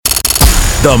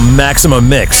The Maximum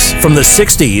Mix from the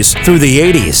 60s through the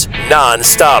 80s.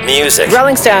 Non-stop music.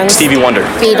 Rolling Stones. Stevie Wonder.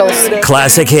 Beatles.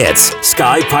 Classic hits.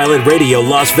 Sky Pilot Radio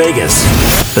Las Vegas.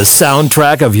 The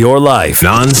soundtrack of your life.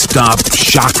 Non-stop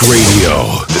shock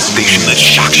radio. The station that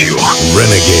shocks you.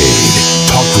 Renegade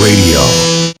Talk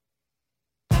Radio.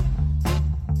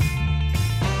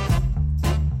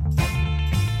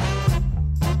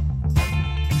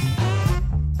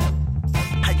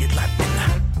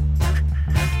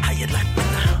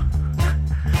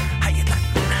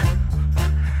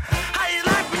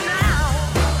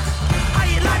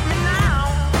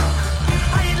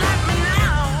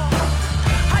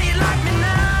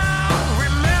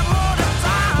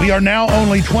 We are now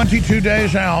only 22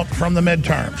 days out from the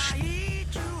midterms.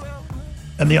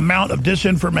 And the amount of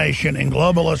disinformation and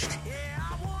globalist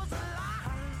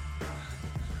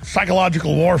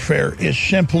psychological warfare is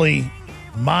simply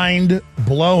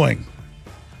mind-blowing.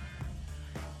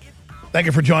 Thank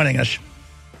you for joining us.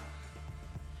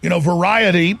 You know,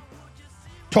 Variety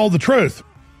told the truth.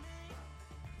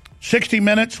 60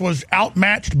 Minutes was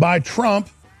outmatched by Trump.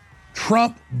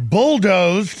 Trump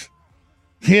bulldozed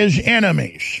his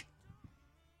enemies.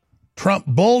 Trump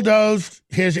bulldozed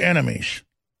his enemies.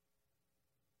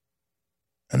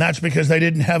 And that's because they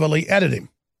didn't heavily edit him.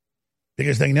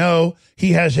 Because they know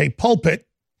he has a pulpit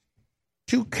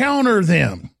to counter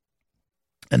them.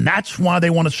 And that's why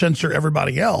they want to censor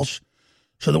everybody else,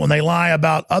 so that when they lie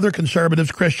about other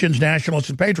conservatives, Christians, nationalists,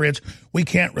 and patriots, we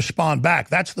can't respond back.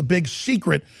 That's the big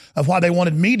secret of why they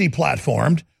wanted me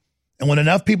deplatformed. And when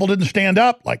enough people didn't stand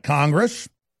up, like Congress,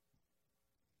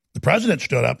 the president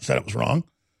stood up and said it was wrong.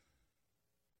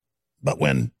 But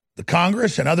when the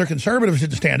Congress and other conservatives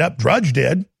didn't stand up, Drudge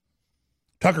did,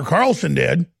 Tucker Carlson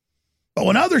did. But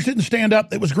when others didn't stand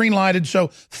up, it was green-lighted. So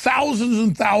thousands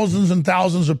and thousands and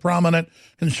thousands of prominent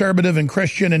conservative and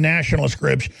Christian and nationalist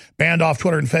groups banned off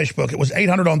Twitter and Facebook. It was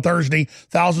 800 on Thursday,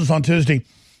 thousands on Tuesday.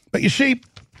 But you see,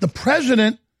 the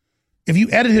president, if you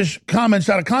edit his comments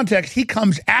out of context, he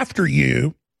comes after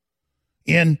you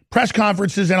in press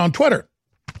conferences and on Twitter.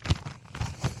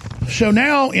 So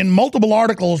now in multiple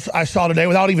articles I saw today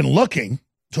without even looking,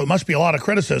 so it must be a lot of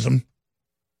criticism,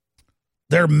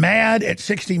 they're mad at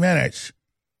 60 Minutes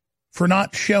for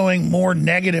not showing more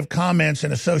negative comments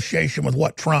in association with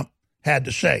what Trump had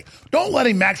to say. Don't let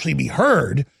him actually be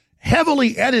heard.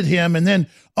 Heavily edit him and then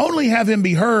only have him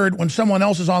be heard when someone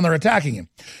else is on there attacking him.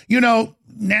 You know,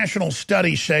 national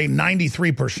studies say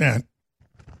 93%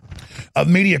 of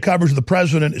media coverage of the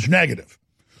president is negative.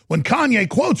 When Kanye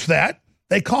quotes that,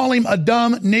 they call him a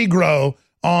dumb Negro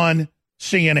on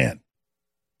CNN.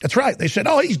 That's right. They said,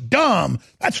 oh, he's dumb.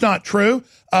 That's not true.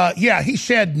 Yeah, he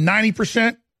said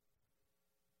 90%.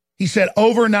 He said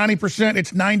over 90%.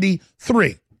 It's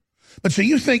 93. But so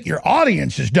you think your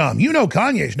audience is dumb. You know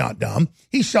Kanye's not dumb.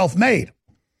 He's self-made.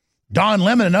 Don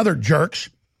Lemon and other jerks,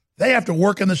 they have to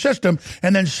work in the system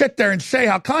and then sit there and say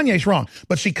how Kanye's wrong.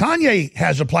 But see, Kanye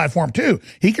has a platform too.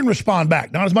 He can respond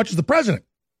back, not as much as the president.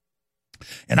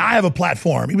 And I have a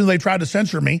platform. Even though they tried to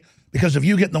censor me because of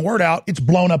you getting the word out, it's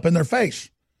blown up in their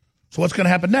face. So what's going to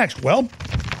happen next? Well,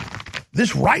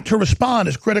 this right to respond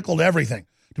is critical to everything,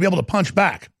 to be able to punch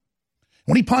back.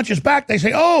 When he punches back, they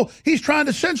say, oh, he's trying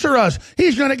to censor us.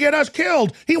 He's going to get us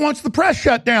killed. He wants the press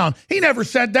shut down. He never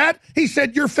said that. He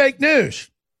said, you're fake news.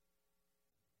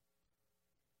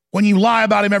 When you lie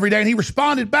about him every day, and he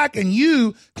responded back, and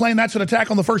you claim that's an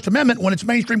attack on the First Amendment when it's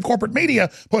mainstream corporate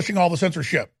media pushing all the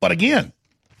censorship. But again,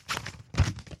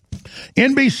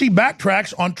 NBC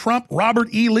backtracks on Trump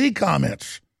Robert E. Lee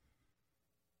comments.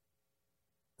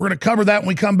 We're going to cover that when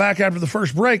we come back after the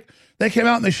first break. They came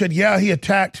out and they said, yeah, he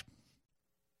attacked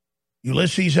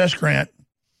Ulysses S. Grant,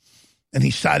 and he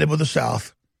sided with the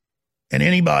South. And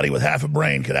anybody with half a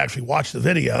brain could actually watch the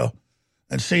video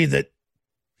and see that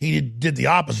he did the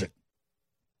opposite.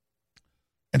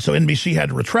 And so NBC had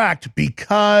to retract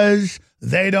because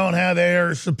they don't have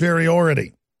air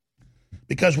superiority.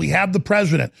 Because we have the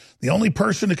president, the only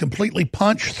person to completely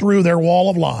punch through their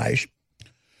wall of lies,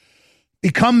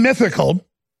 become mythical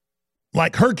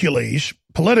like Hercules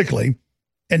politically,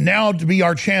 and now to be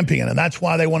our champion. And that's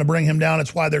why they want to bring him down.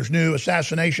 It's why there's new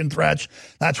assassination threats.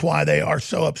 That's why they are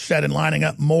so upset and lining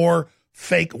up more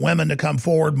fake women to come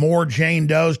forward, more Jane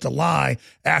Does to lie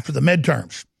after the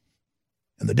midterms.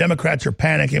 And the Democrats are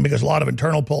panicking because a lot of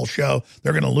internal polls show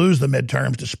they're going to lose the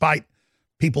midterms despite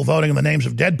people voting in the names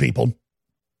of dead people.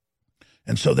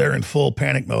 And so they're in full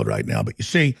panic mode right now. But you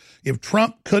see, if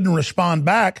Trump couldn't respond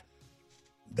back,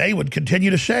 they would continue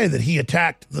to say that he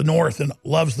attacked the North and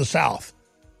loves the South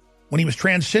when he was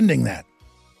transcending that.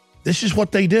 This is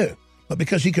what they do. But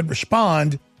because he could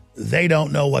respond, they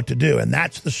don't know what to do. And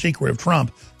that's the secret of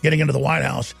Trump getting into the White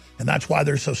House, and that's why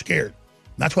they're so scared.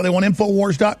 And that's why they want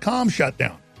Infowars.com shut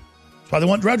down. That's why they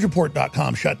want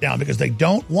DrudgeReport.com shut down, because they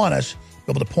don't want us to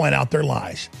be able to point out their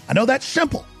lies. I know that's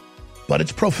simple, but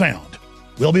it's profound.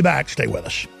 We'll be back. Stay with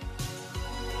us.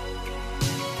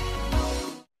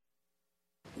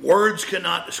 Words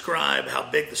cannot describe how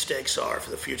big the stakes are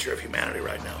for the future of humanity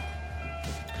right now.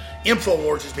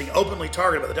 InfoWars is being openly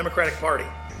targeted by the Democratic Party,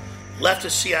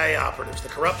 leftist CIA operatives, the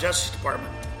corrupt Justice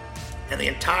Department, and the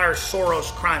entire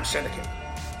Soros crime syndicate.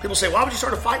 People say, why would you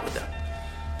start a fight with them?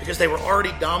 Because they were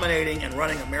already dominating and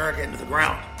running America into the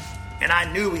ground. And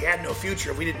I knew we had no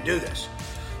future if we didn't do this.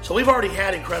 So we've already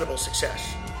had incredible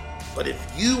success. But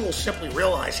if you will simply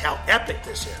realize how epic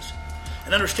this is,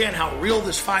 and understand how real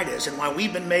this fight is and why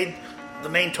we've been made the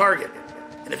main target,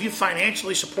 and if you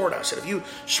financially support us, and if you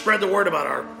spread the word about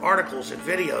our articles and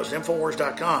videos,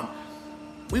 Infowars.com,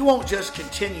 we won't just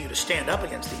continue to stand up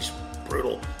against these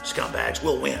brutal scumbags.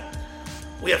 We'll win.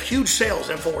 We have huge sales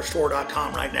at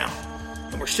InfoWarsStore.com right now,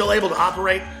 and we're still able to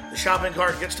operate the shopping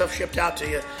cart and get stuff shipped out to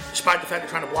you, despite the fact they're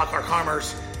trying to block our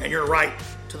commerce and your right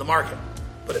to the market.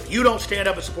 But if you don't stand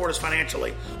up and support us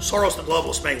financially, Soros and the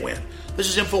globalists may win. This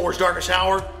is InfoWars Darkest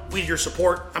Hour. We need your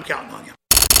support. I'm counting on you.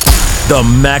 The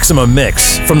Maximum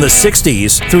Mix from the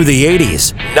 60s through the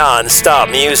 80s. Non-stop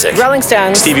music. Rolling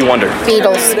Stones. Stevie Wonder.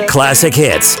 Beatles. Classic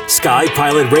hits. Sky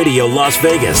Pilot Radio Las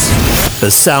Vegas. The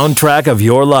soundtrack of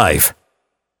your life.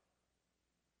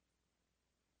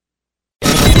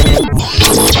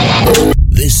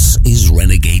 This is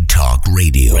Renegade Talk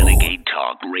Radio. Renegade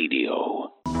Talk Radio.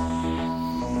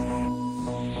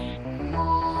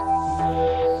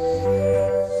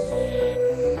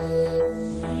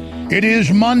 It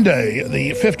is Monday,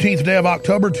 the 15th day of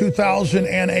October,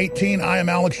 2018. I am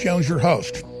Alex Jones, your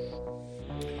host.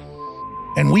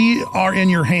 And we are in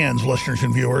your hands, listeners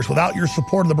and viewers. Without your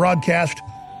support of the broadcast,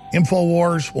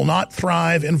 InfoWars will not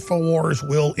thrive. InfoWars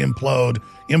will implode.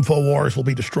 InfoWars will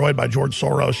be destroyed by George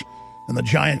Soros and the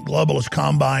giant globalist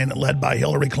combine led by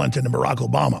Hillary Clinton and Barack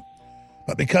Obama.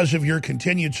 But because of your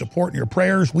continued support and your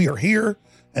prayers, we are here.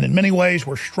 And in many ways,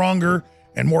 we're stronger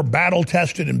and more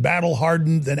battle-tested and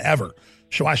battle-hardened than ever.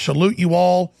 So I salute you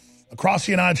all across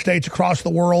the United States, across the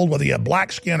world, whether you have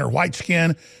black skin or white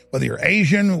skin, whether you're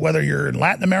Asian, whether you're in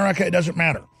Latin America, it doesn't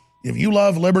matter. If you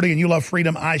love liberty and you love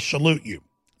freedom, I salute you.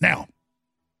 Now,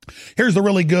 here's the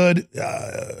really good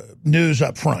news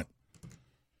up front.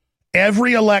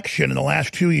 Every election in the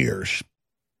last 2 years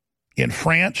in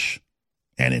France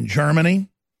and in Germany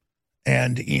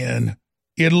and in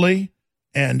Italy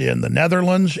and in the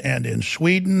Netherlands, and in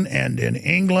Sweden, and in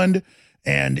England,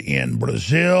 and in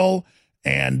Brazil,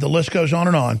 and the list goes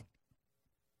on,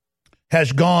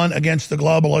 has gone against the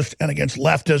globalists and against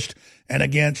leftists and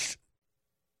against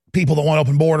people that want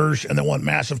open borders and that want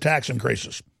massive tax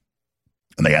increases.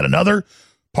 And they had another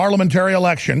parliamentary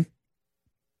election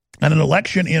and an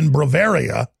election in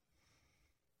Bavaria,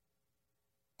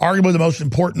 arguably the most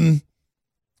important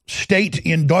state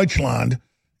in Deutschland,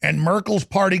 and Merkel's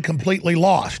party completely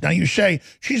lost. Now you say,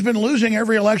 she's been losing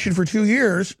every election for 2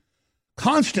 years,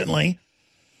 constantly.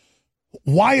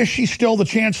 Why is she still the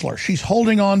chancellor? She's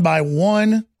holding on by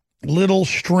one little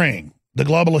string, the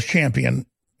globalist champion,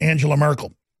 Angela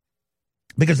Merkel,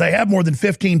 because they have more than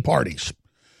 15 parties.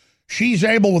 She's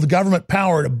able, with government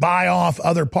power, to buy off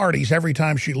other parties every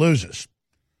time she loses.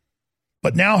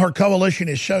 But now her coalition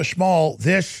is so small,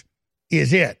 this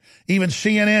is it. Even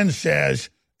CNN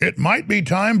says, it might be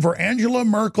time for Angela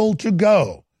Merkel to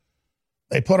go.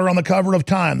 They put her on the cover of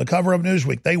Time, the cover of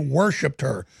Newsweek. They worshiped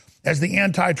her as the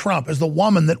anti-Trump, as the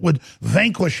woman that would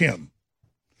vanquish him,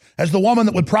 as the woman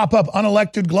that would prop up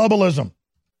unelected globalism.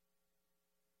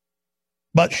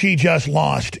 But she just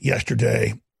lost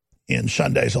yesterday in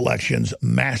Sunday's elections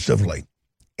massively.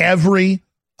 Every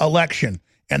election.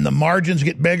 And the margins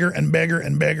get bigger and bigger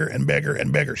and bigger and bigger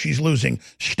and bigger. She's losing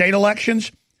state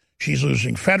elections. She's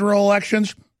losing federal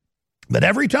elections. But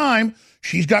every time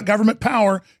she's got government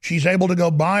power, she's able to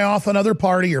go buy off another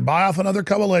party or buy off another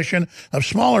coalition of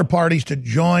smaller parties to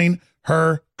join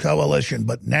her coalition.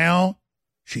 But now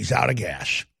she's out of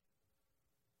gas.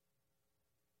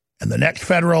 And the next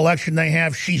federal election they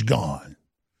have, she's gone.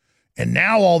 And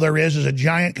now all there is a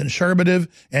giant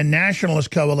conservative and nationalist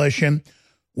coalition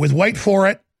with, wait for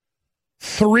it,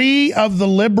 3 of the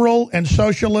liberal and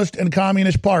socialist and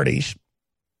communist parties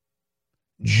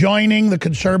joining the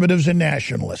conservatives and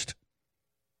nationalists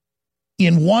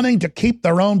in wanting to keep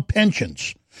their own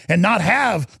pensions and not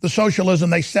have the socialism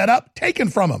they set up taken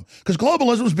from them. Because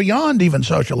globalism is beyond even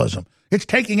socialism. It's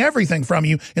taking everything from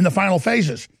you in the final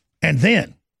phases. And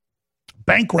then,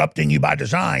 bankrupting you by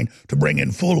design to bring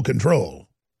in full control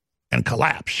and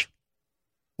collapse,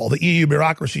 while the EU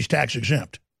bureaucracy is tax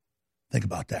exempt. Think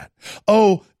about that.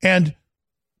 Oh, and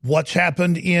what's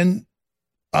happened in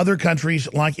other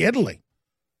countries like Italy?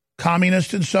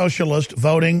 Communist and socialist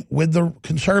voting with the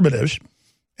conservatives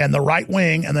and the right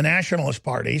wing and the nationalist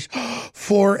parties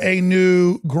for a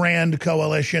new grand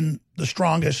coalition, the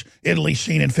strongest Italy's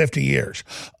seen in 50 years.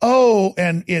 Oh,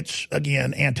 and it's,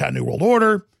 again, anti-New World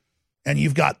Order. And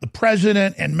you've got the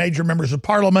president and major members of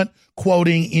parliament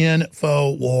quoting Infowars.com.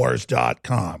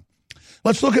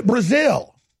 Let's look at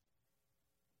Brazil.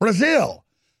 Brazil,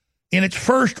 in its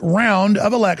first round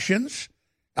of elections,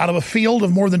 out of a field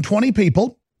of more than 20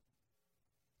 people,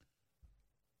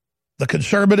 the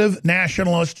conservative,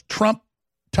 nationalist,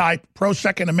 Trump-type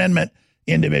pro-Second Amendment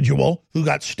individual who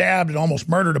got stabbed and almost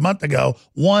murdered a month ago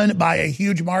won by a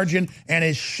huge margin and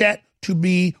is set to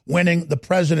be winning the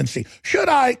presidency. Should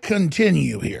I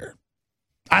continue here?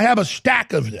 I have a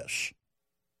stack of this.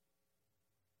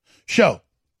 So,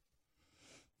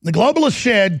 the globalists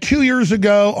said 2 years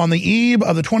ago on the eve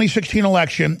of the 2016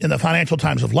 election in the Financial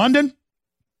Times of London,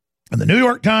 and the New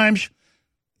York Times,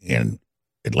 in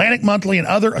Atlantic Monthly and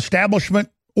other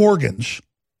establishment organs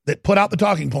that put out the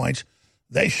talking points,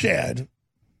 they said,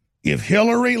 if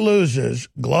Hillary loses,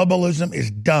 globalism is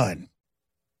done.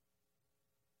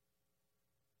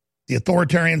 The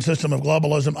authoritarian system of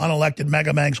globalism, unelected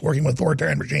mega banks working with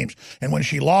authoritarian regimes. And when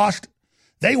she lost,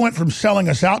 they went from selling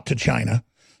us out to China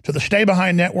to the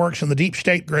stay-behind networks and the deep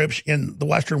state groups in the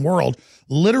Western world,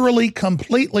 literally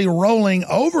completely rolling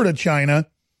over to China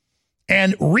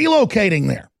and relocating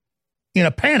there in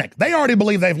a panic. They already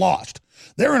believe they've lost.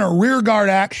 They're in a rearguard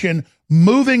action,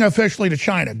 moving officially to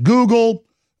China. Google,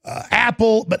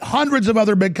 Apple, but hundreds of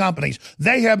other big companies.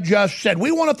 They have just said,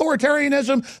 we want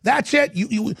authoritarianism. That's it.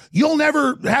 You'll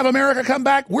never have America come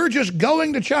back. We're just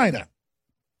going to China.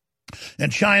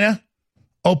 And China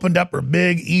opened up her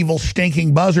big, evil,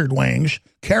 stinking buzzard wings,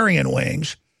 carrion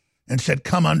wings, and said,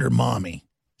 come under mommy.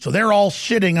 So they're all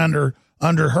sitting under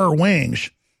her wings,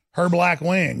 her black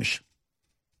wings,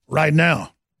 right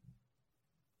now.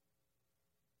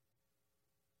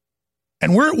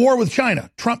 And we're at war with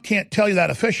China. Trump can't tell you that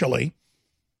officially.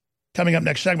 Coming up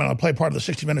next segment, I'll play part of the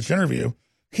 60 Minutes interview.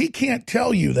 He can't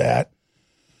tell you that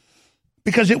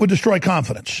because it would destroy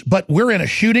confidence. But we're in a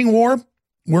shooting war.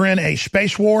 We're in a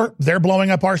space war. They're blowing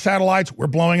up our satellites. We're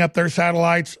blowing up their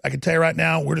satellites. I can tell you right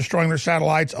now, we're destroying their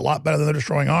satellites a lot better than they're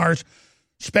destroying ours.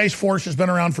 Space Force has been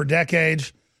around for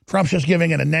decades. Trump's just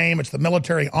giving it a name. It's the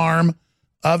military arm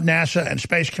of NASA and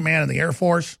Space Command and the Air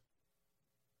Force.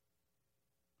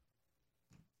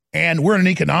 And we're in an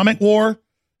economic war.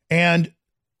 And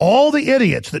all the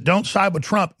idiots that don't side with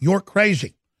Trump, you're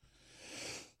crazy.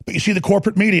 But you see the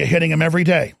corporate media hitting him every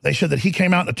day. They said that he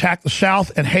came out and attacked the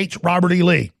South and hates Robert E.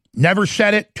 Lee. Never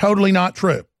said it. Totally not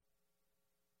true.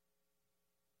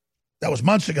 That was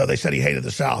months ago. They said he hated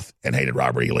the South and hated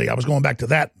Robert E. Lee. I was going back to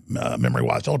that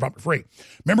memory-wise. Teleprompter free.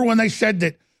 Remember when they said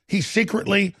that he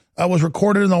secretly was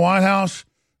recorded in the White House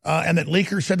and that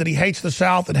leakers said that he hates the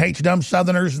South and hates dumb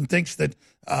Southerners and thinks that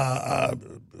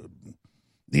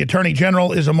the Attorney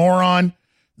General is a moron?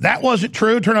 That wasn't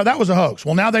true. Turned out that was a hoax.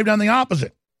 Well, now they've done the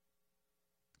opposite.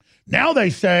 Now they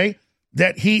say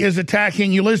that he is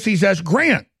attacking Ulysses S.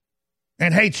 Grant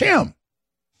and hates him.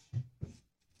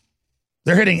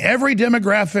 They're hitting every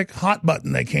demographic hot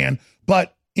button they can,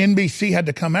 but NBC had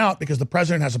to come out because the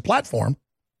president has a platform.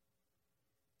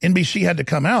 NBC had to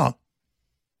come out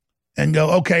and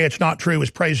go, okay, it's not true, is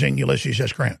praising Ulysses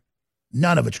S. Grant.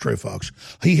 None of it's true, folks.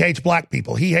 He hates black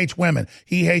people. He hates women.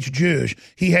 He hates Jews.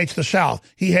 He hates the South.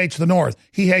 He hates the North.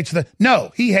 He hates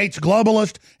No, he hates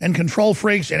globalist and control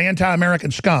freaks and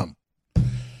anti-American scum.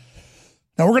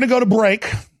 Now, we're going to go to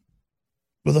break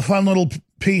with a fun little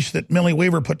piece that Millie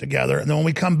Weaver put together. And then when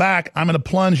we come back, I'm going to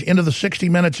plunge into the 60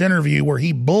 Minutes interview where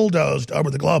he bulldozed over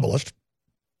the globalist.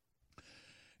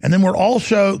 And then we're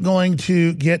also going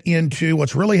to get into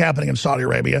what's really happening in Saudi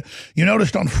Arabia. You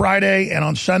noticed on Friday and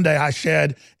on Sunday, I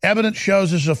said, evidence shows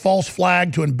this is a false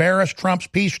flag to embarrass Trump's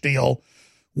peace deal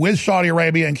with Saudi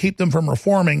Arabia and keep them from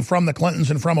reforming from the Clintons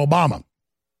and from Obama.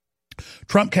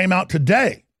 Trump came out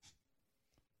today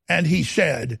and he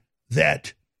said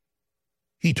that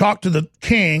he talked to the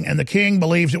king and the king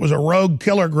believes it was a rogue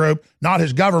killer group, not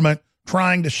his government,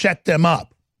 trying to set them up.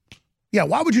 Yeah,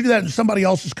 why would you do that in somebody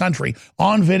else's country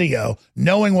on video,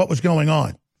 knowing what was going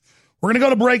on? We're going to go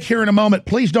to break here in a moment.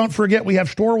 Please don't forget we have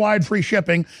store-wide free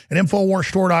shipping at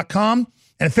InfoWarsStore.com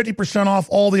and 50% off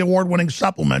all the award-winning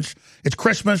supplements. It's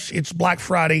Christmas, it's Black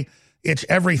Friday, it's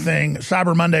everything.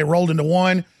 Cyber Monday rolled into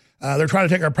one. They're trying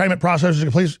to take our payment processors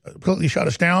and completely shut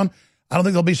us down. I don't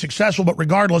think they'll be successful, but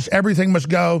regardless, everything must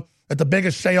go at the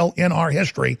biggest sale in our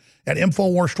history at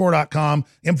InfoWarsStore.com,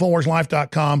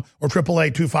 InfoWarsLife.com, or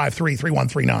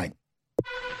 888-253-3139.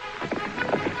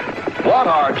 What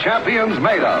are champions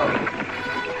made of?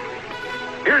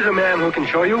 Here's a man who can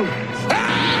show you.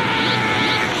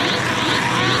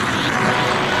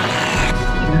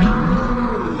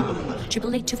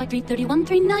 Triple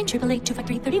 8-253-3139, Triple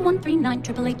 8-253-3139,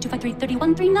 Triple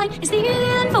 8-253-3139 is the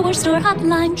InfoWars Store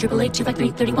hotline. Triple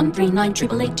 8-253-3139,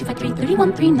 Triple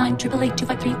 8-253-3139, Triple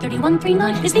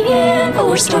 8-253-3139 is the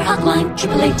InfoWars Store hotline.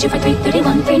 Triple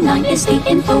 8-253-3139 is the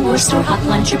InfoWars Store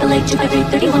hotline. Triple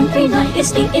 8-253-3139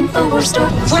 is the InfoWars Store.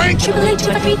 Frank! Triple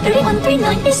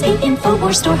 8-253-3139 is the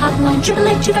InfoWars Store hotline. Triple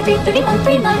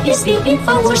 8-253-3139 is the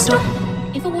InfoWars Store.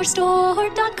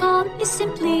 InfoWarsStore.com is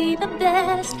simply the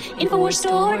best.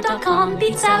 InfoWarsStore.com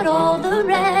beats out all the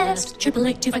rest.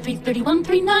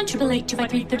 888-253-3139,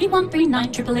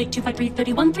 888-253-3139,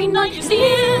 888-253-3139 is the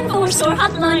InfoWars Store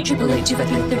hotline.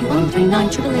 888-253-3139,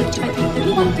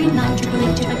 888-253-3139,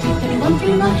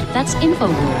 888-253-3139. That's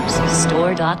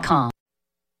InfoWarsStore.com.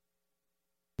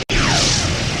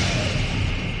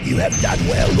 You have done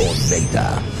well, Lord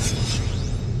Vader.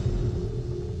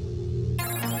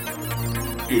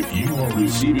 If you are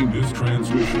receiving this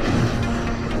transmission,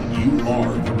 you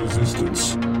are the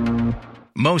Resistance.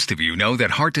 Most of you know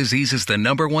that heart disease is the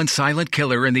 #1 silent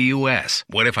killer in the U.S.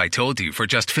 What if I told you for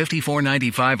just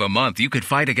 $54.95 a month you could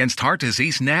fight against heart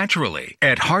disease naturally?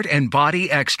 At Heart and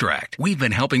Body Extract, we've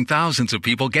been helping thousands of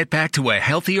people get back to a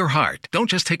healthier heart.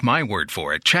 Don't just take my word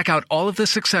for it. Check out all of the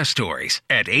success stories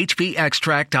at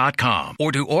hbextract.com.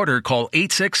 Or to order, call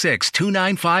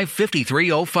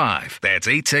 866-295-5305. That's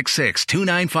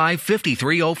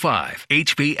 866-295-5305.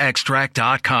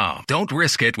 hbextract.com. Don't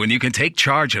risk it when you can take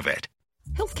charge of it.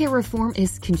 Healthcare reform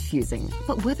is confusing,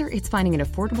 but whether it's finding an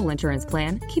affordable insurance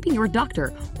plan, keeping your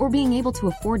doctor, or being able to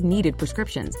afford needed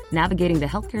prescriptions, navigating the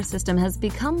healthcare system has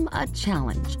become a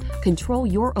challenge. Control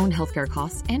your own healthcare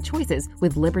costs and choices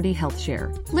with Liberty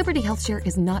HealthShare. Liberty HealthShare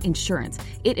is not insurance.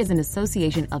 It is an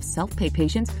association of self-pay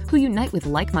patients who unite with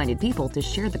like-minded people to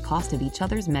share the cost of each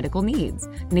other's medical needs.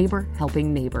 Neighbor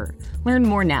helping neighbor. Learn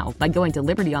more now by going to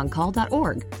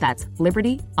libertyoncall.org. That's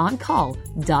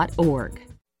libertyoncall.org.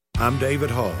 I'm David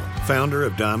Hall, founder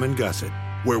of Diamond Gusset,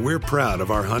 where we're proud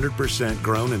of our 100%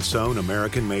 grown and sewn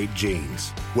American-made jeans.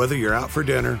 Whether you're out for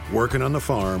dinner, working on the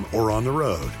farm, or on the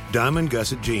road, Diamond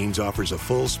Gusset Jeans offers a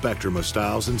full spectrum of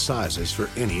styles and sizes for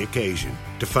any occasion.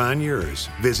 To find yours,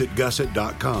 visit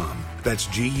gusset.com. That's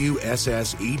GUSSET.com.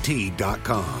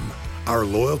 Our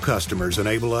loyal customers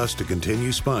enable us to continue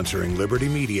sponsoring Liberty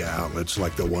media outlets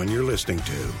like the one you're listening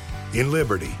to. In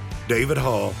Liberty, David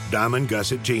Hall, Diamond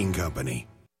Gusset Jean Company.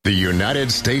 The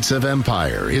United States of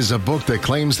Empire is a book that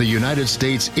claims the United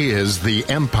States is the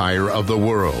empire of the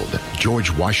world.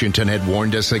 George Washington had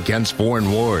warned us against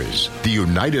foreign wars. The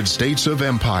United States of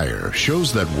Empire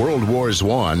shows that World Wars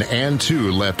I and II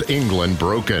left England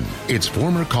broken. Its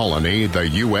former colony, the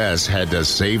U.S., had to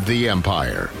save the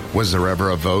empire. Was there ever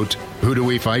a vote? Who do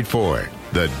we fight for?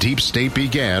 The deep state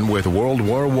began with World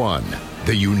War I.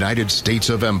 The United States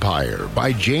of Empire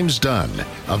by James Dunn.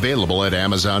 Available at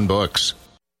Amazon Books.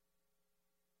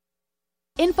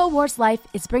 InfoWars Life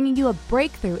is bringing you a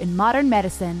breakthrough in modern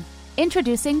medicine.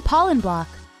 Introducing Pollen Block.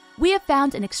 We have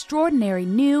found an extraordinary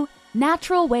new,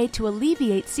 natural way to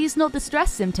alleviate seasonal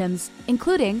distress symptoms,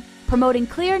 including promoting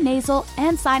clear nasal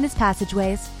and sinus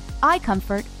passageways, eye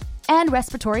comfort, and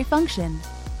respiratory function.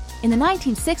 In the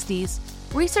 1960s,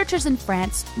 researchers in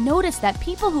France noticed that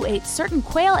people who ate certain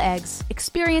quail eggs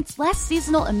experienced less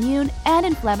seasonal immune and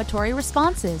inflammatory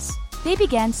responses. They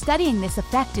began studying this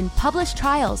effect in published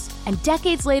trials, and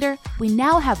decades later, we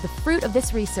now have the fruit of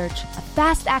this research, a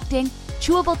fast-acting,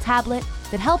 chewable tablet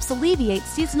that helps alleviate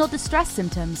seasonal distress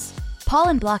symptoms.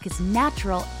 Pollen Block is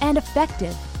natural and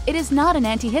effective. It is not an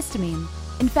antihistamine.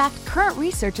 In fact, current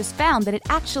research has found that it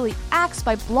actually acts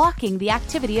by blocking the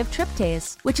activity of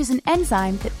tryptase, which is an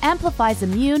enzyme that amplifies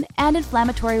immune and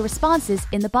inflammatory responses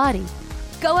in the body.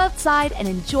 Go outside and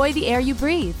enjoy the air you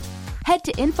breathe. Head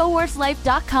to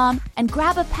InfoWarsLife.com and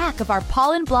grab a pack of our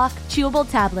Pollen Block chewable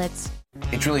tablets.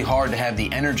 It's really hard to have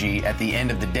the energy at the end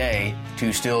of the day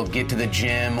to still get to the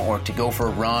gym or to go for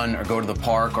a run or go to the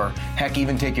park or heck,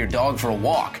 even take your dog for a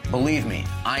walk. Believe me,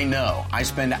 I know. I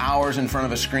spend hours in front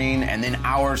of a screen and then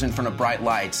hours in front of bright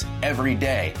lights every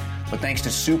day. But thanks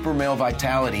to Super Male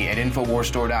Vitality at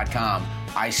InfoWarsStore.com,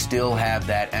 I still have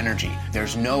that energy.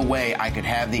 There's no way I could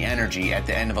have the energy at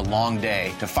the end of a long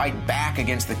day to fight back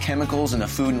against the chemicals in the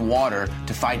food and water,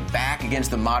 to fight back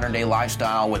against the modern day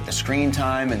lifestyle with the screen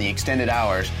time and the extended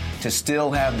hours, to still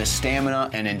have the stamina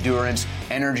and endurance,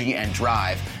 energy and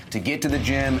drive to get to the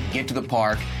gym, get to the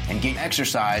park, and get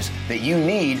exercise that you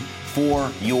need for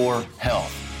your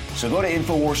health. So go to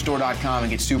InfoWarsStore.com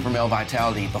and get Super Male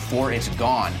Vitality before it's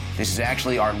gone. This is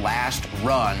actually our last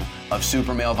run of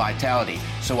Super Male Vitality.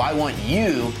 So I want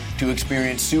you to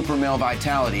experience Super Male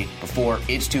Vitality before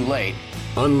it's too late.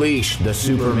 Unleash the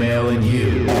super male in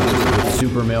you with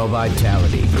Super Male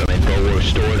Vitality from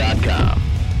InfoWarsStore.com.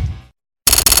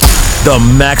 The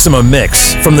Maximum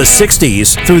Mix from the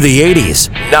 60s through the 80s.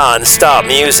 Non-stop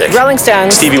music. Rolling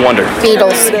Stones. Stevie Wonder.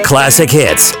 Beatles. Classic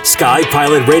hits. Sky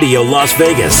Pilot Radio Las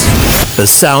Vegas. The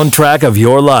soundtrack of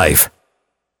your life.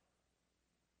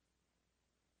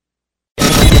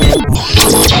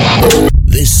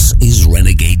 This is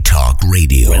Renegade Talk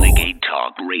Radio. Renegade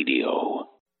Talk Radio.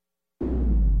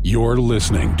 You're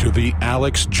listening to The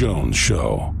Alex Jones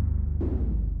Show.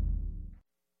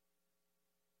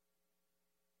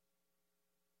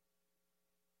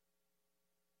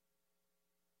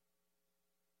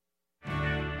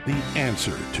 The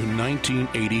answer to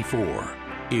 1984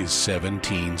 is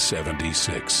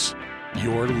 1776.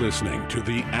 You're listening to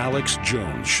The Alex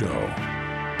Jones Show.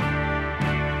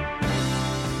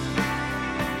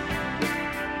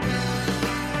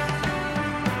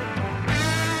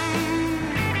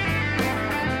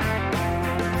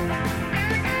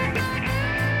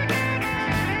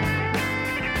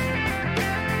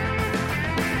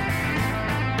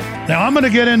 Now, I'm going to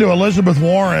get into Elizabeth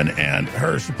Warren and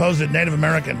her supposed Native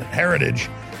American heritage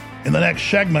in the next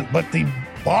segment, but the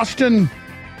Boston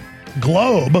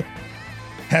Globe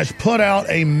has put out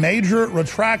a major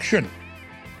retraction.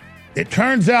 It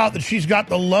turns out that she's got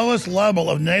the lowest level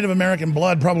of Native American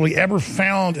blood probably ever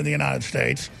found in the United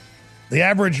States. The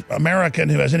average American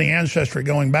who has any ancestry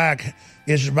going back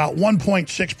is about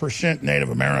 1.6% Native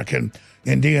American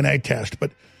in DNA test.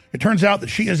 But it turns out that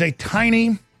she is a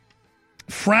tiny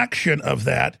fraction of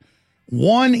that,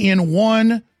 1 in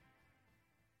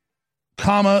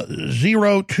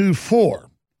 1,024.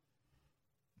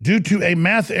 Due to a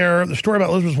math error, the story about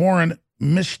Elizabeth Warren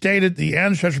misstated the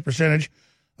ancestry percentage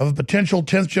of a potential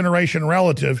 10th generation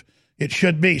relative it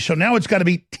should be. So now it's got to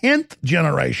be 10th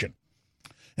generation.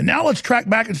 And now let's track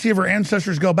back and see if her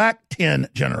ancestors go back 10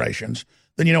 generations.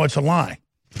 Then you know it's a lie.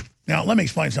 Now, let me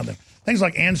explain something. Things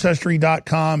like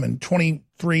Ancestry.com and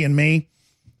 23andMe.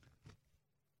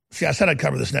 See, I said I'd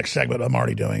cover this next segment, but I'm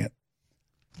already doing it.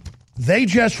 They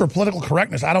just, for political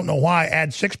correctness, I don't know why, add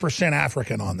 6%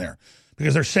 African on there.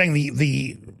 Because they're saying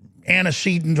the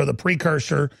antecedent or the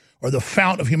precursor or the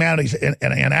fount of humanities in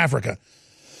Africa.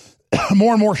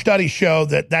 More and more studies show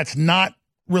that that's not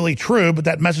really true, but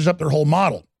that messes up their whole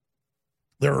model.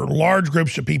 There are large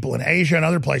groups of people in Asia and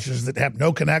other places that have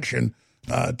no connection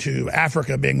to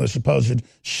Africa being the supposed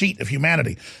seat of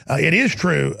humanity. It is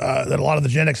true that a lot of the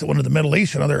genetics that went to the Middle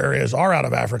East and other areas are out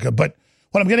of Africa, but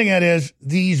what I'm getting at is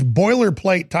these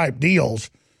boilerplate type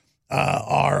deals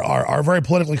are very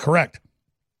politically correct.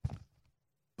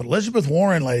 But Elizabeth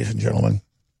Warren, ladies and gentlemen,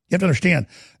 you have to understand,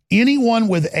 anyone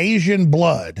with Asian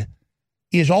blood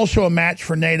is also a match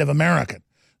for Native American.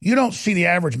 You don't see the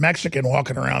average Mexican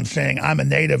walking around saying, I'm a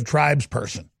native tribes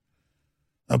person.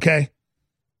 Okay?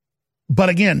 But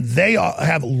again, they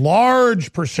have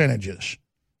large percentages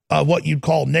of what you'd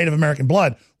call Native American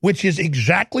blood, which is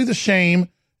exactly the same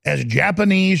as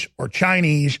Japanese or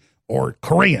Chinese or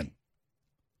Korean.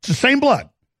 It's the same blood.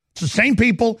 It's the same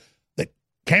people that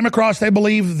came across, they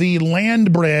believe, the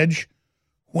land bridge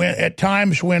at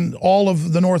times when all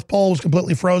of the North Pole was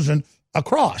completely frozen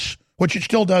across, which it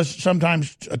still does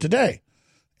sometimes today.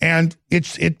 And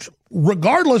it's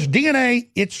regardless, DNA,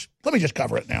 let me just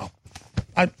cover it now.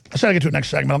 I said I'd get to it next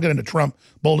segment. I'll get into Trump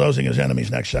bulldozing his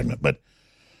enemies next segment. But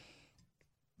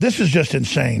this is just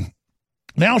insane.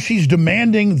 Now she's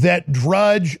demanding that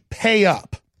Drudge pay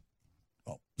up.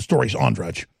 Oh, the story's on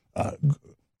Drudge.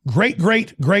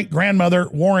 Great-great-great-grandmother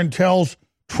Warren tells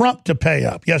Trump to pay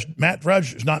up. Yes, Matt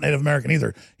Drudge is not Native American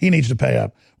either. He needs to pay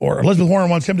up. Or Elizabeth Warren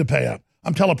wants him to pay up.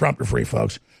 I'm teleprompter free,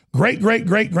 folks.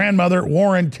 Great-great-great-grandmother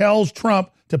Warren tells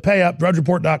Trump to pay up,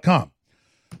 drudgereport.com.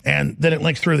 And then it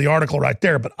links through the article right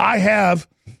there. But I have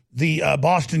the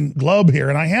Boston Globe here,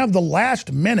 and I have the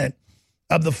last minute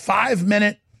of the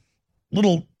 5-minute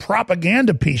little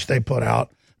propaganda piece they put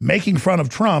out making fun of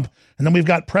Trump. And then we've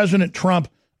got President Trump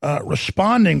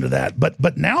responding to that.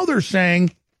 But now they're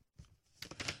saying,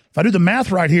 if I do the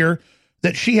math right here,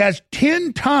 that she has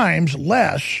 10 times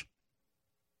less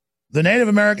the Native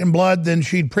American blood than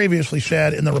she'd previously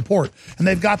said in the report. And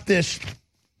they've got this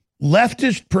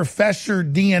leftist professor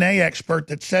DNA expert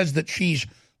that says that she's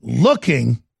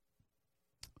looking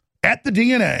at the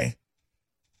DNA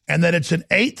and that it's an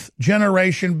 8th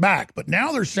generation back. But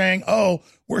now they're saying, oh,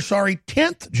 we're sorry,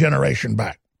 10th generation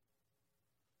back.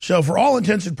 So for all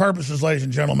intents and purposes, ladies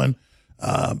and gentlemen,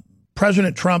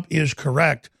 President Trump is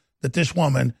correct that this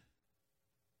woman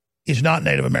is not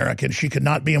Native American. She could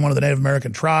not be in one of the Native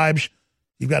American tribes.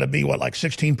 You've got to be, like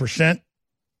 16%?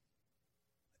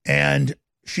 And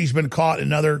she's been caught in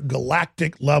another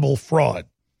galactic level fraud.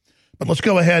 But let's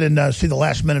go ahead and see the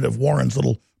last minute of Warren's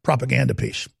little propaganda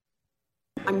piece.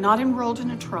 I'm not enrolled in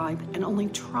a tribe, and only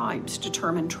tribes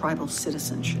determine tribal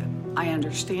citizenship. I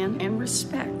understand and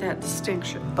respect that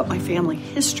distinction, but my family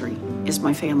history is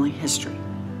my family history.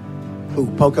 Who,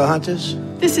 Pocahontas?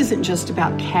 This isn't just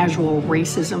about casual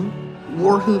racism,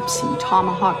 war hoops, and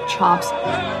tomahawk chops.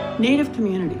 Native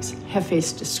communities have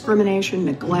faced discrimination,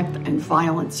 neglect, and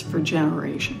violence for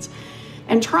generations.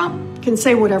 And Trump can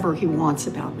say whatever he wants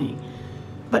about me,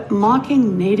 but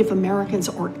mocking Native Americans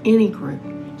or any group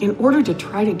in order to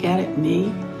try to get at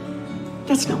me,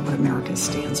 that's not what America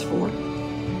stands for.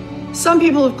 Some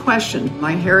people have questioned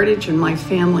my heritage and my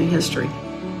family history.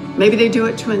 Maybe they do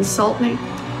it to insult me.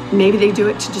 Maybe they do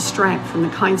it to distract from the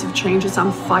kinds of changes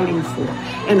I'm fighting for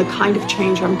and the kind of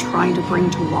change I'm trying to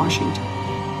bring to Washington.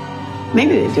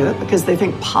 Maybe they do it because they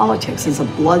think politics is a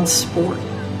blood sport.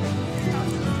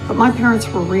 But my parents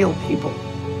were real people.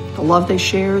 The love they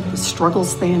shared, the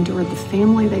struggles they endured, the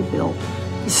family they built,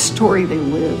 the story they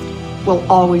lived will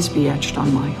always be etched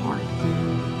on my heart.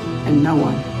 And no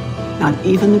one, not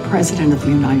even the President of the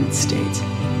United States,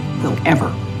 will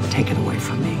ever take it away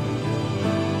from me.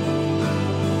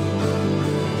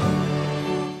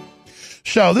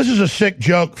 So this is a sick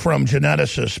joke from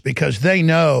geneticists because they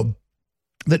know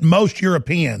that most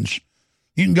Europeans,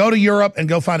 you can go to Europe and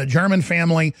go find a German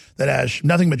family that has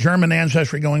nothing but German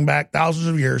ancestry going back thousands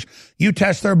of years. You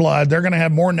test their blood, they're going to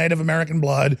have more Native American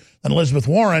blood than Elizabeth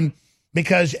Warren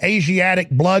because Asiatic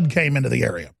blood came into the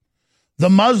area. The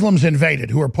Muslims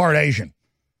invaded who are part Asian.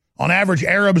 On average,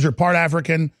 Arabs are part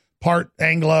African, part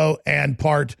Anglo, and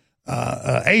part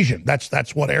Asian.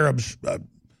 That's what Arabs'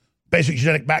 basic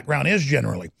genetic background is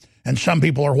generally. And some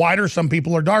people are whiter, some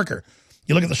people are darker.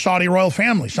 You look at the Saudi royal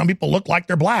family. Some people look like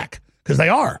they're black because they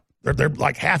are. They're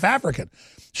like half African.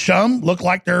 Some look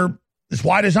like they're as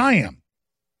white as I am.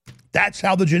 That's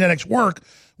how the genetics work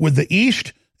with the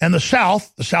East and the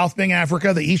South being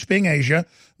Africa, the East being Asia,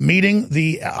 meeting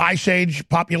the Ice Age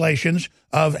populations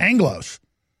of Anglos,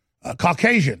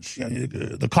 Caucasians.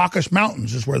 The Caucasus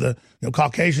Mountains is where the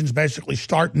Caucasians basically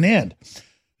start and end.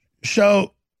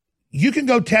 So you can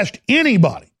go test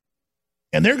anybody,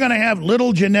 and they're going to have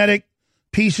little genetic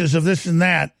pieces of this and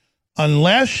that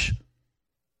unless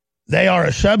they are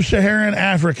a sub-Saharan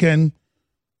African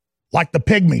like the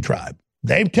Pygmy tribe.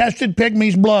 They've tested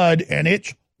Pygmy's blood, and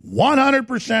it's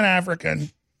 100%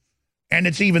 African, and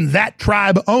it's even that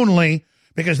tribe only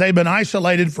because they've been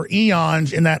isolated for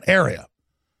eons in that area.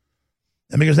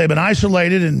 And because they've been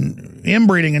isolated and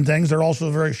inbreeding and things, they're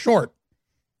also very short,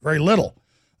 very little.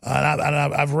 And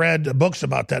I've read books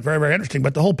about that, very, very interesting.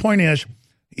 But the whole point is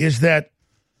that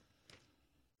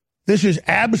this is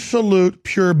absolute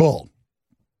pure bull.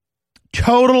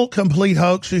 Total, complete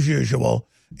hoax as usual.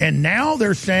 And now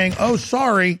they're saying, oh,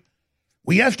 sorry,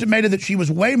 we estimated that she was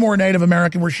way more Native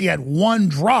American where she had 1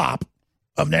 drop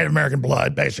of Native American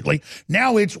blood, basically.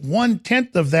 Now it's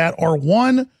 1/10 of that or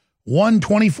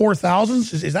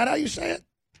 1/24,000th. Is that how you say it?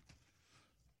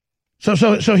 So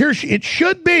here it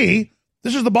should be.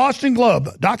 This is the Boston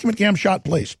Globe. Document cam shot,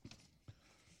 please.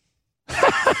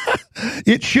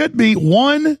 It should be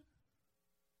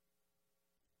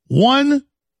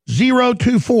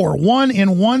 1/1024, 1 in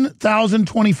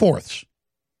 1,024ths.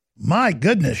 My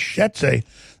goodness, that'd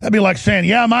be like saying,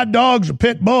 yeah, my dog's a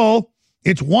pit bull.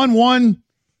 It's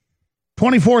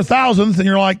 1/124,000th, and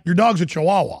you're like, your dog's a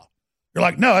Chihuahua. You're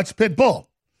like, no, that's a pit bull.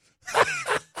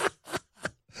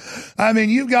 I mean,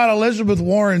 you've got Elizabeth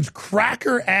Warren's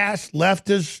cracker-ass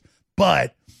leftist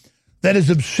butt that is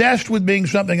obsessed with being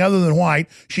something other than white.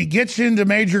 She gets into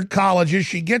major colleges.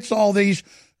 She gets all these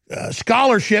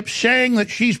scholarships saying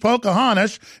that she's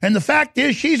Pocahontas, and the fact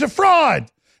is she's a fraud.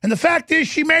 And the fact is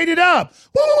she made it up.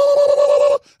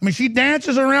 I mean, she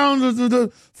dances around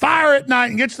the fire at night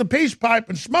and gets the peace pipe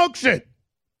and smokes it.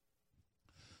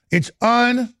 It's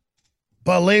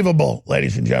unbelievable,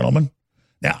 ladies and gentlemen.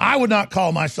 Now, I would not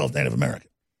call myself Native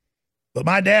American, but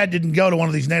my dad didn't go to one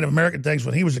of these Native American things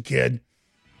when he was a kid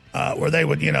where they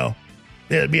would,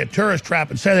 there'd be a tourist trap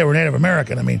and say they were Native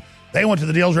American. I mean, They went to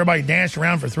the deals where everybody danced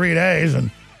around for 3 days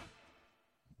and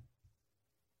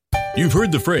You've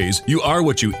heard the phrase, you are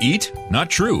what you eat? Not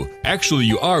true. Actually,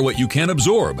 you are what you can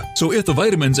absorb. So if the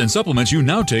vitamins and supplements you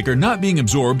now take are not being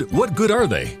absorbed, what good are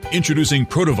they? Introducing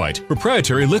Protovite,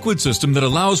 proprietary liquid system that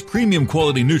allows premium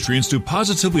quality nutrients to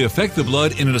positively affect the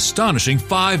blood in an astonishing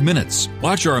 5 minutes.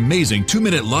 Watch our amazing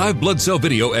 2-minute live blood cell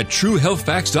video at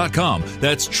TrueHealthFacts.com.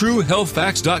 That's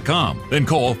TrueHealthFacts.com. Then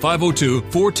call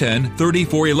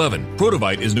 502-410-3411.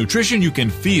 Protovite is nutrition you can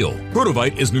feel.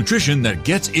 Protovite is nutrition that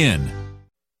gets in.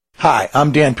 Hi,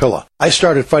 I'm Dan Pilla. I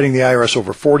started fighting the IRS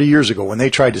over 40 years ago when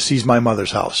they tried to seize my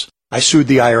mother's house. I sued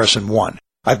the IRS and won.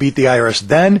 I beat the IRS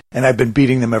then, and I've been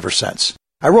beating them ever since.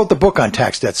 I wrote the book on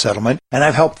tax debt settlement, and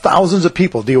I've helped thousands of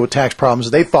people deal with tax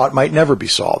problems they thought might never be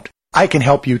solved. I can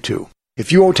help you too.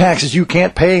 If you owe taxes you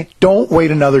can't pay, don't wait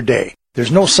another day.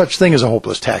 There's no such thing as a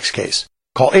hopeless tax case.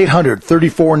 Call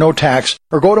 800-34-NO-TAX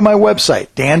or go to my website,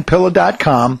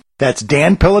 danpilla.com. That's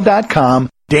danpilla.com,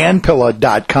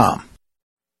 danpilla.com.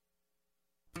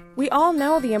 We all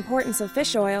know the importance of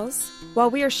fish oils. While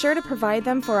we are sure to provide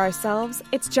them for ourselves,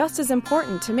 it's just as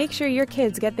important to make sure your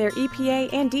kids get their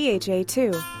EPA and DHA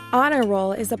too. Honor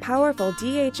Roll is a powerful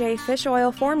DHA fish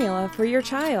oil formula for your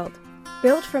child.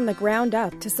 Built from the ground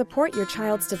up to support your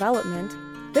child's development,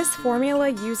 this formula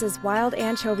uses wild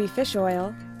anchovy fish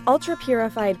oil,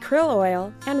 ultra-purified krill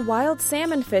oil, and wild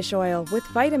salmon fish oil with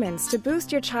vitamins to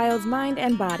boost your child's mind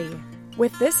and body.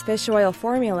 With this fish oil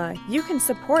formula, you can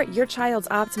support your child's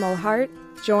optimal heart,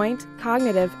 joint,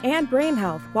 cognitive, and brain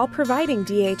health while providing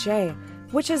DHA,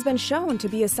 which has been shown to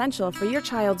be essential for your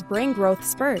child's brain growth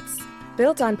spurts.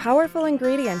 Built on powerful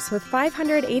ingredients with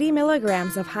 580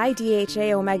 milligrams of high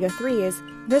DHA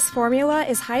omega-3s, this formula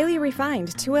is highly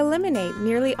refined to eliminate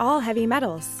nearly all heavy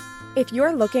metals. If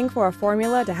you're looking for a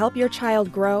formula to help your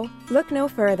child grow, look no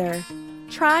further.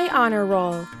 Try Honor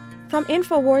Roll. From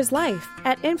InfoWars Life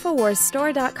at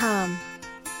InfoWarsStore.com.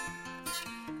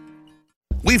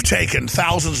 We've taken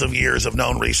thousands of years of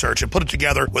known research and put it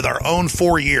together with our own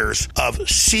 4 years of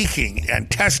seeking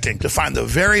and testing to find the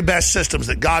very best systems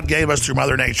that God gave us through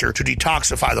Mother Nature to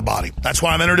detoxify the body. That's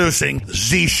why I'm introducing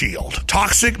Z-Shield,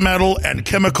 toxic metal and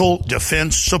chemical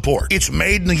defense support. It's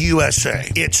made in the USA.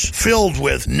 It's filled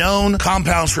with known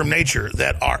compounds from nature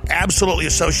that are absolutely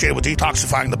associated with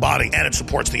detoxifying the body, and it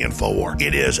supports the InfoWar.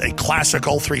 It is a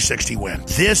classical 360 win.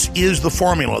 This is the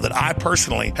formula that I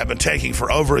personally have been taking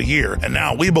for over a year, and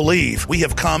now we believe we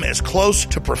have come as close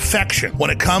to perfection when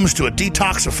it comes to a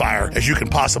detoxifier as you can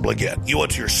possibly get. You owe it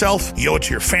to yourself, you owe it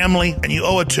to your family, and you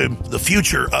owe it to the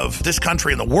future of this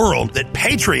country and the world that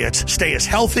patriots stay as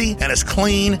healthy and as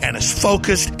clean and as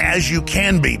focused as you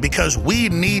can be, because we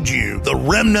need you, the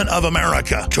remnant of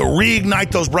America, to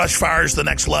reignite those brush fires to the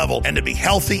next level and to be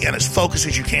healthy and as focused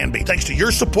as you can be. Thanks to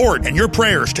your support and your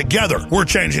prayers, together we're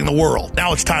changing the world.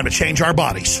 Now it's time to change our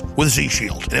bodies with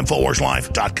Z-Shield at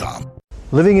InfoWarsLife.com.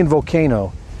 Living in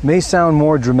Volcano may sound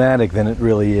more dramatic than it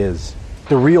really is.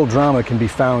 The real drama can be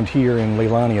found here in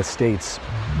Leilani Estates.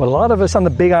 But a lot of us on the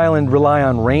Big Island rely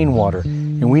on rainwater,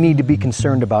 and we need to be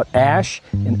concerned about ash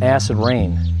and acid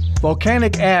rain.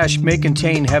 Volcanic ash may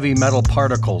contain heavy metal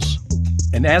particles,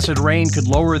 and acid rain could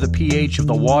lower the pH of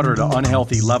the water to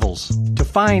unhealthy levels. To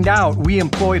find out, we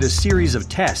employed a series of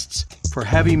tests for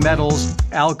heavy metals,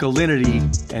 alkalinity,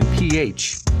 and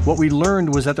pH. What we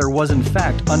learned was that there was in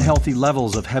fact unhealthy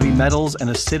levels of heavy metals and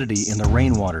acidity in the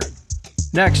rainwater.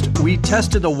 Next, we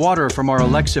tested the water from our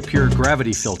Alexa Pure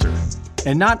gravity filter.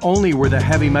 And not only were the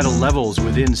heavy metal levels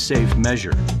within safe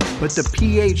measure, but the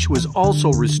pH was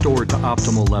also restored to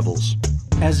optimal levels.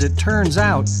 As it turns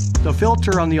out, the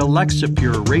filter on the Alexa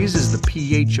Pure raises the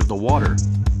pH of the water.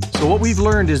 So what we've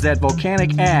learned is that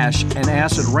volcanic ash and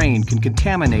acid rain can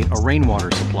contaminate a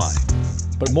rainwater supply.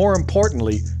 But more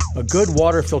importantly, a good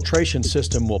water filtration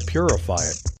system will purify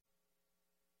it.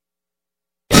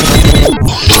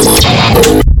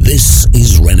 This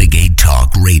is Renegade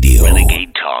Talk Radio.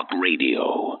 Renegade Talk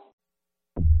Radio.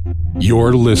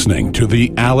 You're listening to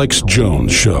The Alex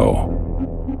Jones Show.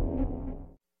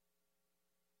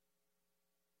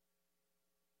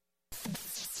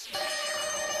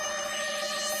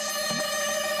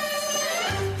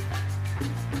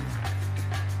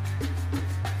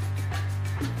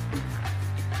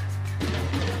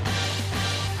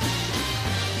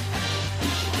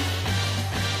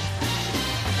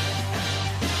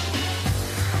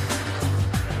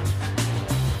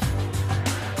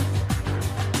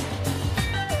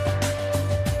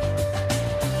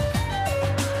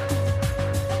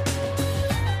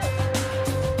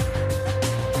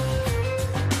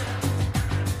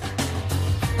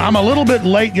 I'm a little bit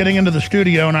late getting into the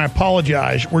studio, and I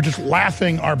apologize. We're just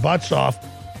laughing our butts off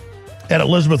at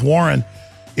Elizabeth Warren.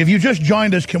 If you just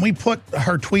joined us, can we put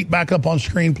her tweet back up on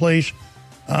screen, please,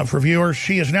 for viewers?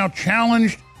 She has now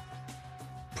challenged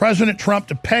President Trump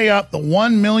to pay up the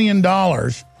 $1 million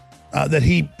that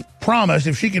he promised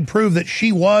if she could prove that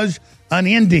she was an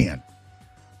Indian.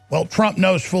 Well, Trump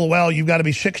knows full well you've got to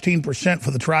be 16%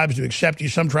 for the tribes to accept you.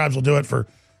 Some tribes will do it for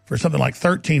something like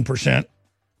 13%.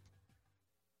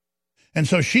 And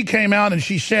so she came out and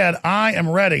she said, I am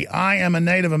ready. I am a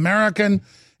Native American.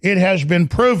 It has been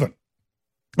proven.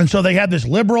 And so they had this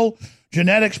liberal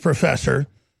genetics professor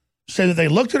say that they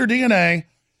looked at her DNA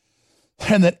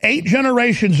and that 8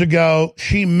 generations ago,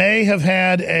 she may have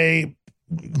had a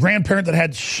grandparent that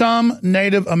had some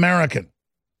Native American.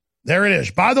 There it is.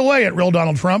 By the way, at Real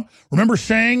Donald Trump, remember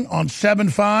saying on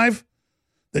 7-5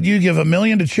 that you give $1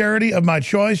 million to charity of my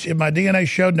choice if my DNA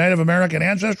showed Native American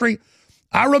ancestry?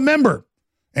 I remember.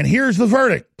 And here's the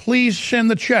verdict. Please send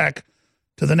the check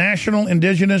to the National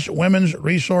Indigenous Women's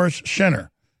Resource Center,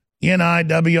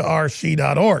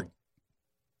 NIWRC.org.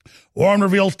 Warren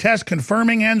reveals test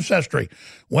confirming ancestry.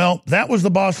 Well, that was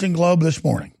the Boston Globe this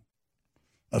morning.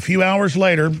 A few hours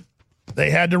later,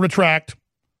 they had to retract.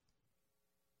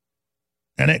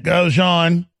 And it goes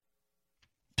on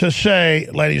to say,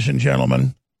 ladies and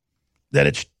gentlemen, that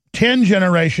it's 10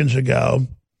 generations ago.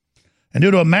 And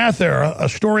due to a math error, a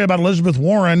story about Elizabeth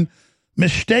Warren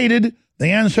misstated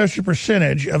the ancestry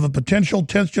percentage of a potential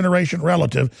 10th generation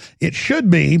relative. It should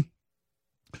be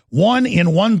 1 in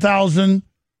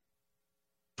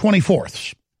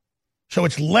 1,024ths. So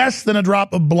it's less than a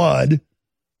drop of blood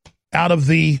out of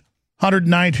the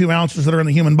 192 ounces that are in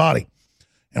the human body.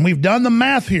 And we've done the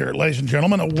math here, ladies and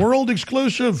gentlemen, a world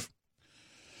exclusive.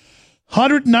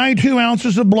 192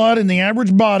 ounces of blood in the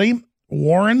average body.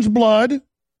 Warren's blood,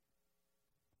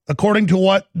 according to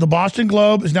what the Boston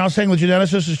Globe is now saying, the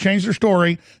geneticists has changed their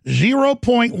story,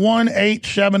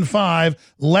 0.1875,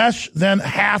 less than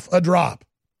half a drop.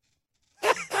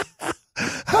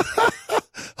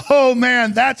 Oh,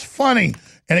 man, that's funny.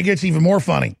 And it gets even more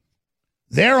funny.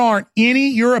 There aren't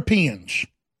any Europeans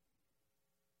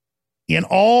in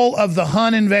all of the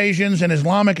Hun invasions and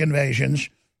Islamic invasions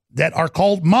that are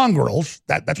called mongrels.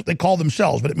 That's what they call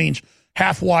themselves, but it means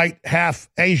half white, half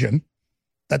Asian.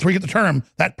 That's where you get the term,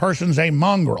 that person's a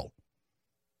mongrel.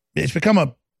 It's become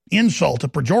an insult, a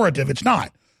pejorative. It's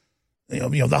not. You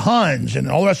know, the Huns and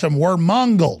all the rest of them were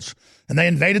Mongols, and they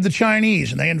invaded the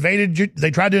Chinese, and they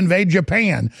tried to invade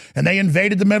Japan, and they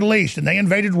invaded the Middle East, and they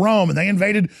invaded Rome, and they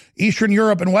invaded Eastern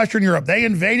Europe and Western Europe. They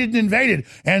invaded,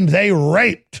 and they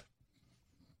raped.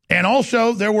 And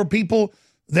also there were people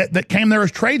that came there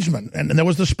as tradesmen, and there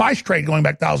was the spice trade going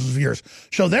back thousands of years.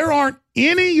 So there aren't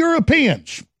any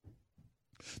Europeans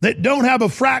that don't have a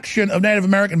fraction of Native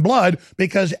American blood,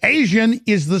 because Asian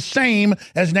is the same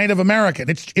as Native American.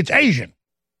 It's Asian.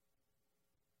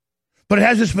 But it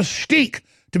has this mystique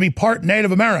to be part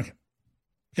Native American,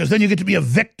 because then you get to be a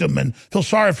victim and feel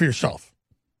sorry for yourself.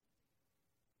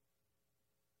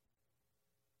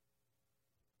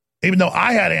 Even though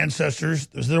I had ancestors,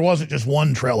 there wasn't just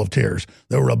one trail of tears.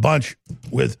 There were a bunch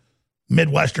with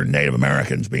Midwestern Native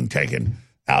Americans being taken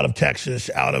out of Texas,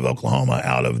 out of Oklahoma,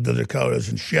 out of the Dakotas,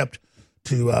 and shipped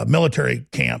to military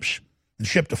camps and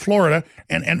shipped to Florida.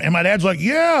 And my dad's like,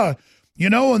 yeah, you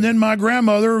know, and then my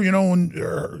grandmother, you know,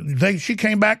 when she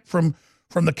came back from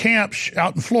the camps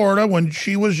out in Florida when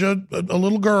she was a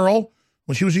little girl,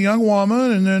 when she was a young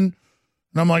woman. And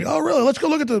I'm like, oh, really? Let's go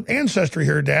look at the ancestry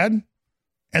here, Dad.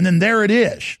 And then there it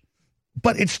is.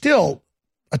 But it's still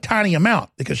a tiny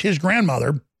amount, because his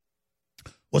grandmother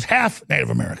was half Native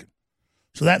American.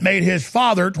 So that made his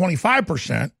father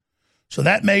 25%. So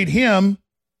that made him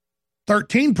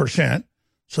 13%.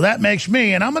 So that makes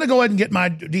me, and I'm going to go ahead and get my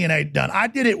DNA done. I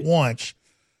did it once,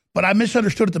 but I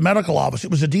misunderstood at the medical office.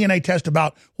 It was a DNA test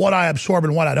about what I absorb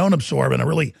and what I don't absorb in a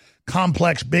really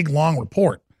complex, big, long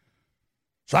report.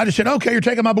 So I just said, okay, you're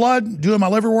taking my blood, doing my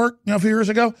liver work, a few years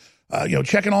ago,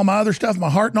 checking all my other stuff, my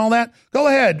heart and all that. Go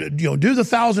ahead, do the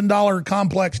 $1,000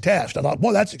 complex test. I thought,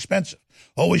 boy, that's expensive.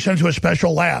 Oh, we send it to a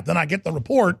special lab. Then I get the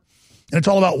report, and it's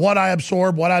all about what I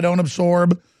absorb, what I don't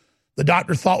absorb. The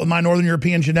doctor thought with my Northern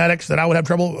European genetics that I would have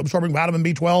trouble absorbing vitamin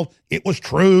B12. It was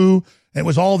true. It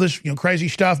was all this crazy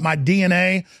stuff. My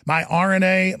DNA, my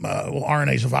RNA,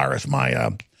 RNA is a virus. My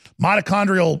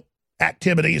mitochondrial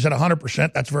activity is at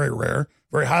 100%. That's very rare.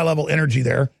 Very high level energy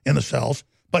there in the cells.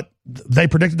 But they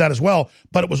predicted that as well.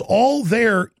 But it was all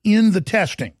there in the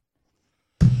testing.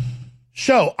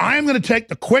 So I'm going to take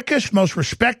the quickest, most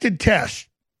respected test.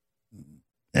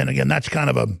 And again, that's kind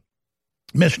of a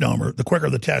misnomer. The quicker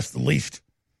the test, the least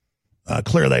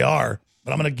clear they are.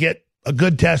 But I'm going to get a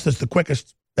good test that's the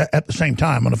quickest at the same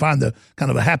time. I'm going to find the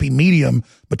kind of a happy medium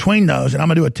between those, and I'm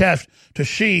going to do a test to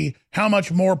see how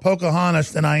much more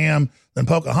Pocahontas than I am than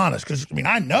Pocahontas. Because, I mean,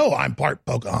 I know I'm part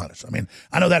Pocahontas. I mean,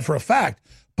 I know that for a fact.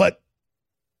 But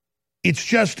it's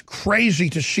just crazy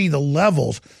to see the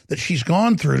levels that she's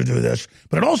gone through to do this.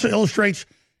 But it also illustrates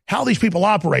how these people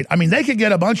operate. I mean, they could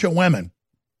get a bunch of women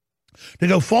to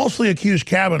go falsely accuse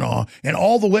Kavanaugh, and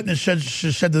all the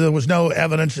witnesses said that there was no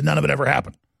evidence and none of it ever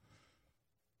happened.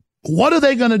 What are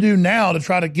they going to do now to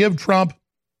try to give Trump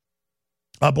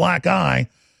a black eye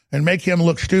and make him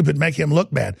look stupid, make him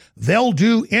look bad? They'll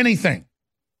do anything.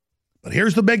 But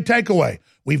here's the big takeaway.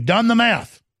 We've done the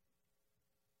math.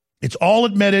 It's all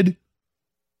admitted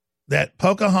that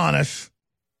Pocahontas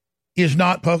is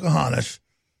not Pocahontas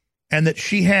and that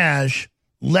she has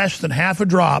less than half a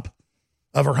drop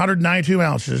of her 192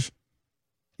 ounces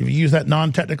if you use that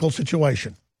non-technical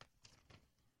situation.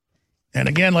 And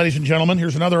again, ladies and gentlemen,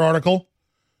 here's another article.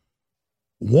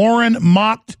 Warren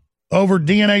mocked over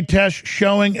DNA test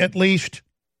showing at least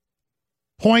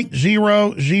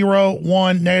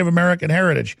 0.001 Native American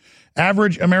heritage.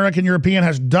 Average American European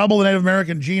has double the Native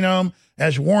American genome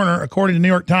as Warner, according to the New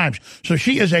York Times. So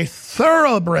she is a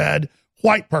thoroughbred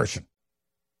white person.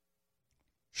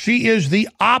 She is the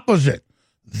opposite.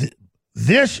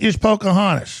 This is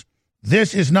Pocahontas.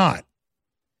 This is not.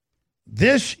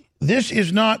 This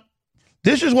is not.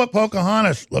 This is what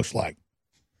Pocahontas looks like.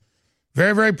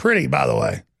 Very, very pretty, by the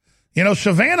way. You know,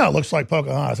 Savannah looks like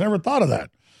Pocahontas. I never thought of that.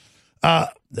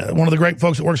 One of the great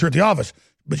folks that works here at the office.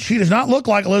 But she does not look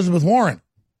like Elizabeth Warren,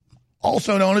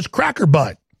 also known as Cracker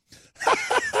Butt.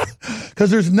 Because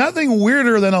there's nothing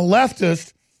weirder than a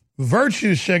leftist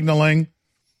virtue signaling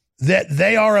that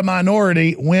they are a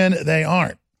minority when they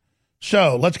aren't.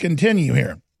 So let's continue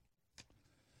here.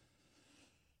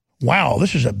 Wow,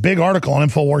 this is a big article on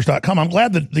Infowars.com. I'm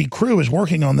glad that the crew is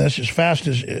working on this as fast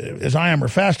as I am or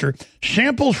faster.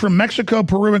 Samples from Mexico,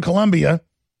 Peru, and Colombia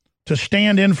to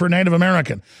stand in for Native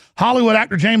American. Hollywood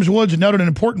actor James Woods noted an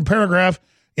important paragraph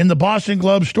in the Boston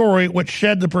Globe story, which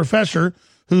said the professor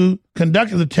who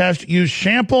conducted the test used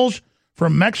samples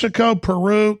from Mexico,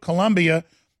 Peru, Colombia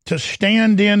to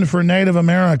stand in for Native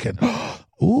American.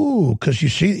 Ooh, because you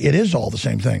see, it is all the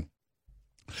same thing.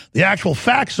 The actual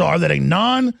facts are that a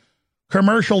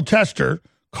non-commercial tester,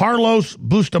 Carlos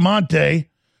Bustamante,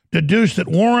 deduced that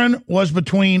Warren was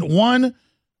between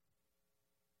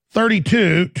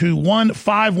 132 to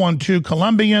 1512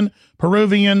 Colombian,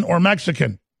 Peruvian, or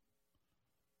Mexican.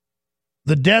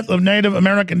 The death of Native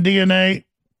American DNA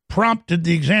prompted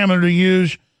the examiner to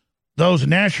use those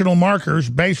national markers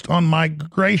based on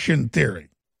migration theory.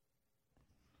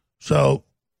 So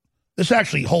this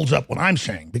actually holds up what I'm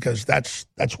saying, because that's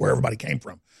where everybody came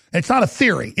from. And it's not a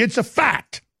theory. It's a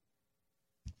fact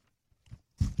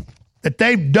that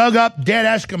they've dug up dead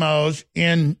Eskimos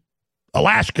in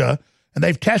Alaska, and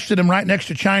they've tested them right next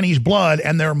to Chinese blood,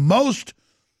 and they're most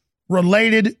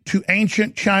related to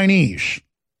ancient Chinese,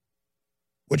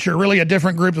 which are really a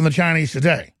different group than the Chinese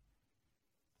today.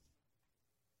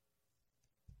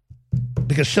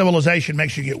 Because civilization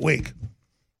makes you get weak.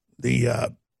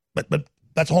 But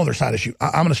that's a whole other side issue.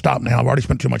 I'm going to stop now. I've already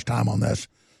spent too much time on this.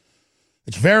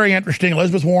 It's very interesting.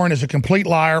 Elizabeth Warren is a complete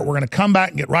liar. We're going to come back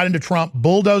and get right into Trump,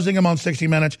 bulldozing him on 60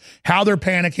 Minutes, how they're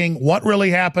panicking, what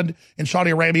really happened in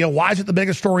Saudi Arabia, why is it the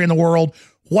biggest story in the world,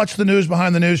 what's the news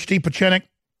behind the news. Steve Pieczenik,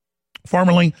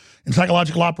 formerly in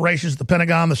psychological operations at the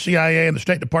Pentagon, the CIA, and the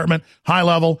State Department, high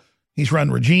level. He's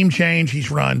run regime change. He's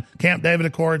run Camp David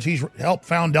Accords. He's helped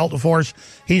found Delta Force.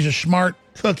 He's a smart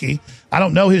cookie. I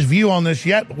don't know his view on this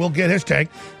yet, but we'll get his take.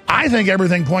 I think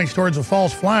everything points towards a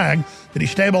false flag that he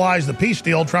stabilized the peace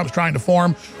deal Trump's trying to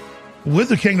form with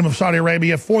the Kingdom of Saudi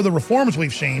Arabia for the reforms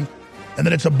we've seen, and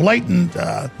that it's a blatant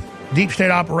deep state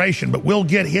operation. But we'll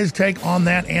get his take on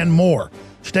that and more.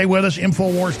 Stay with us,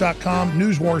 Infowars.com,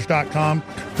 Newswars.com.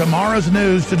 Tomorrow's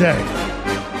news today.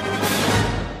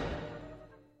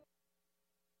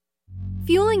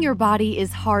 Fueling your body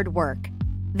is hard work.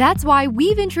 That's why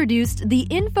we've introduced the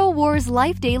InfoWars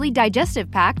Life Daily Digestive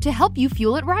Pack to help you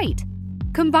fuel it right.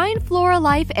 Combine Flora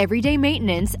Life Everyday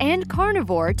Maintenance and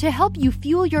Carnivore to help you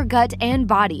fuel your gut and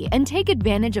body and take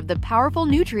advantage of the powerful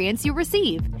nutrients you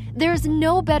receive. There's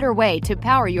no better way to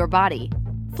power your body.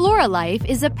 Flora Life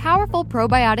is a powerful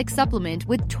probiotic supplement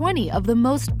with 20 of the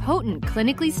most potent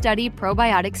clinically studied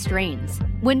probiotic strains.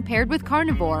 When paired with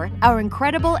Carnivore, our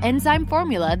incredible enzyme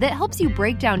formula that helps you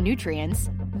break down nutrients,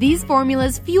 these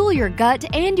formulas fuel your gut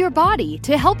and your body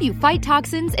to help you fight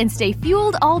toxins and stay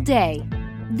fueled all day.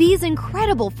 These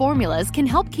incredible formulas can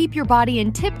help keep your body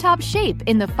in tip-top shape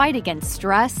in the fight against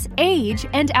stress, age,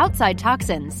 and outside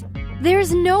toxins.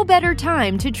 There's no better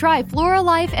time to try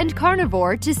Floralife and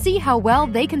Carnivore to see how well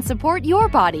they can support your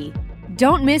body.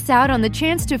 Don't miss out on the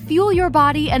chance to fuel your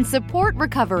body and support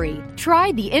recovery.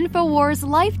 Try the InfoWars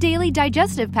Life Daily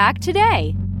Digestive Pack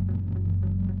today.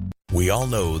 We all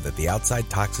know that the outside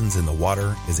toxins in the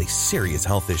water is a serious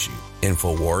health issue.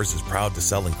 InfoWars is proud to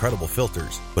sell incredible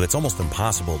filters, but it's almost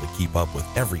impossible to keep up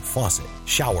with every faucet,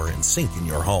 shower, and sink in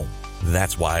your home.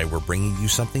 That's why we're bringing you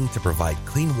something to provide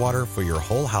clean water for your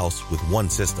whole house with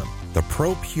one system. The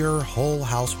ProPure Whole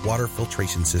House Water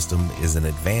Filtration System is an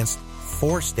advanced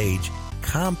 4-stage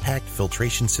compact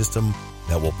filtration system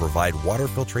that will provide water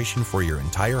filtration for your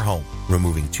entire home,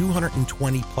 removing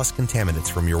 220 plus contaminants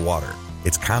from your water.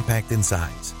 It's compact in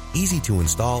size, easy to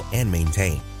install and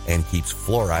maintain, and keeps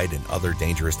fluoride and other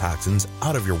dangerous toxins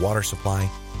out of your water supply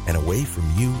and away from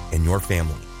you and your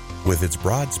family. With its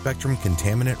broad spectrum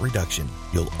contaminant reduction,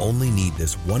 you'll only need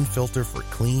this one filter for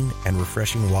clean and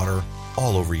refreshing water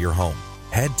all over your home.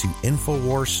 Head to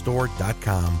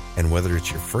InfoWarsStore.com, and whether it's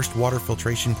your first water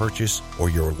filtration purchase or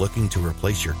you're looking to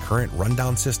replace your current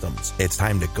rundown systems, it's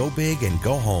time to go big and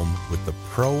go home with the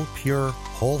ProPure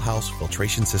Whole House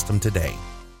Filtration System today.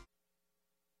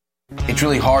 It's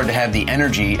really hard to have the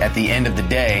energy at the end of the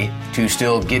day to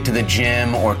still get to the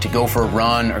gym or to go for a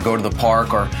run or go to the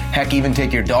park or heck, even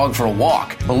take your dog for a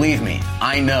walk. Believe me,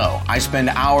 I know. I spend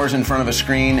hours in front of a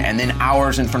screen and then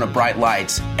hours in front of bright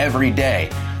lights every day.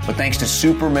 But thanks to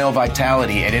Super Male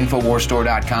Vitality at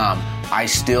InfoWarsStore.com, I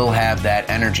still have that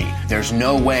energy. There's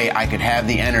no way I could have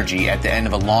the energy at the end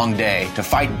of a long day to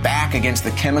fight back against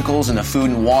the chemicals in the food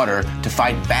and water, to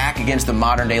fight back against the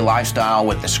modern day lifestyle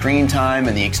with the screen time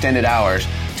and the extended hours,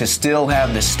 to still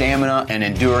have the stamina and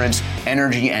endurance,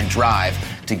 energy and drive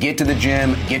to get to the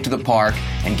gym, get to the park,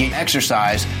 and get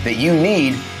exercise that you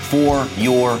need for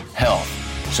your health.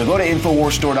 So go to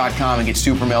InfoWarsStore.com and get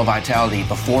Super Male Vitality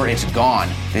before it's gone.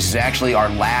 This is actually our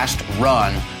last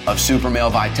run of Super Male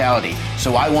Vitality.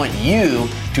 So I want you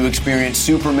to experience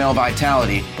Super Male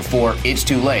Vitality before it's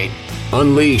too late.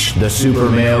 Unleash the super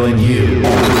male in you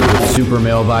with Super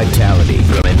Male Vitality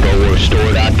from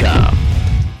InfoWarsStore.com.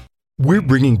 We're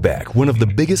bringing back one of the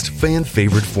biggest fan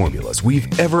favorite formulas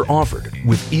we've ever offered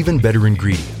with even better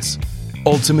ingredients.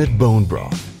 Ultimate Bone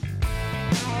Broth.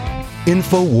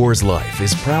 InfoWars Life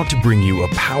is proud to bring you a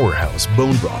powerhouse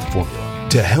bone broth formula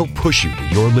to help push you to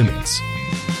your limits.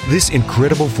 This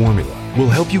incredible formula will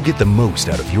help you get the most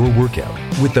out of your workout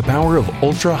with the power of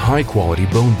ultra high quality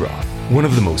bone broth, one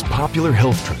of the most popular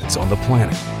health trends on the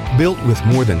planet. Built with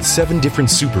more than 7 different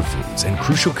superfoods and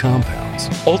crucial compounds,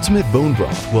 Ultimate Bone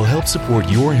Broth will help support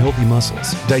your healthy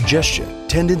muscles, digestion,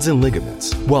 tendons, and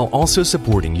ligaments, while also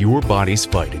supporting your body's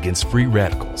fight against free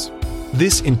radicals.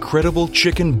 This incredible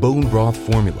chicken bone broth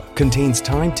formula contains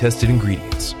time-tested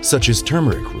ingredients such as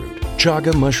turmeric root,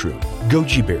 chaga mushroom,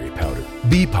 goji berry powder,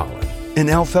 bee pollen, and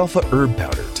alfalfa herb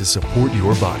powder to support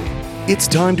your body. It's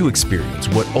time to experience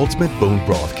what Ultimate Bone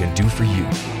Broth can do for you.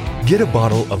 Get a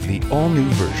bottle of the all-new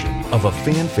version of a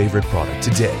fan-favorite product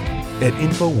today at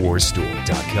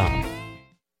InfoWarsStore.com.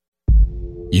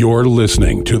 You're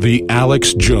listening to The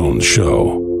Alex Jones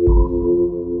Show.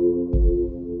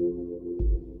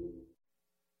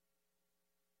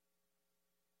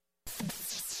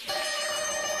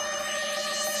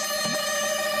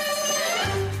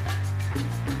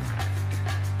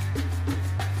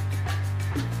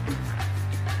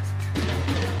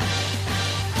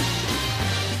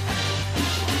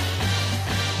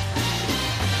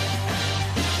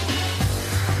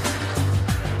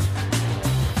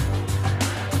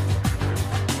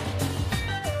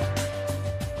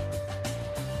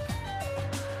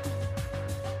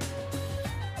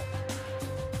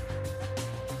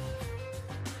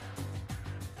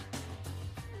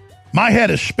 My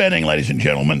head is spinning, ladies and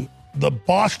gentlemen. The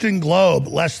Boston Globe,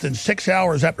 less than 6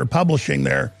 hours after publishing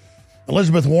their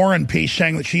Elizabeth Warren piece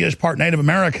saying that she is part Native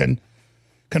American,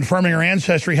 confirming her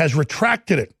ancestry, has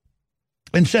retracted it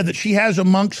and said that she has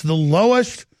amongst the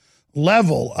lowest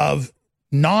level of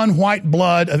non-white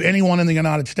blood of anyone in the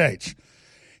United States.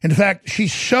 In fact,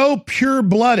 she's so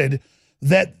pure-blooded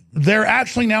that they're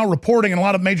actually now reporting in a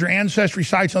lot of major ancestry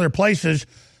sites and other places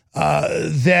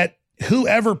that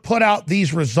whoever put out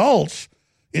these results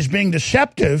is being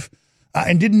deceptive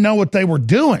and didn't know what they were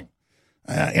doing.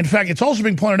 In fact, it's also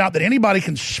being pointed out that anybody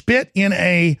can spit in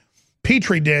a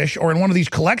Petri dish or in one of these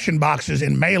collection boxes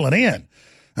and mail it in.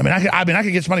 I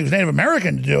could get somebody who's Native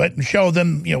American to do it and show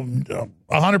them,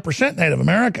 100% Native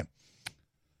American.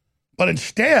 But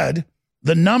instead,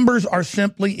 the numbers are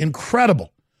simply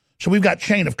incredible. So we've got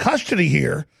chain of custody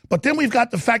here, but then we've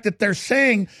got the fact that they're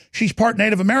saying she's part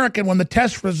Native American when the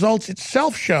test results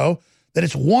itself show that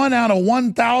it's 1 out of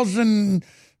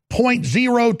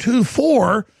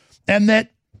 1,000.024, and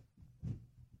that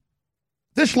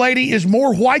this lady is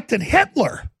more white than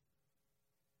Hitler.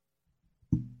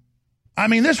 I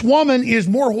mean, this woman is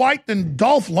more white than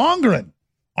Dolph Lundgren,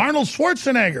 Arnold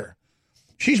Schwarzenegger.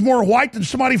 She's more white than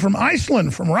somebody from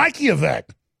Iceland, from Reykjavik.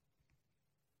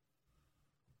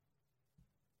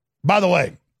 By the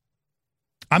way,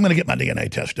 I'm going to get my DNA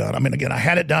test done. I mean, again, I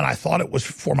had it done. I thought it was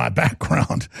for my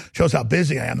background. Shows how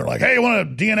busy I am. They're like, hey, you want a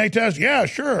DNA test? Yeah,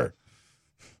 sure.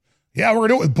 Yeah, we're going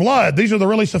to do it with blood. These are the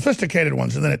really sophisticated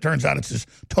ones. And then it turns out it's this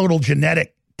total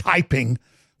genetic typing,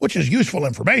 which is useful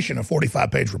information, a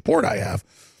 45-page report I have.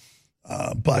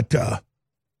 But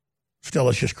still,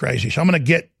 it's just crazy. So I'm going to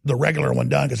get the regular one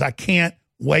done because I can't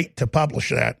wait to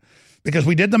publish that. Because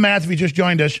we did the math. If you just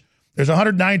joined us, there's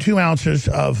 192 ounces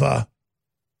of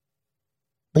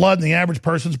blood in the average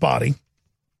person's body.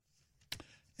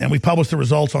 And we published the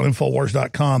results on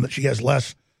Infowars.com that she has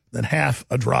less than half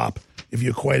a drop if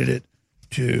you equated it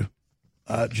to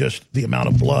just the amount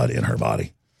of blood in her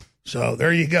body. So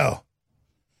there you go.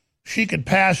 She could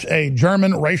pass a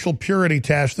German racial purity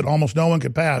test that almost no one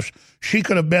could pass. She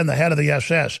could have been the head of the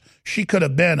SS. She could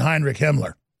have been Heinrich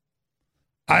Himmler.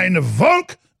 Ein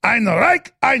Volk, ein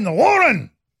Reich, ein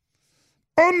Waren.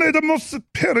 Only the most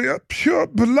superior, pure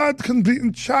blood can be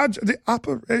in charge of the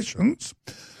operations.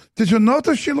 Did you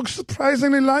notice she looks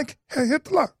surprisingly like Herr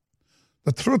Hitler?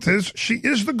 The truth is, she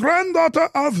is the granddaughter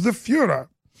of the Führer,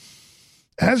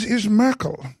 as is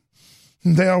Merkel.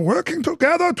 They are working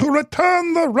together to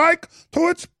return the Reich to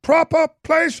its proper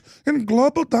place in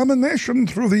global domination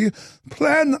through the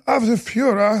plan of the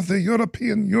Führer, the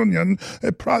European Union,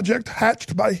 a project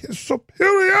hatched by his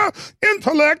superior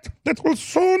intellect that will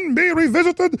soon be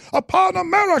revisited upon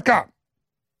America.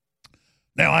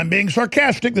 Now, I'm being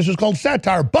sarcastic. This is called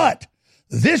satire, but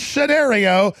this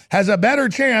scenario has a better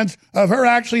chance of her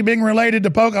actually being related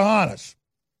to Pocahontas.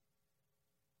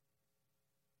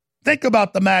 Think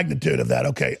about the magnitude of that.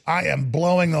 Okay, I am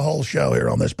blowing the whole show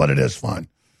here on this, but it is fun.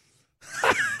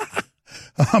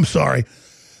 I'm sorry.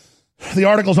 The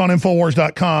article's on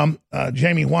Infowars.com.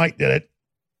 Jamie White did it.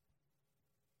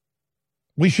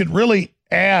 We should really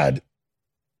add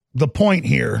the point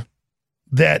here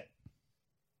that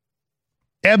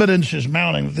evidence is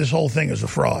mounting that this whole thing is a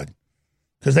fraud.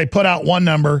 Because they put out one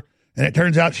number, and it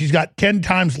turns out she's got 10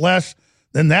 times less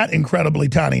than that incredibly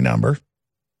tiny number.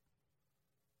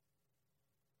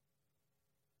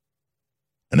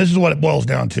 And this is what it boils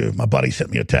down to. My buddy sent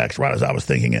me a text right as I was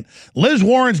thinking it. Liz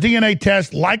Warren's DNA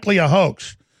test, likely a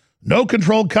hoax. No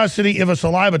controlled custody if a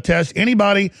saliva test.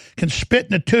 Anybody can spit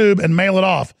in a tube and mail it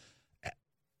off.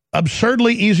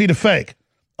 Absurdly easy to fake.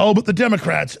 Oh, but the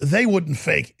Democrats, they wouldn't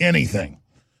fake anything.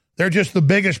 They're just the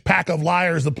biggest pack of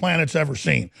liars the planet's ever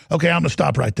seen. Okay, I'm going to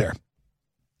stop right there.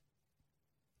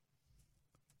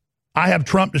 I have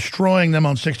Trump destroying them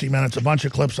on 60 Minutes, a bunch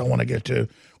of clips I want to get to,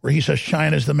 where he says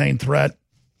China's the main threat.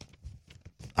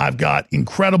 I've got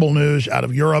incredible news out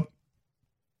of Europe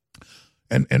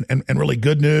and really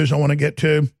good news I want to get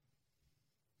to.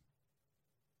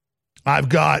 I've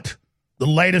got the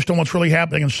latest on what's really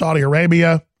happening in Saudi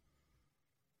Arabia,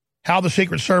 how the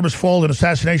Secret Service foiled an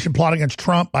assassination plot against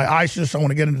Trump by ISIS. I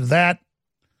want to get into that.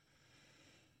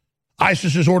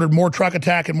 ISIS has ordered more truck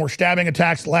attack and more stabbing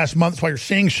attacks last month. That's why you're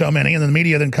seeing so many, and then the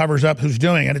media then covers up who's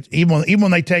doing it. Even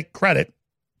when they take credit.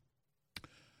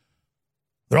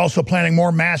 They're also planning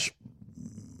more mass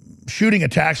shooting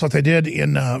attacks like they did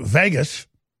in Vegas.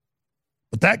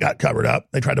 But that got covered up.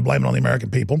 They tried to blame it on the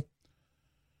American people.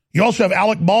 You also have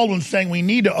Alec Baldwin saying we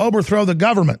need to overthrow the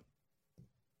government.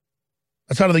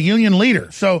 That's out of the union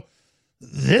leader. So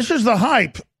this is the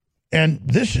hype, and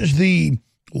this is the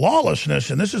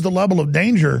lawlessness, and this is the level of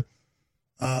danger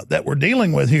that we're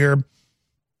dealing with here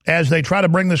as they try to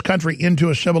bring this country into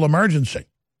a civil emergency.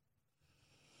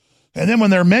 And then when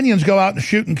their minions go out and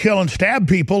shoot and kill and stab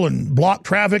people and block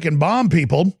traffic and bomb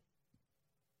people,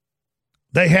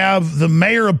 they have the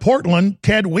mayor of Portland,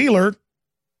 Ted Wheeler,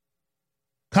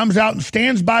 comes out and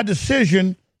stands by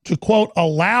decision to, quote,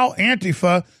 allow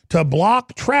Antifa to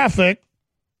block traffic,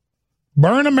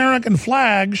 burn American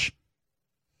flags,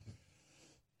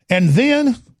 and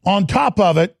then, on top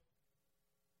of it,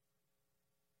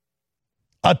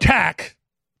 attack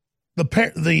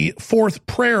the fourth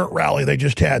prayer rally they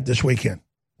just had this weekend.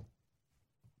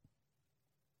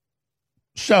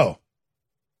 So,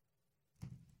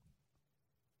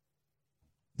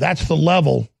 that's the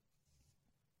level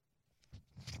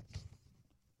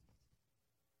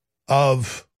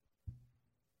of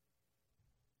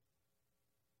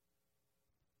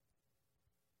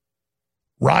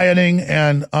rioting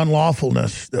and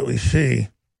unlawfulness that we see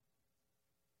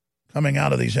coming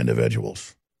out of these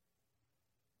individuals.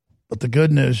 But the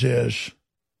good news is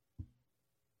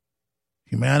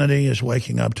humanity is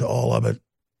waking up to all of it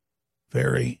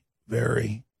very,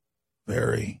 very,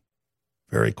 very,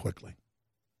 very quickly.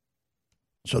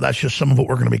 So that's just some of what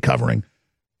we're going to be covering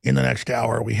in the next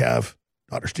hour. We have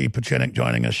Dr. Steve Pieczenik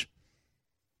joining us,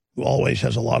 who always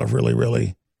has a lot of really,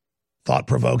 really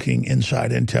thought-provoking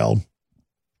inside intel.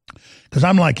 Because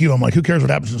I'm like you. I'm like, who cares what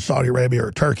happens in Saudi Arabia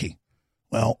or Turkey?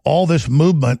 Well, all this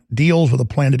movement deals with a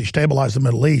plan to destabilize the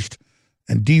Middle East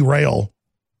and derail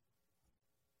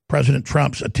President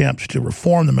Trump's attempts to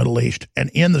reform the Middle East and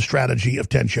end the strategy of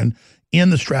tension,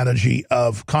 end the strategy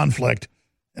of conflict,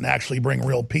 and actually bring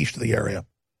real peace to the area.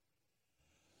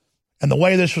 And the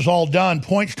way this was all done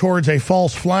points towards a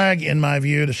false flag, in my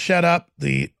view, to set up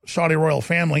the Saudi royal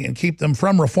family and keep them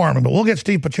from reforming. But we'll get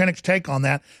Steve Pieczenik's take on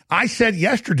that. I said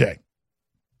yesterday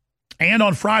and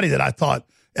on Friday that I thought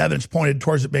evidence pointed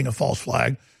towards it being a false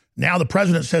flag. Now the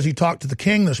president says he talked to the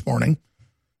king this morning,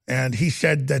 and he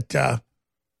said that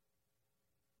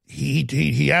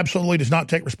he absolutely does not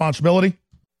take responsibility,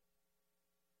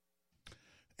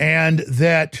 and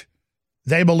that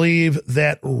they believe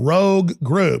that rogue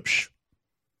groups,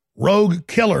 rogue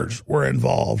killers were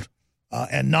involved,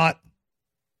 and not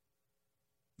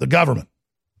the government.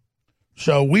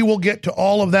 So we will get to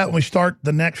all of that when we start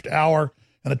the next hour,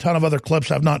 and a ton of other clips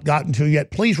I've not gotten to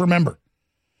yet. Please remember,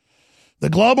 the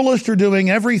globalists are doing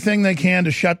everything they can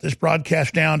to shut this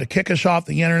broadcast down, to kick us off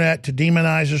the internet, to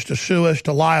demonize us, to sue us,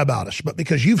 to lie about us. But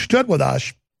because you've stood with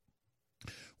us,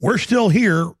 we're still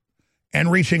here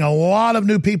and reaching a lot of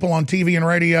new people on TV and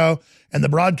radio, and the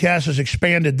broadcast has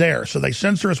expanded there. So they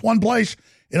censor us one place,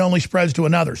 it only spreads to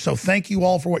another. So thank you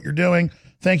all for what you're doing.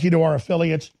 Thank you to our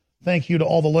affiliates. Thank you to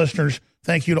all the listeners.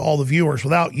 Thank you to all the viewers.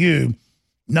 Without you,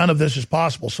 none of this is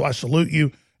possible. So I salute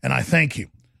you and I thank you.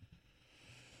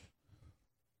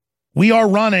 We are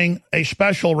running a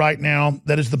special right now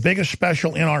that is the biggest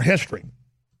special in our history.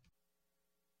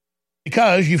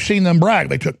 Because you've seen them brag.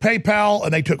 They took PayPal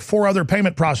and they took 4 other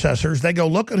payment processors. They go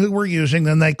look at who we're using,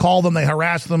 then they call them, they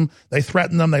harass them, they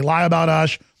threaten them, they lie about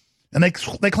us, and they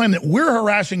claim that we're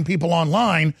harassing people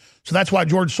online. So that's why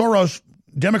George Soros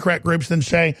Democrat groups then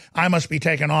say, I must be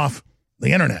taken off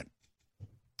the internet.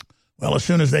 Well, as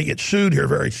soon as they get sued here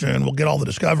very soon, we'll get all the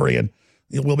discovery and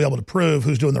we'll be able to prove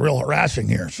who's doing the real harassing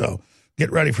here. So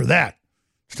get ready for that.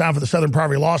 It's time for the Southern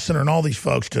Poverty Law Center and all these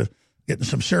folks to get in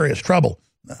some serious trouble.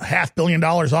 $500 million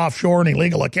offshore in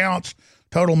illegal accounts,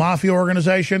 total mafia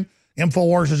organization.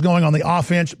 InfoWars is going on the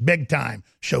offense big time.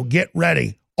 So get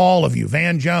ready, all of you.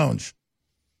 Van Jones,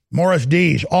 Morris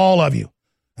Dees, all of you.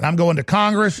 And I'm going to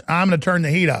Congress. I'm going to turn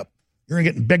the heat up. You're going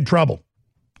to get in big trouble.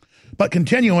 But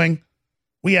continuing,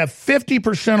 we have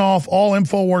 50% off all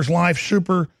InfoWars Life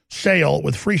super sale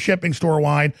with free shipping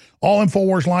store-wide. All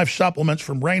InfoWars Life supplements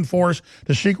from Rainforest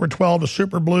to Secret 12 to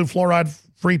Super Blue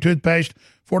fluoride-free toothpaste,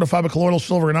 fortified with colloidal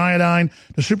silver and iodine,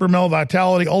 to Super Mel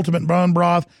Vitality, Ultimate Bone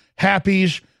Broth,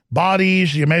 Happies,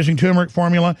 Bodies, the amazing turmeric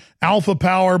formula, Alpha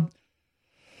Power,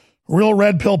 Real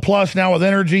Red Pill Plus now with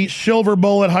energy, Silver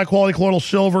Bullet, high-quality colloidal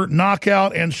silver,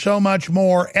 Knockout, and so much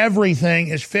more. Everything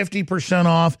is 50%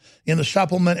 off in the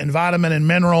supplement and vitamin and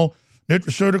mineral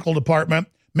nutraceutical department.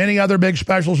 Many other big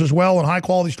specials as well in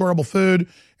high-quality storable food,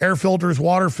 air filters,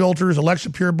 water filters, Alexa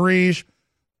Pure Breeze,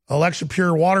 Alexa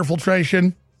Pure Water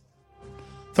Filtration,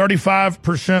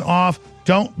 35% off.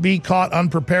 Don't be caught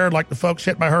unprepared like the folks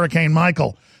hit by Hurricane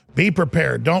Michael. Be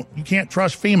prepared. You can't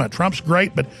trust FEMA. Trump's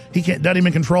great, but he doesn't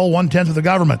even control 1/10 of the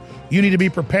government. You need to be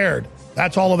prepared.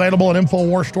 That's all available at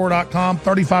InfoWarsStore.com.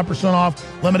 35%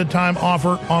 off, limited time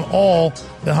offer on all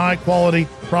the high-quality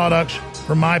products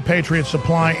from My Patriot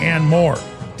Supply and more.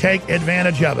 Take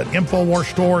advantage of it.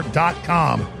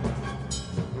 InfoWarsStore.com.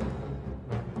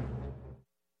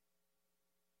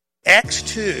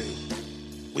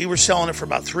 X2, we were selling it for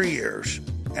about 3 years,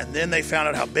 and then they found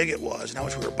out how big it was and how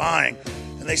much we were buying,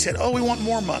 and they said, oh, we want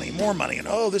more money, and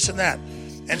oh, this and that.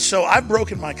 And so I've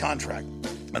broken my contract,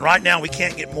 and right now we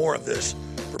can't get more of this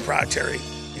proprietary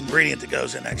ingredient that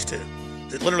goes in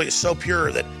X2. It literally is so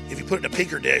pure that if you put it in a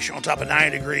peaker dish on top of a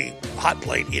 90-degree hot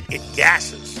plate, it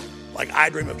gases like I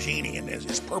Dream of Jeannie, and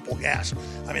it's purple gas.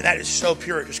 I mean, that is so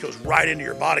pure, it just goes right into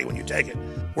your body when you take it.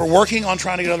 We're working on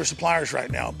trying to get other suppliers right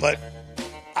now, but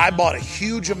I bought a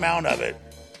huge amount of it,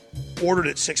 ordered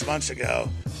it 6 months ago,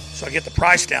 so I get the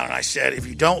price down, and I said, if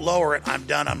you don't lower it, I'm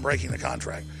done, I'm breaking the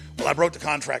contract. Well, I broke the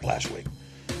contract last week.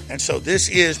 And so this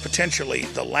is potentially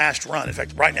the last run. In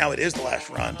fact, right now it is the last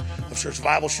run of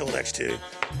Survival Shield X2.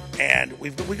 And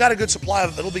we've got a good supply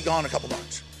of it. It'll be gone in a couple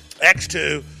months.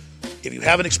 X2, If you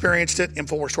haven't experienced it,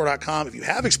 InfoWarsStore.com. If you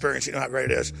have experienced it, you know how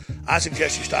great it is. I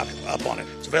suggest you stock up on it.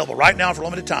 It's available right now for a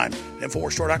limited time at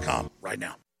InfoWarsStore.com right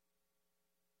now.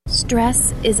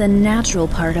 Stress is a natural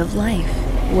part of life.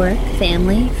 Work,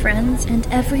 family, friends, and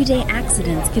everyday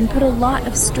accidents can put a lot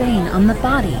of strain on the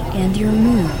body and your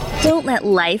mood. Don't let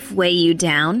life weigh you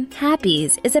down.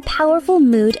 Happies is a powerful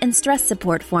mood and stress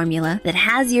support formula that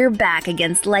has your back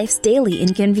against life's daily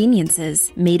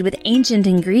inconveniences. Made with ancient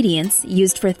ingredients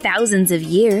used for thousands of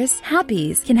years,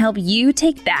 Happies can help you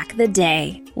take back the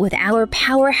day. With our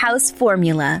powerhouse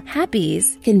formula,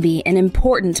 Happies can be an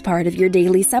important part of your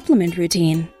daily supplement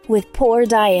routine. With poor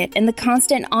diet and the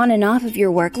constant on and off of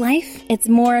your work life, it's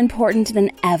more important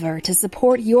than ever to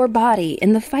support your body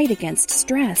in the fight against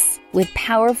stress. With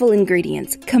powerful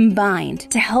ingredients combined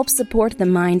to help support the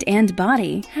mind and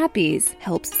body, Happies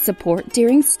helps support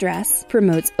during stress,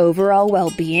 promotes overall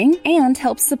well-being, and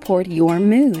helps support your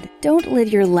mood. Don't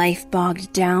live your life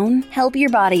bogged down. Help your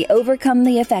body overcome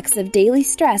the effects of daily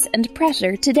stress and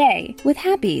pressure today with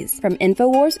Happies from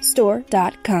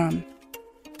InfoWarsStore.com.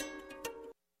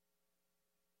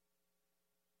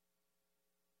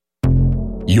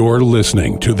 You're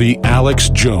listening to The Alex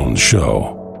Jones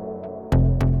Show.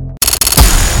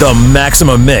 The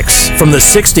Maximum Mix from the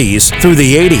 60s through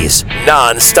the 80s.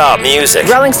 Non-stop music.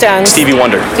 Rolling Stones. Stevie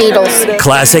Wonder. Beatles.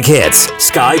 Classic hits.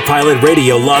 Sky Pilot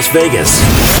Radio Las Vegas.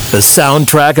 The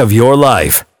soundtrack of your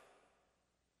life.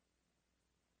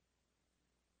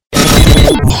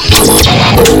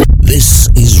 This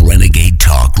is Renegade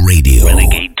Talk Radio.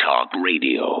 Renegade Talk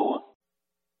Radio.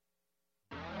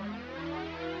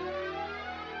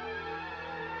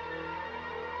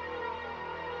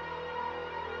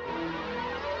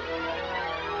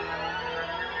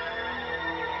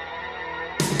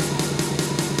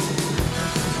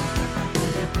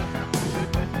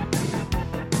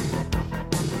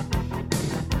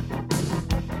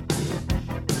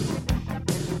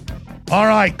 All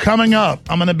right, coming up,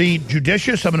 I'm going to be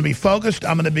judicious. I'm going to be focused.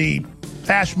 I'm going to be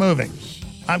fast-moving.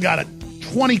 I've got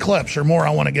 20 clips or more I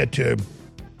want to get to.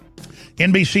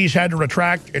 NBC's had to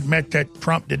retract, admit that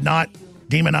Trump did not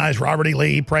demonize Robert E.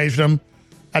 Lee, praised him.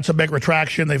 That's a big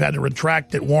retraction. They've had to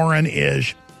retract that Warren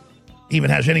even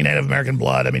has any Native American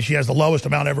blood. I mean, she has the lowest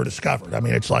amount ever discovered. I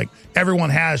mean, it's like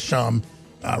everyone has some,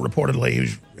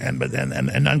 reportedly, and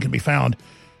none can be found.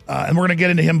 And we're going to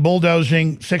get into him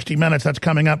bulldozing 60 Minutes. That's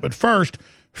coming up. But first,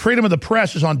 freedom of the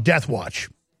press is on death watch.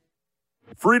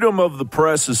 Freedom of the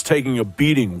press is taking a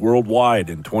beating worldwide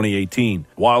in 2018,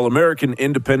 while American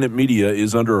independent media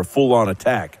is under a full-on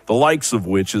attack, the likes of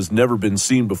which has never been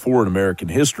seen before in American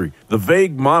history. The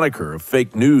vague moniker of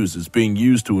fake news is being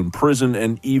used to imprison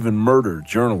and even murder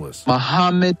journalists.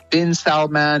 Mohammed bin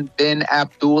Salman bin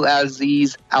Abdul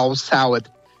Aziz Al Saud.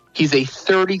 He's a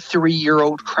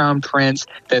 33-year-old crown prince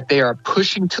that they are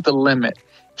pushing to the limit.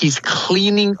 He's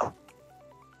cleaning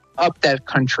up that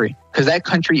country because that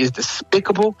country is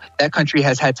despicable. That country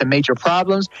has had some major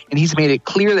problems, and he's made it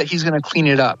clear that he's going to clean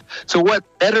it up. So what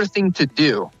better thing to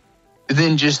do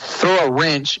than just throw a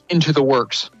wrench into the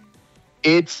works?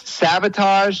 It's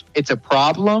sabotage. It's a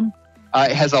problem.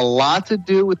 It has a lot to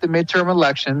do with the midterm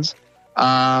elections.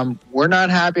 We're not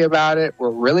happy about it. We're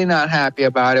really not happy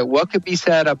about it. What could be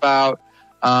said about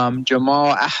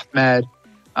Jamal Ahmed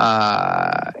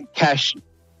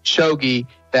Khashoggi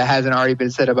that hasn't already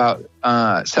been said about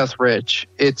Seth Rich?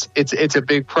 It's a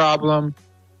big problem.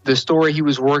 The story he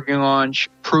was working on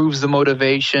proves the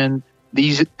motivation.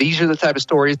 These are the type of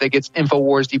stories that gets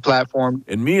InfoWars deplatformed.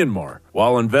 In Myanmar,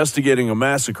 while investigating a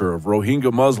massacre of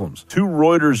Rohingya Muslims, 2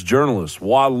 Reuters journalists,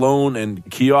 Wa Lone and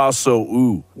Kyaw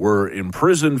U, were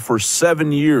imprisoned for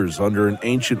 7 years under an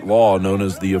ancient law known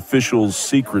as the Official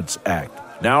Secrets Act,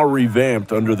 now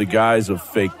revamped under the guise of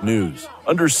fake news.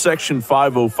 Under Section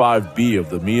 505B of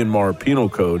the Myanmar Penal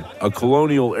Code, a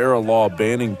colonial-era law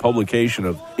banning publication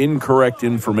of incorrect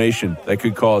information that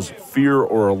could cause fear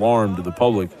or alarm to the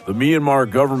public, the Myanmar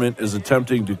government is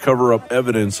attempting to cover up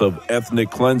evidence of ethnic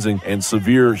cleansing and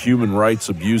severe human rights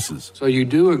abuses. So you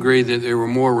do agree that there were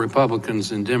more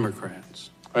Republicans than Democrats?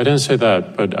 I didn't say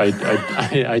that, but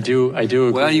I do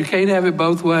agree. Well, you can't have it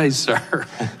both ways, sir.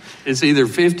 It's either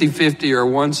 50-50 or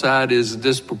one side is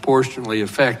disproportionately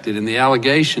affected. And the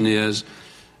allegation is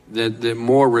that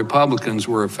more Republicans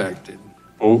were affected.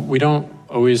 Well, we don't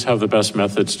always have the best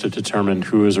methods to determine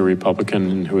who is a Republican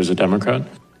and who is a Democrat.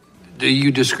 Do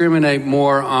you discriminate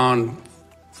more on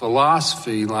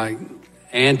philosophy, like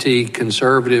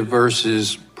anti-conservative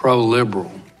versus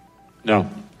pro-liberal? No.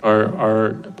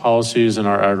 Our policies and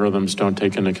our algorithms don't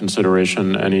take into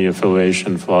consideration any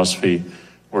affiliation, philosophy,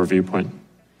 or viewpoint.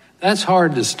 That's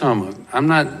hard to stomach. I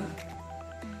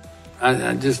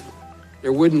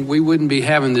we wouldn't be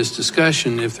having this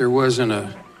discussion if there wasn't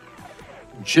a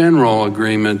general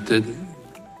agreement that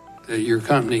your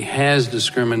company has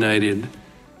discriminated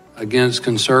against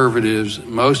conservatives,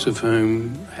 most of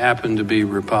whom happen to be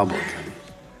Republican.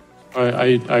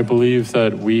 I believe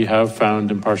that we have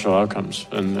found impartial outcomes,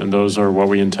 and those are what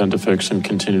we intend to fix and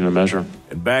continue to measure.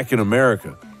 And back in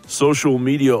America, social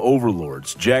media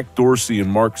overlords Jack Dorsey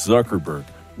and Mark Zuckerberg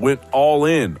went all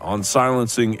in on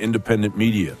silencing independent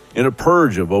media. In a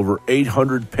purge of over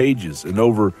 800 pages and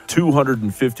over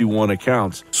 251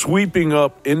 accounts, sweeping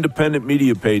up independent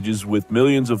media pages with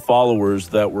millions of followers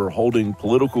that were holding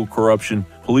political corruption,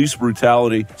 police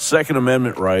brutality, Second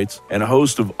Amendment rights, and a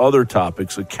host of other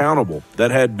topics accountable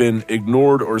that had been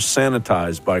ignored or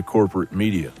sanitized by corporate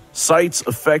media. Sites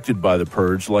affected by the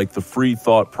purge, like the Free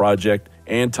Thought Project,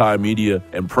 Anti-Media,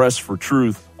 and Press for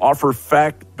Truth, offer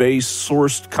fact-based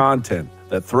sourced content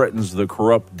that threatens the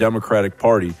corrupt Democratic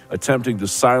Party, attempting to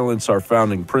silence our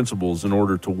founding principles in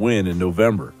order to win in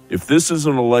November. If this is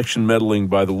an election meddling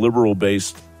by the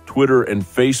liberal-based Twitter and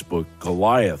Facebook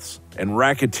Goliaths, and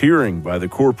racketeering by the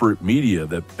corporate media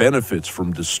that benefits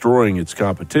from destroying its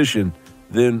competition,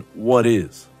 then what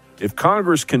is? If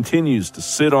Congress continues to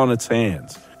sit on its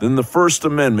hands, then the First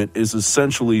Amendment is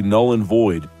essentially null and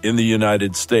void in the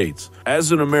United States.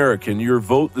 As an American, your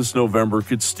vote this November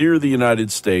could steer the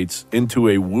United States into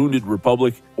a wounded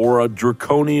republic or a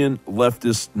draconian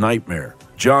leftist nightmare.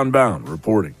 John Bound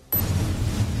reporting.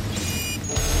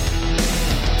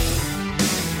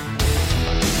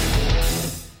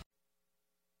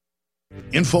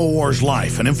 InfoWars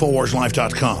Life and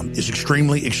InfoWarsLife.com is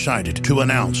extremely excited to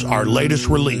announce our latest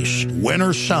release,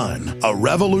 Winter Sun, a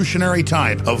revolutionary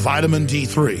type of vitamin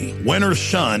D3. Winter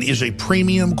Sun is a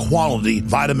premium quality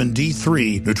vitamin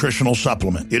D3 nutritional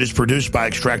supplement. It is produced by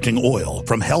extracting oil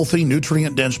from healthy,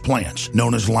 nutrient-dense plants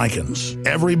known as lichens.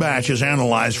 Every batch is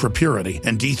analyzed for purity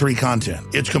and D3 content.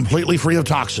 It's completely free of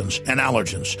toxins and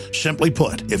allergens. Simply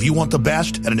put, if you want the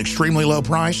best at an extremely low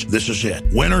price, this is it.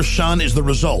 Winter Sun is the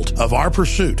result of our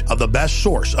pursuit of the best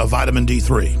source of vitamin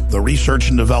D3. The research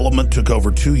and development took over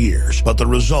 2 years, but the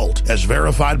result, as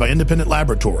verified by independent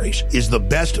laboratories, is the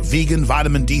best vegan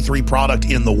vitamin D3 product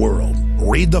in the world.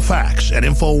 Read the facts at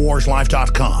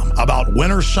InfoWarsLife.com about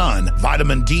Winter Sun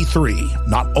Vitamin D3.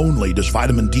 Not only does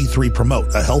vitamin D3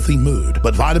 promote a healthy mood,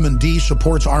 but vitamin D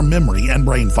supports our memory and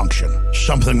brain function,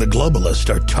 something the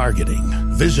globalists are targeting.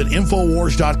 Visit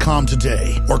InfoWars.com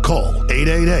today or call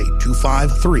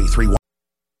 888-253-31.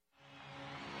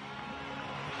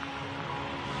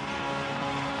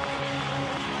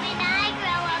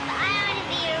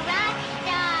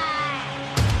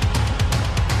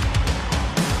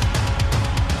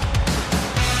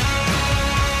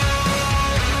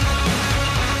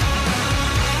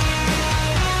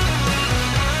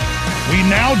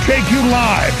 We now take you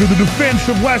live to the defense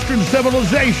of Western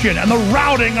civilization and the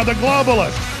routing of the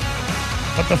globalists.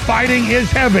 But the fighting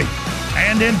is heavy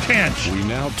and intense. We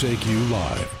now take you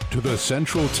live to the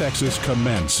Central Texas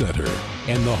Command Center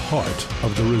and the heart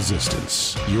of the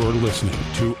resistance. You're listening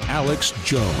to Alex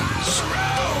Jones.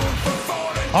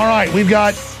 All right, we've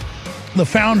got the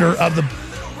founder of the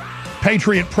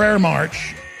Patriot Prayer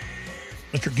March,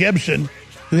 Mr. Gibson,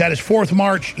 who had his fourth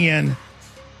march in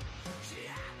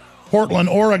Portland,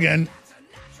 Oregon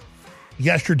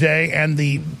yesterday, and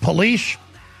the police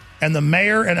and the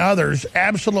mayor and others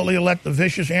absolutely let the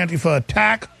vicious Antifa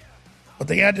attack, but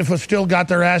the Antifa still got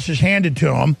their asses handed to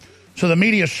them. So the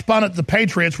media spun it the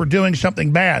Patriots were doing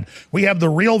something bad. We have the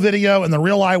real video and the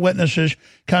real eyewitnesses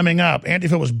coming up.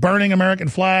 Antifa was burning American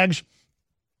flags.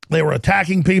 They were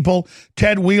attacking people.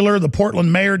 Ted Wheeler, the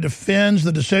Portland mayor, defends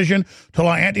the decision to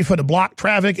allow Antifa to block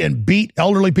traffic and beat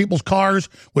elderly people's cars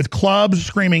with clubs,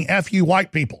 screaming, "F you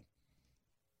white people."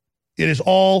 It is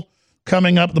all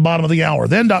coming up at the bottom of the hour.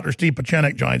 Then Dr. Steve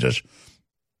Pachenik joins us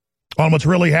on what's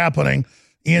really happening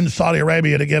in Saudi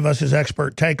Arabia to give us his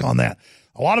expert take on that.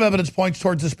 A lot of evidence points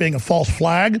towards this being a false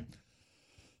flag,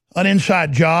 an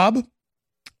inside job,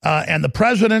 and the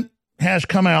president has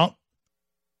come out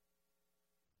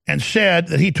and said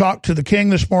that he talked to the king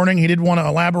this morning. He didn't want to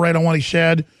elaborate on what he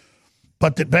said,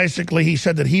 but that basically he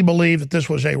said that he believed that this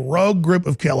was a rogue group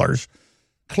of killers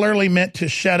clearly meant to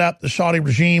set up the Saudi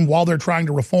regime while they're trying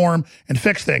to reform and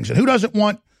fix things. And who doesn't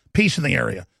want peace in the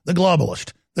area? The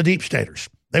globalists, the deep staters.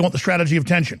 They want the strategy of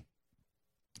tension.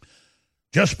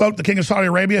 Just spoke to the king of Saudi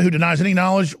Arabia, who denies any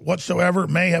knowledge whatsoever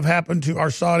may have happened to our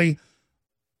Saudi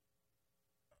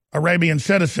Arabian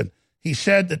citizen. He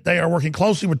said that they are working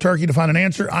closely with Turkey to find an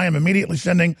answer. I am immediately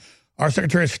sending our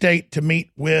Secretary of State to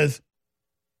meet with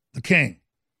the king,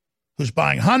 who's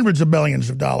buying hundreds of billions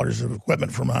of dollars of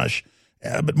equipment from us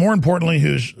but more importantly,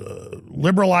 who's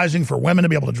liberalizing for women to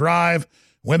be able to drive,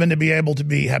 women to be able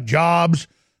to have jobs.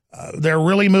 They're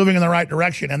really moving in the right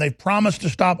direction, and they've promised to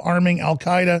stop arming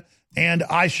al-Qaeda and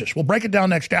ISIS. We'll break it down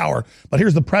next hour, but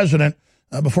here's the president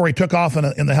before he took off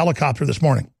in the helicopter this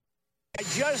morning. I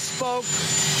just spoke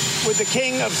with the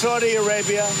King of Saudi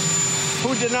Arabia,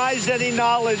 who denies any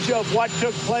knowledge of what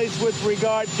took place with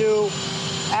regard to,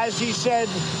 as he said,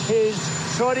 his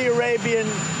Saudi Arabian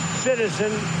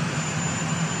citizen.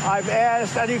 I've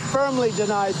asked, and he firmly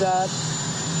denied that,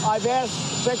 I've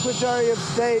asked Secretary of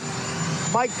State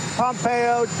Mike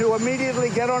Pompeo to immediately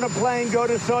get on a plane, go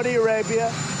to Saudi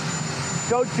Arabia,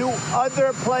 go to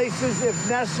other places if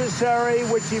necessary,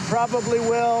 which he probably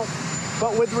will,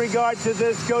 but with regard to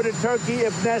this, go to Turkey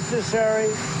if necessary.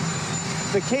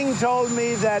 The king told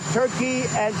me that Turkey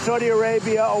and Saudi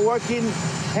Arabia are working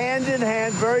hand in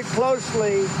hand very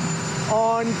closely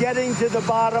on getting to the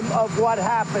bottom of what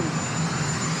happened.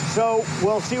 So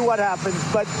we'll see what happens.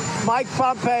 But Mike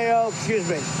Pompeo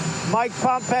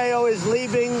is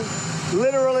leaving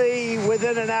literally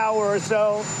within an hour or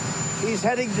so. He's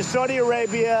heading to Saudi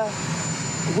Arabia.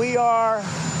 We are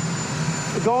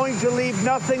going to leave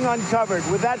nothing uncovered.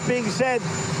 With that being said,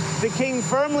 the king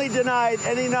firmly denied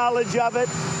any knowledge of it.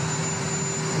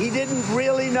 He didn't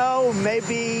really know.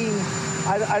 Maybe,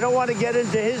 I don't want to get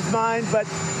into his mind, but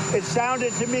it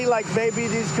sounded to me like maybe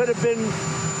these could have been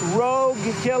rogue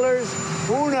killers.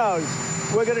 Who knows?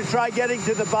 We're going to try getting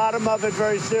to the bottom of it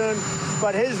very soon,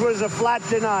 but his was a flat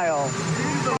denial.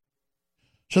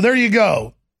 So there you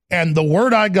go. And the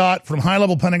word I got from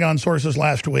high-level Pentagon sources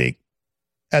last week,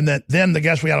 and then the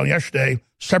guest we had on yesterday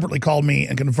separately called me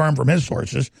and confirmed from his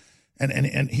sources,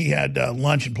 and he had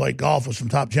lunch and played golf with some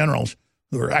top generals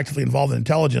who are actively involved in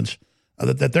intelligence,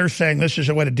 that they're saying this is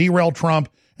a way to derail Trump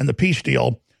and the peace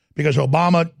deal because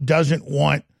Obama doesn't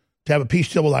want to have a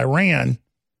peace deal with Iran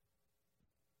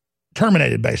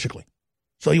terminated, basically.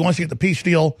 So he wants to get the peace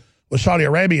deal with Saudi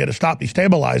Arabia to stop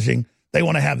destabilizing. They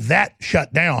want to have that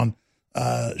shut down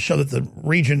so that the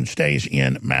region stays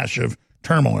in massive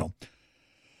turmoil.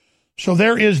 So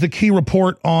there is the key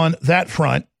report on that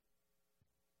front.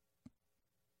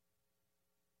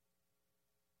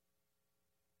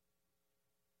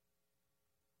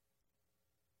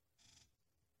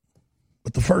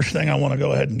 But the first thing I want to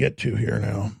go ahead and get to here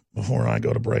now, before I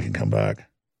go to break and come back,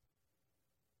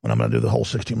 and I'm going to do the whole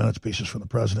 60 Minutes pieces from the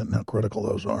president and how critical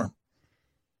those are.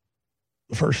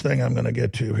 The first thing I'm going to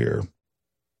get to here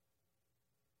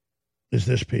is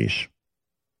this piece.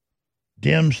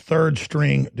 Dems' third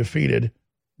string defeated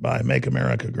by Make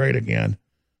America Great Again.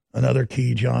 Another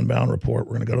key John Bound report.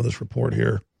 We're going to go to this report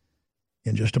here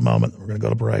in just a moment. We're going to go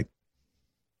to break.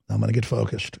 I'm going to get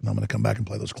focused, and I'm going to come back and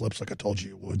play those clips like I told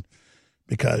you would,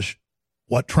 because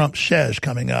what Trump says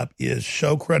coming up is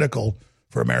so critical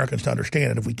for Americans to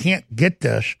understand. And if we can't get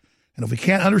this, and if we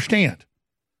can't understand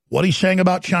what he's saying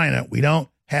about China, we don't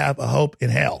have a hope in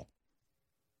hell.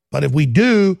 But if we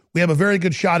do, we have a very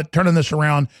good shot at turning this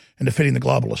around and defeating the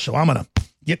globalists. So I'm going to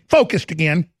get focused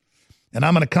again, and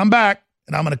I'm going to come back,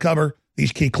 and I'm going to cover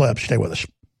these key clips. Stay with us.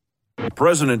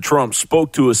 President Trump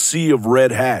spoke to a sea of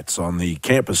red hats on the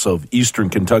campus of Eastern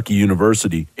Kentucky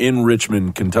University in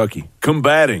Richmond, Kentucky,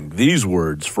 combating these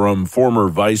words from former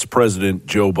Vice President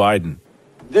Joe Biden.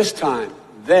 This time,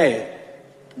 they,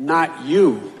 not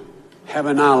you, have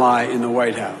an ally in the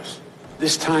White House.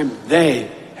 This time,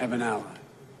 they have an ally.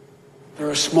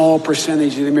 They're a small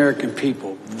percentage of the American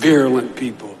people, virulent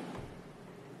people.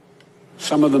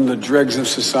 Some of them the dregs of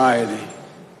society.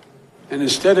 And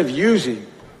instead of using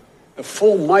the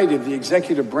full might of the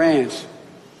executive branch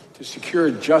to secure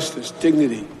justice,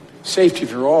 dignity, safety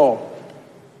for all,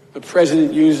 the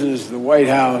president uses the White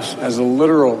House as a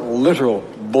literal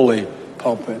bully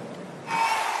pulpit.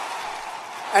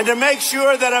 And to make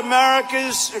sure that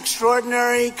America's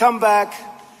extraordinary comeback,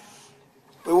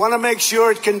 we want to make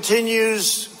sure it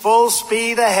continues full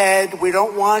speed ahead. We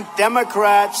don't want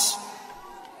Democrats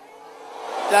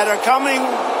that are coming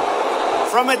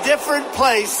from a different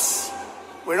place.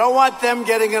 We don't want them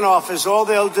getting in office. All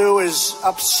they'll do is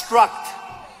obstruct.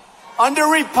 Under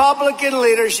Republican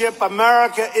leadership,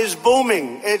 America is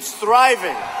booming. It's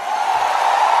thriving.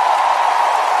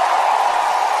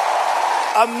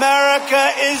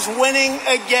 America is winning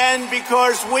again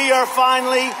because we are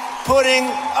finally putting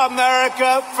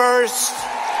America first.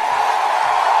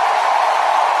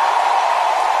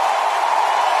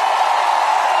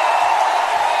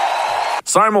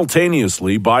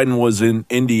 Simultaneously, Biden was in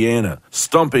Indiana,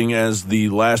 stumping as the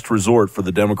last resort for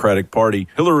the Democratic Party.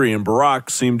 Hillary and Barack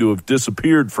seem to have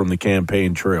disappeared from the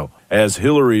campaign trail, as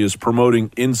Hillary is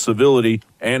promoting incivility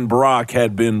and Barack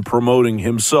had been promoting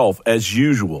himself as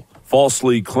usual,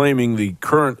 falsely claiming the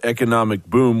current economic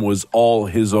boom was all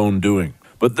his own doing.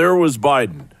 But there was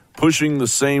Biden, pushing the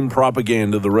same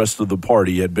propaganda the rest of the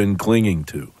party had been clinging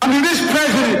to. Under this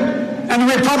president and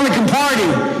the Republican Party,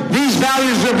 these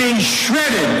values are being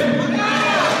shredded.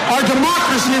 Our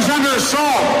democracy is under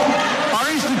assault. Our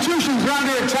institutions are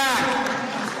under attack.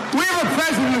 We have a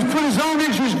president who's put his own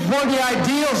interests before the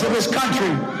ideals of this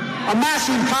country,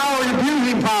 amassing power and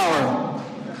abusing power.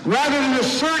 Rather than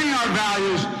asserting our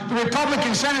values, the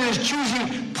Republican Senate is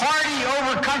choosing party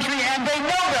over country, and they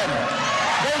know better.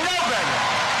 They know better.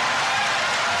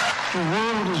 The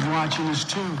world is watching us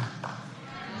too.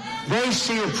 They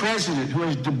see a president who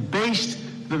has debased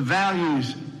the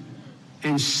values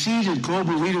and ceded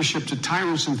global leadership to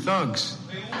tyrants and thugs.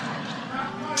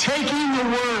 Taking the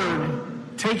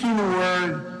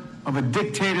word of a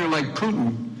dictator like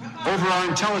Putin over our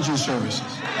intelligence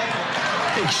services.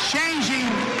 Exchanging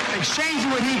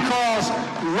what he calls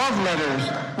love letters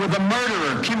with the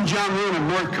murderer, Kim Jong-un of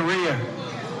North Korea.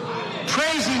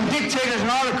 Praising dictators and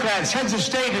autocrats, heads of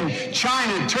state in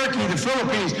China, Turkey, the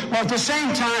Philippines, while at the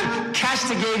same time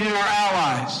castigating our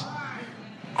allies.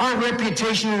 Our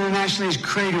reputation internationally is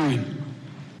cratering.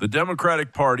 The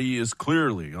Democratic Party is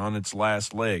clearly on its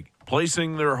last leg,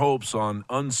 placing their hopes on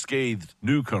unscathed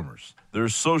newcomers. Their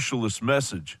socialist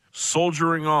message,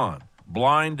 soldiering on,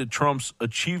 blind to Trump's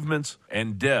achievements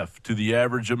and deaf to the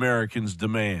average American's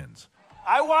demands.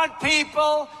 I want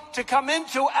people to come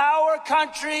into our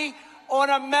country on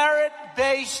a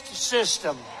merit-based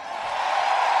system.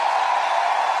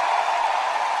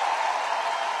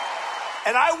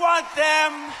 And I want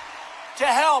them to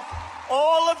help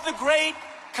all of the great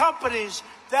companies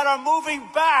that are moving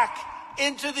back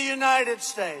into the United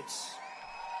States.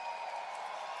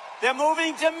 They're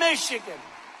moving to Michigan.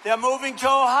 They're moving to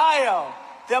Ohio.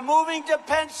 They're moving to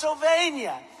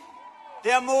Pennsylvania.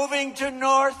 They're moving to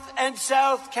North and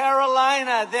South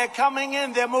Carolina. They're coming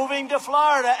in. They're moving to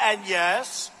Florida. And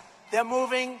yes, they're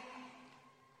moving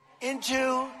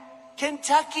into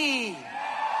Kentucky.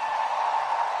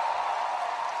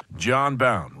 John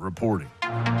Bound reporting.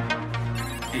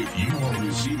 If you are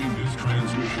receiving this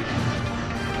transmission,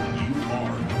 you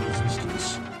are the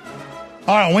resistance.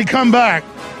 All right, when we come back,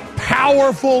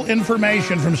 powerful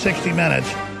information from 60 Minutes.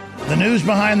 The news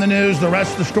behind the news, the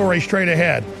rest of the story straight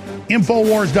ahead.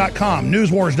 Infowars.com,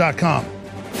 newswars.com.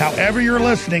 However you're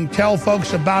listening, tell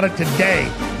folks about it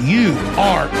today. You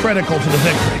are critical to the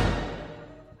victory.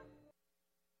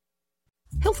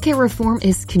 Healthcare reform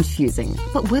is confusing,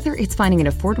 but whether it's finding an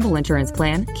affordable insurance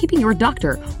plan, keeping your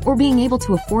doctor, or being able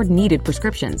to afford needed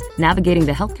prescriptions, navigating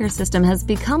the healthcare system has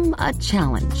become a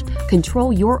challenge.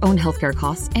 Control your own healthcare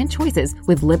costs and choices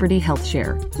with Liberty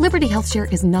HealthShare. Liberty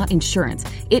HealthShare is not insurance.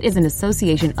 It is an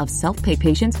association of self-pay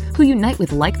patients who unite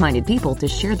with like-minded people to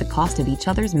share the cost of each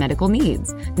other's medical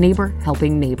needs. Neighbor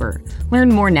helping neighbor. Learn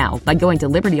more now by going to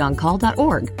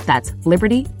libertyoncall.org. That's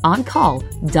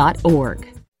libertyoncall.org.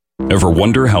 Ever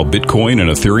wonder how Bitcoin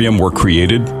and Ethereum were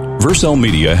created? Vercel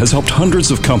Media has helped hundreds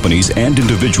of companies and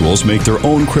individuals make their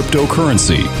own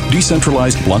cryptocurrency.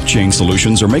 Decentralized blockchain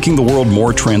solutions are making the world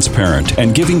more transparent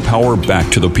and giving power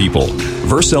back to the people.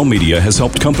 Vercel Media has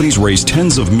helped companies raise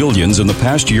tens of millions in the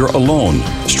past year alone,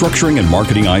 structuring and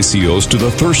marketing ICOs to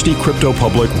the thirsty crypto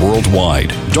public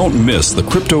worldwide. Don't miss the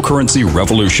cryptocurrency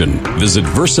revolution. Visit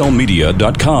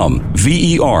vercelmedia.com,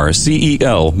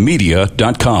 VERCEL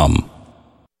media.com.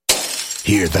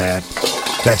 Hear that?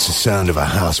 That's the sound of a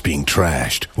house being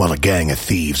trashed while a gang of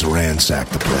thieves ransack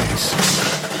the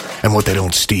place. And what they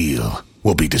don't steal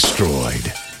will be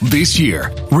destroyed. This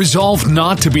year, resolve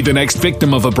not to be the next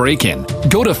victim of a break-in.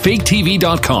 Go to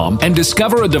faketv.com and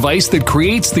discover a device that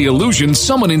creates the illusion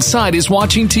someone inside is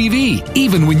watching TV,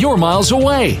 even when you're miles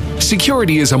away.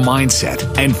 Security is a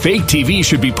mindset, and Fake TV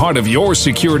should be part of your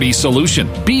security solution.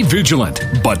 Be vigilant,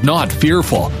 but not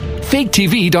fearful.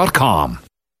 faketv.com.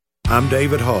 I'm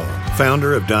David Hall,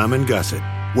 founder of Diamond Gusset,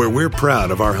 where we're proud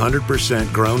of our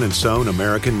 100% grown and sewn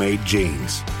American-made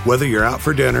jeans. Whether you're out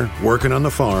for dinner, working on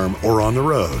the farm, or on the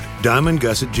road, Diamond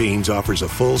Gusset Jeans offers a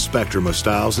full spectrum of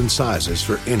styles and sizes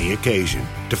for any occasion.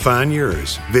 To find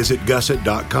yours, visit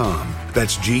gusset.com.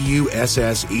 That's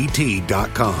GUSSET.com.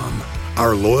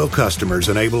 Our loyal customers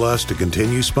enable us to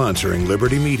continue sponsoring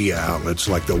Liberty media outlets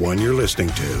like the one you're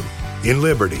listening to. In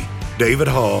Liberty, David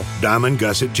Hall, Diamond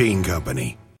Gusset Jean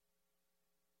Company.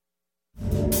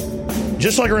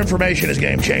 Just like our information is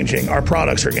game-changing, our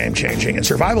products are game-changing. And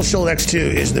Survival Shield X2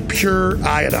 is the pure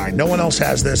iodine. No one else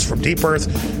has this from deep earth,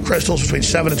 crystals between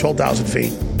 7,000 and 12,000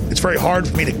 feet. It's very hard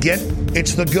for me to get.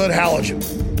 It's the good halogen.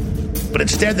 But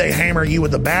instead, they hammer you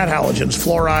with the bad halogens,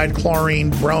 fluoride, chlorine,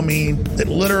 bromine, that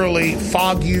literally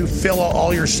fog you, fill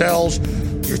all your cells,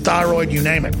 your thyroid, you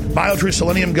name it. BioTrue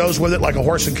Selenium goes with it like a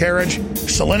horse and carriage.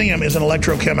 Selenium is an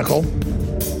electrochemical.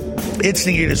 It's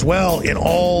needed as well in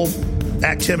all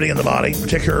activity in the body,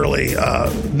 particularly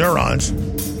neurons.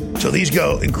 So these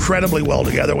go incredibly well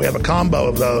together. We have a combo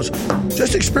of those.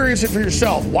 Just experience it for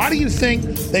yourself. Why do you think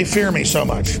they fear me so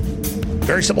much?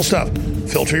 Very simple stuff.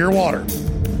 Filter your water.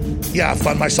 Yeah, I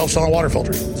find myself selling water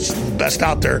filters. It's the best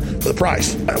out there for the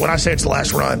price. When I say it's the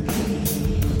last run,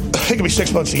 it could be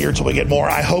 6 months a year until we get more.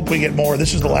 I hope we get more.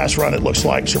 This is the last run, it looks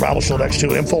like. Survival Shield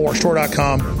X2 at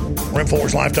InfoWarsStore.com or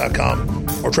InfoWarsLife.com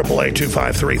or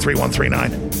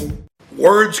 888-253-3139.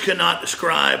 Words cannot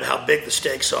describe how big the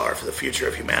stakes are for the future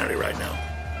of humanity right now.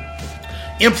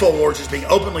 InfoWars is being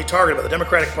openly targeted by the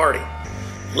Democratic Party,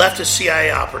 leftist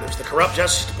CIA operatives, the corrupt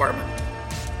Justice Department,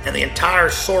 and the entire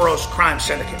Soros crime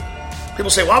syndicate. People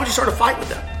say, why would you start a fight with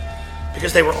them?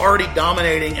 Because they were already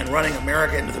dominating and running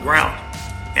America into the ground.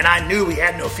 And I knew we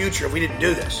had no future if we didn't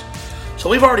do this. So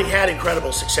we've already had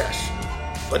incredible success.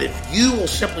 But if you will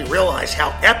simply realize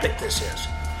how epic this is,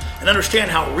 and understand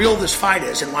how real this fight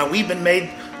is and why we've been made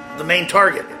the main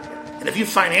target. And if you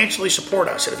financially support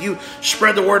us, and if you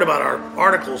spread the word about our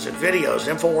articles and videos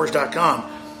at Infowars.com,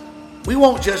 we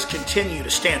won't just continue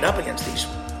to stand up against these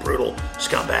brutal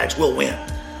scumbags. We'll win.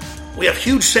 We have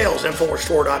huge sales at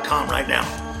InfoWarsStore.com right now.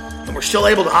 And we're still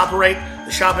able to operate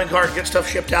the shopping cart and get stuff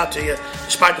shipped out to you,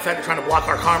 despite the fact they're trying to block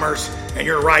our commerce and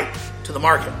your right to the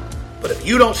market. But if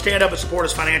you don't stand up and support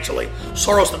us financially,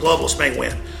 Soros and the globalists may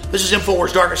win. This is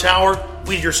InfoWars Darkest Hour.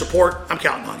 We need your support. I'm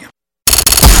counting on you.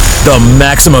 The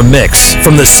Maximum Mix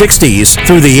from the 60s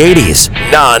through the 80s.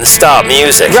 Non-stop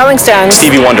music. Rolling Stones.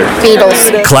 Stevie Wonder.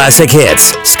 Beatles. Classic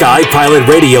hits. Sky Pilot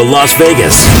Radio Las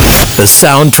Vegas. The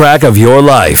soundtrack of your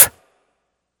life.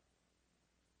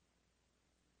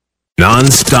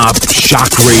 Non-stop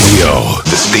shock radio.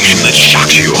 The station that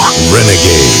shocks you.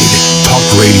 Renegade Talk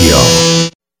Radio.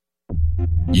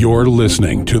 You're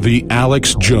listening to The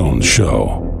Alex Jones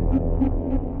Show.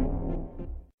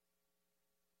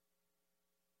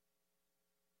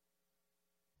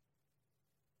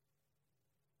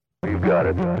 You got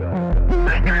it. This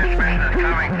transmission is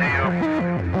coming to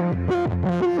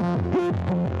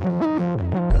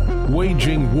you.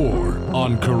 Waging war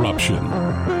on corruption.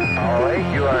 All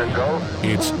right, you are go.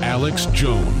 It's Alex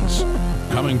Jones,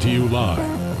 coming to you live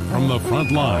from the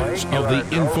front lines of the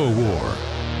InfoWar.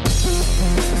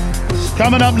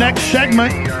 Coming up next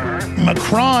segment,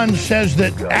 Macron says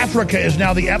that Africa is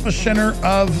now the epicenter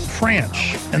of France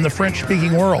and the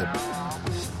French-speaking world.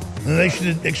 And they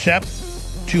should accept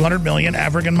 200 million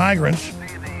African migrants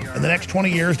in the next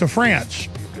 20 years to France.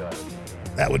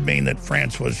 That would mean that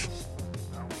France was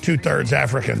 2/3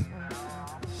 African.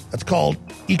 That's called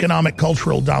economic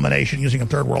cultural domination using a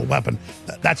third world weapon.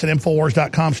 That's an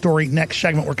Infowars.com story. Next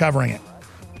segment, we're covering it.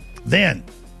 Then,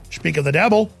 speak of the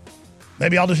devil,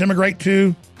 maybe I'll just immigrate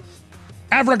to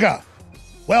Africa.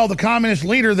 Well, the communist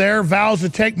leader there vows to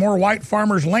take more white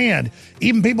farmers' land,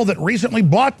 even people that recently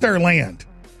bought their land.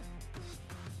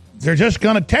 They're just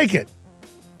going to take it.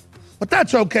 But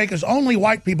that's okay, because only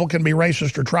white people can be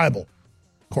racist or tribal.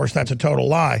 Of course, that's a total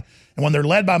lie. And when they're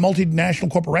led by multinational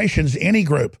corporations, any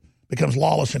group becomes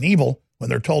lawless and evil when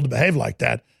they're told to behave like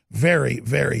that. Very,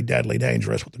 very deadly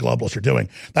dangerous what the globalists are doing.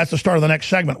 That's the start of the next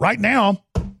segment. Right now,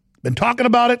 been talking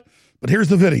about it, but here's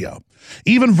the video.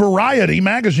 Even Variety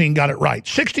magazine got it right.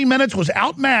 60 Minutes was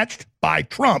outmatched by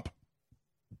Trump.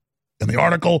 And the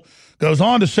article goes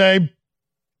on to say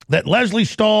that Leslie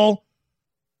Stahl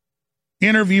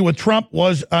interview with Trump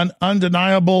was an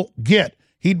undeniable get.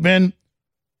 He'd been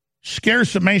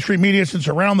scarce of mainstream media since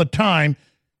around the time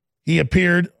he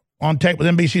appeared on tape with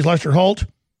NBC's Lester Holt.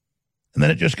 And then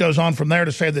it just goes on from there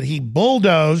to say that he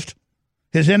bulldozed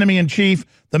his enemy-in-chief,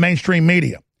 the mainstream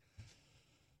media.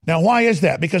 Now, why is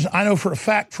that? Because I know for a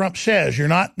fact Trump says, you're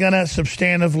not going to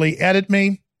substantively edit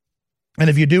me, and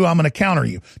if you do, I'm going to counter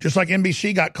you. Just like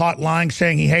NBC got caught lying,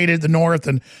 saying he hated the North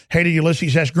and hated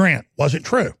Ulysses S. Grant. Wasn't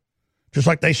true. Just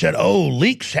like they said,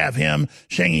 leaks have him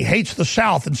saying he hates the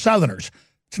South and Southerners.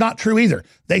 It's not true either.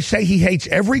 They say he hates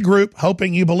every group,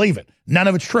 hoping you believe it. None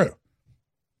of it's true.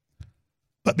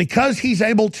 But because he's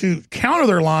able to counter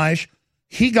their lies,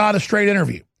 he got a straight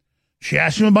interview. She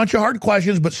asked him a bunch of hard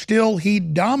questions, but still he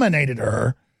dominated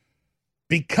her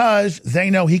because they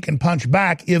know he can punch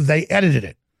back if they edited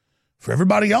it. For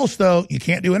everybody else, though, you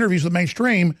can't do interviews with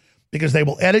mainstream because they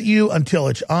will edit you until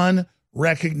it's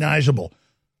unrecognizable.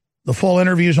 The full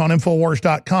interview's on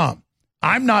Infowars.com.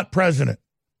 I'm not president.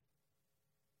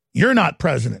 You're not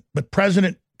president, but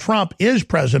President Trump is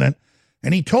president,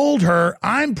 And he told her,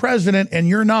 I'm president and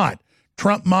you're not.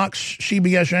 Trump mocks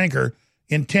CBS anchor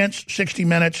in tense 60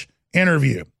 Minutes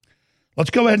interview. Let's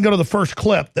go ahead and go to the first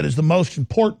clip that is the most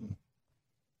important.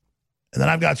 And then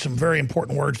I've got some very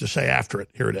important words to say after it.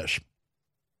 Here it is.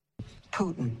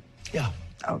 Putin. Yeah.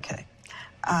 Okay.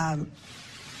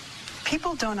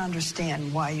 People don't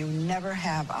understand why you never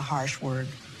have a harsh word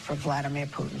for Vladimir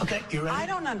Putin. Okay, you ready? I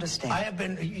don't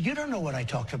understand. You don't know what I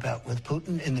talked about with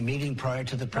Putin in the meeting prior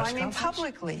to the press conference?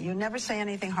 Publicly. You never say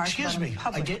anything harsh about him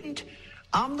publicly. I didn't.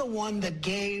 I'm the one that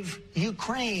gave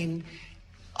Ukraine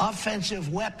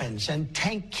offensive weapons and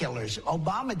tank killers.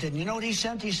 Obama didn't. You know what he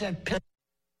sent? He sent pillows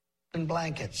and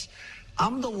blankets.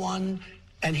 I'm the one,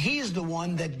 and he's the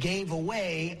one that gave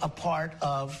away a part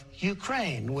of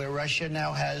Ukraine, where Russia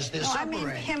now has this submarine.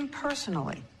 I mean him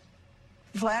personally.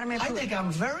 Vladimir Putin. I think I'm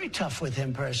very tough with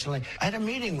him personally. I had a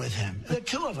meeting with him, the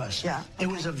two of us. Yeah. It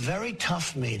was a very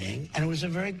tough meeting, and it was a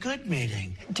very good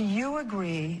meeting. Do you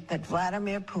agree that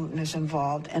Vladimir Putin is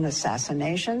involved in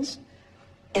assassinations,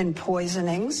 in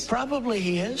poisonings? Probably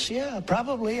he is, yeah,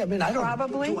 probably. I mean, I don't...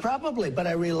 Probably, but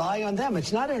I rely on them.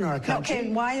 It's not in our country.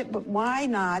 Okay, why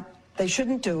not? They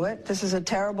shouldn't do it. This is a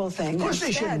terrible thing. Of course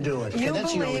they shouldn't do it.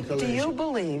 Do you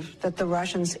believe that the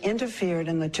Russians interfered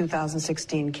in the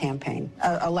 2016 campaign,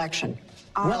 election?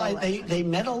 Well, they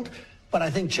meddled, but I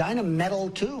think China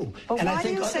meddled too. But and why I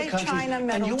think do you say China meddled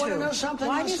too? And you want to know something?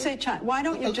 Why do you say China? Why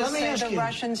don't you just say the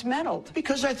Russians meddled?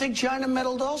 Because I think China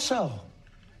meddled also.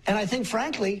 And I think,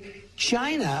 frankly,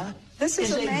 China... This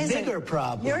is amazing. A bigger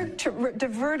problem. You're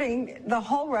diverting the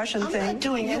whole Russian thing. I'm not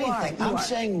doing anything. I'm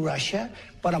saying Russia,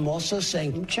 but I'm also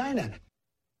saying China.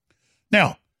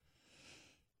 Now,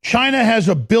 China has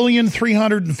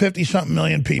 1,350,000,000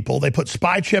 million people. They put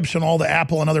spy chips in all the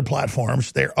Apple and other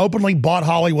platforms. They're openly bought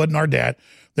Hollywood and our debt.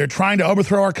 They're trying to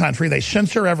overthrow our country. They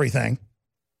censor everything.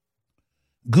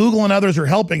 Google and others are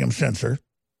helping them censor.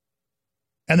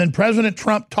 And then President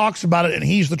Trump talks about it, and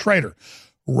he's the traitor.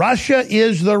 Russia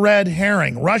is the red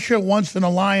herring. Russia wants an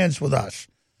alliance with us.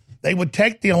 They would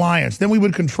take the alliance. Then we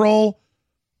would control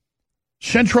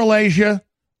Central Asia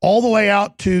all the way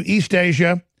out to East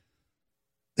Asia.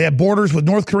 They have borders with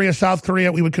North Korea, South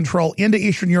Korea. We would control into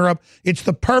Eastern Europe. It's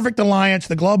the perfect alliance.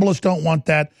 The globalists don't want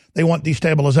that. They want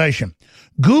destabilization.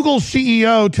 Google's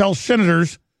CEO tells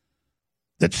senators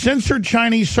that censored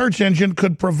Chinese search engine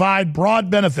could provide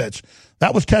broad benefits.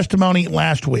 That was testimony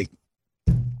last week.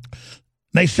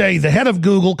 They say the head of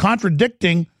Google,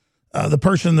 contradicting the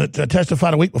person that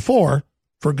testified a week before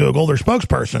for Google, their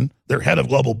spokesperson, their head of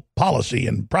global policy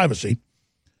and privacy,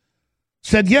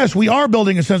 said, yes, we are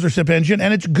building a censorship engine,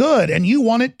 and it's good, and you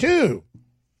want it too.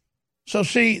 So,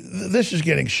 see, this is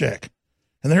getting sick.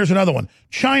 And then here's another one.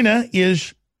 China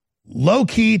is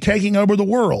low-key taking over the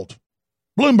world.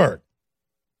 Bloomberg.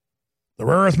 The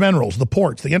rare earth minerals, the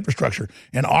ports, the infrastructure,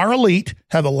 and our elite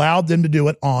have allowed them to do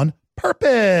it on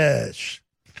purpose.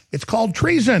 It's called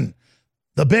treason.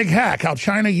 The big hack, how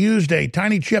China used a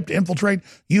tiny chip to infiltrate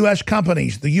U.S.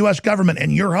 companies, the U.S. government,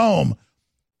 and your home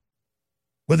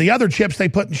with the other chips they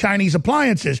put in Chinese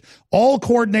appliances, all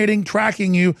coordinating,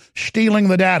 tracking you, stealing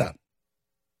the data.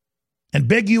 And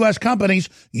big U.S. companies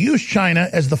use China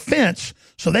as the fence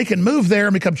so they can move there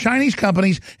and become Chinese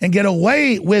companies and get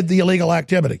away with the illegal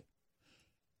activity.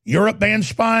 Europe bans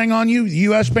spying on you. The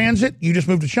U.S. bans it. You just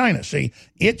move to China. See,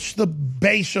 it's the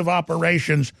base of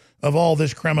operations of all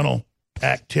this criminal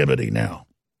activity now.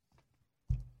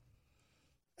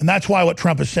 And that's why what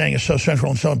Trump is saying is so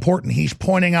central and so important. He's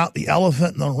pointing out the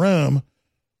elephant in the room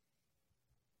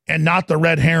and not the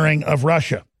red herring of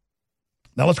Russia.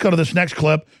 Now let's go to this next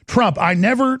clip. Trump, I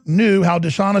never knew how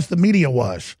dishonest the media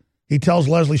was. He tells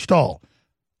Leslie Stahl,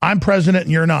 I'm president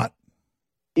and you're not.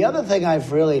 The other thing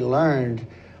I've really learned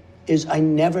is I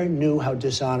never knew how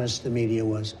dishonest the media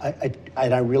was.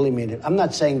 I really mean it. I'm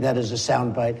not saying that as a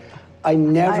soundbite. I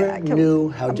never knew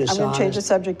how dishonest. I'm going to change the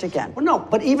subject again. Well, no,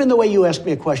 but even the way you asked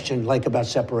me a question, like about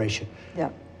separation. Yeah.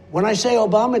 When I say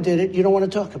Obama did it, you don't want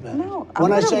to talk about it. No.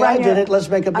 When I say I did it, let's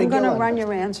make a big deal. I'm going to run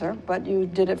your answer, but you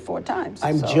did it 4 times.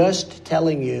 I'm just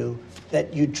telling you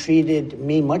that you treated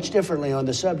me much differently on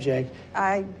the subject.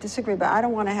 I disagree, but I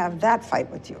don't want to have that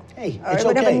fight with you. Hey, it's okay.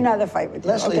 We're going to have another fight with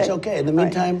you. Leslie, it's okay. In the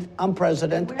meantime, I'm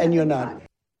president and you're not.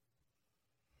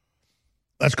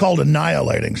 That's called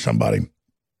annihilating somebody.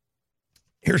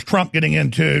 Here's Trump getting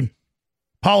into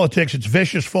politics. It's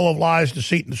vicious, full of lies,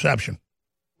 deceit, and deception.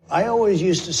 I always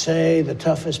used to say the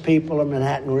toughest people are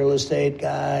Manhattan real estate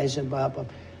guys and blah, blah.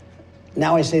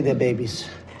 Now I say they're babies.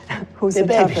 Who's they're the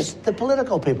babies? toughest? The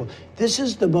political people. This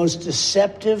is the most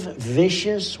deceptive,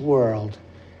 vicious world.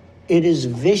 It is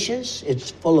vicious.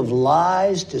 It's full of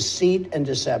lies, deceit, and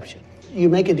deception. you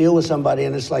make a deal with somebody,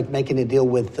 and it's like making a deal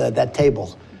with that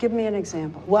table. Give me an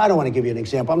example. Well, I don't want to give you an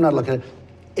example. I'm not looking at.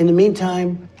 In the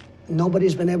meantime,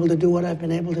 nobody's been able to do what I've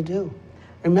been able to do.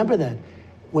 Remember that.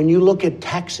 When you look at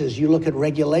taxes, you look at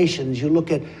regulations, you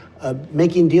look at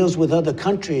making deals with other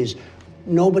countries,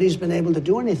 nobody's been able to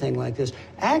do anything like this.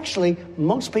 Actually,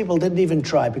 most people didn't even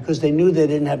try because they knew they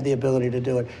didn't have the ability to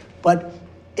do it. But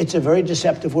it's a very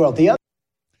deceptive world.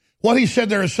 What he said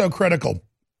there is so critical.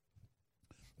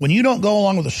 When you don't go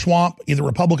along with the swamp, either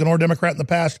Republican or Democrat in the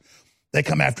past, they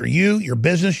come after you, your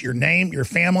business, your name, your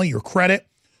family, your credit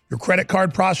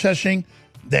card processing.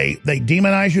 They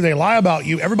demonize you. They lie about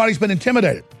you. Everybody's been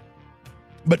intimidated.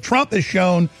 But Trump has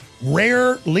shown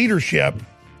rare leadership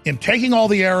in taking all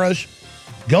the errors,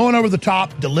 going over the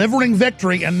top, delivering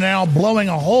victory, and now blowing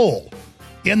a hole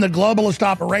in the globalist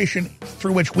operation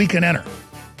through which we can enter.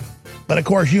 But, of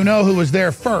course, you know who was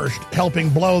there first helping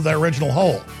blow the original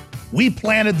hole. We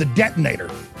planted the detonator.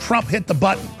 Trump hit the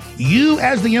button. You,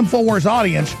 as the InfoWars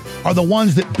audience, are the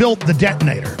ones that built the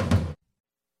detonator.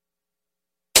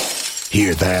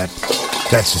 Hear that?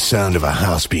 That's the sound of a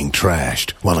house being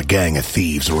trashed while a gang of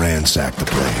thieves ransack the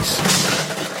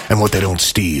place. And what they don't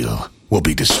steal will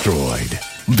be destroyed.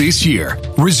 This year,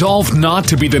 resolve not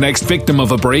to be the next victim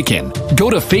of a break-in. Go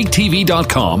to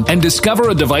faketv.com and discover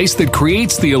a device that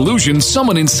creates the illusion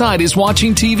someone inside is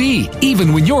watching TV,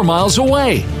 even when you're miles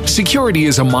away. Security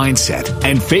is a mindset,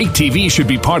 and Fake TV should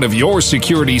be part of your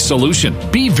security solution.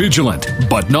 Be vigilant,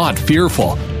 but not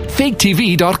fearful.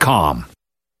 faketv.com.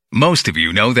 Most of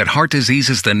you know that heart disease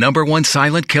is the #1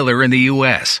 silent killer in the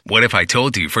U.S. What if I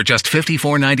told you for just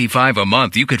 $54.95 a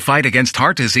month you could fight against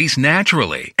heart disease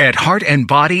naturally? At Heart and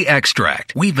Body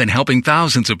Extract, we've been helping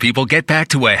thousands of people get back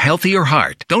to a healthier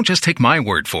heart. Don't just take my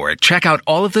word for it. Check out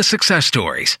all of the success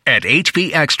stories at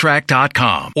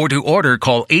hbextract.com, or to order,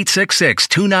 call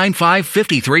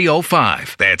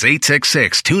 866-295-5305. That's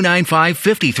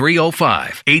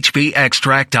 866-295-5305.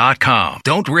 hbextract.com.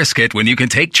 Don't risk it when you can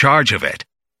take charge of it.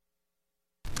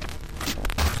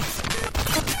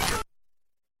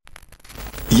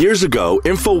 Years ago,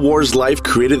 InfoWars Life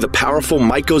created the powerful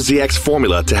MycoZX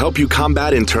formula to help you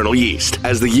combat internal yeast.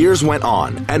 As the years went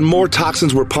on and more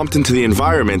toxins were pumped into the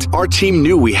environment, our team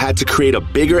knew we had to create a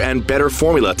bigger and better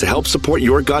formula to help support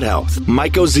your gut health.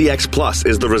 MycoZX Plus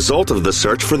is the result of the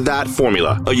search for that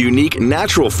formula, a unique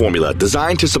natural formula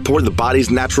designed to support the body's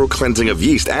natural cleansing of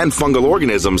yeast and fungal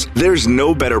organisms. There's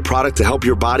no better product to help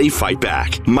your body fight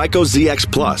back. MycoZX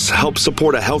Plus helps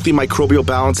support a healthy microbial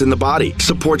balance in the body,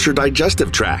 supports your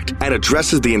digestive tract, and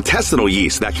addresses the intestinal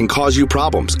yeast that can cause you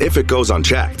problems if it goes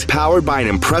unchecked. Powered by an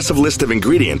impressive list of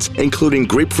ingredients, including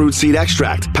grapefruit seed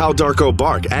extract, Palo d'Arco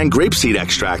bark, and grapeseed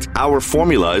extract, our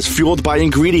formula is fueled by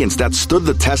ingredients that stood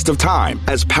the test of time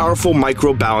as powerful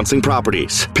microbalancing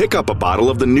properties. Pick up a bottle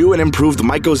of the new and improved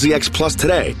MycoZX Plus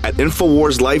today at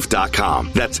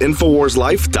InfoWarsLife.com. That's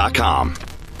InfoWarsLife.com.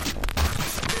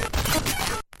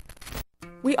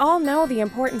 We all know the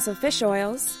importance of fish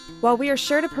oils. While we are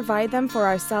sure to provide them for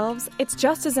ourselves, it's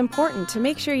just as important to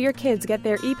make sure your kids get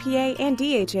their EPA and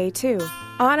DHA too.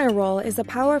 Honor Roll is a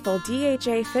powerful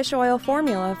DHA fish oil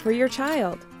formula for your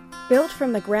child. Built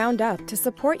from the ground up to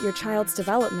support your child's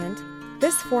development,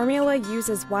 this formula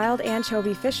uses wild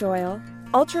anchovy fish oil,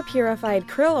 ultra-purified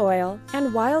krill oil,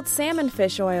 and wild salmon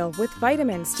fish oil with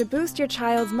vitamins to boost your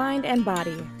child's mind and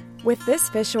body. With this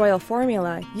fish oil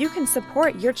formula, you can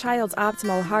support your child's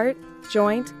optimal heart,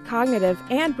 joint, cognitive,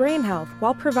 and brain health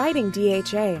while providing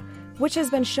DHA, which has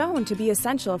been shown to be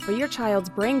essential for your child's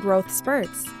brain growth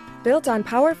spurts. Built on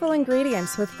powerful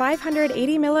ingredients with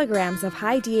 580 milligrams of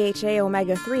high DHA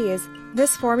omega-3s,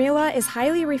 this formula is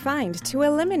highly refined to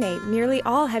eliminate nearly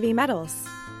all heavy metals.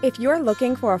 If you're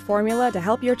looking for a formula to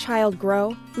help your child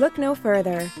grow, look no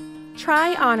further.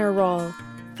 Try Honor Roll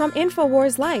from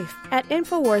InfoWars Life at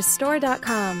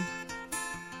InfoWarsStore.com.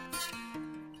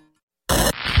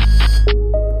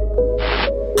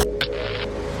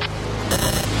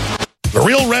 The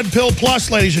Real Red Pill Plus,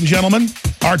 ladies and gentlemen.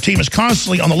 Our team is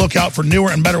constantly on the lookout for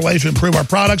newer and better ways to improve our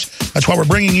products. That's why we're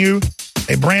bringing you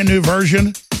a brand new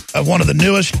version of one of the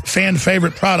newest fan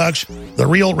favorite products, the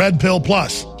Real Red Pill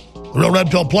Plus. The Real Red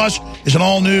Pill Plus is an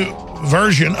all-new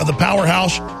version of the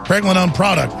powerhouse Pregnenolone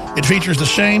product. It features the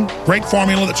same great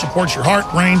formula that supports your heart,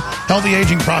 brain, healthy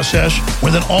aging process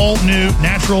with an all-new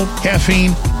natural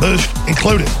caffeine boost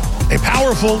included. A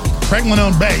powerful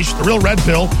Pregnenolone base, the Real Red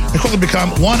Pill, has quickly become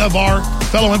one of our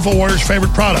fellow InfoWarriors'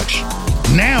 favorite products.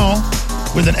 Now,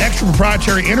 with an extra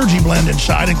proprietary energy blend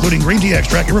inside, including green tea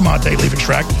extract, yerba mate leaf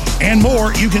extract, and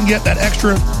more, you can get that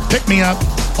extra pick-me-up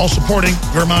while supporting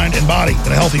your mind and body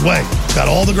in a healthy way. It's got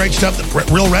all the great stuff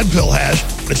that Real Red Pill has,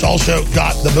 It's also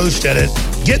got the boost in it.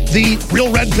 Get the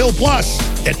Real Red Pill Plus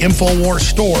at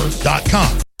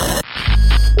InfoWarsStore.com.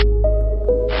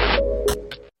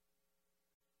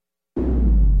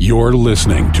 You're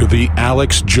listening to The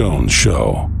Alex Jones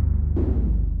Show.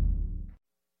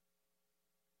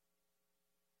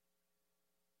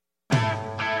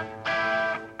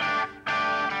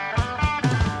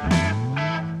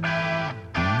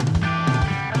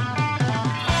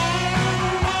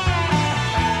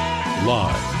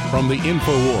 Live from the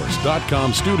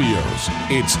Infowars.com studios,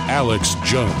 it's Alex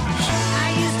Jones.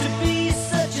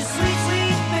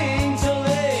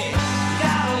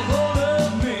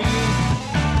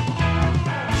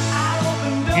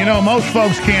 You know, most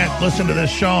folks can't listen to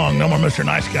this song, No More Mr.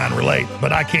 Nice Guy, and relate,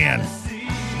 but I can.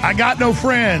 I got no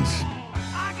friends.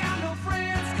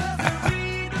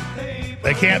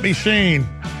 They can't be seen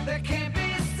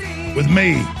with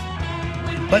me.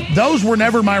 But those were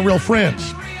never my real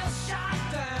friends.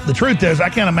 The truth is, I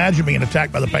can't imagine being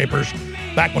attacked by the papers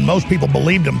back when most people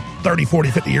believed them 30, 40,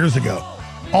 50 years ago.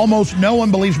 Almost no one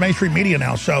believes mainstream media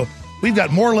now, so we've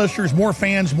got more listeners, more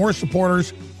fans, more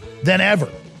supporters than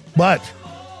ever. But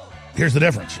here's the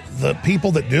difference. The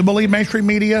people that do believe mainstream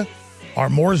media are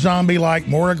more zombie-like,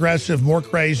 more aggressive, more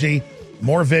crazy,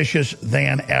 more vicious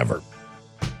than ever.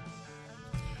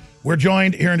 We're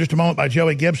joined here in just a moment by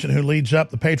Joey Gibson, who leads up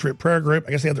the Patriot Prayer Group.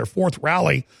 I guess they had their fourth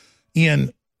rally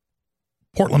in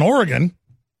Portland, Oregon,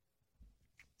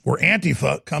 where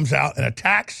Antifa comes out and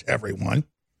attacks everyone.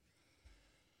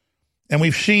 And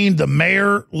we've seen the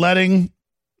mayor letting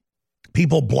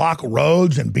people block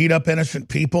roads and beat up innocent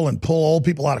people and pull old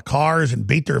people out of cars and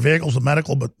beat their vehicles with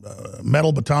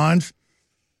metal batons.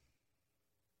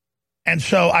 And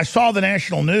so I saw the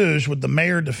national news with the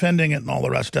mayor defending it and all the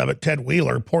rest of it. Ted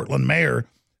Wheeler, Portland mayor,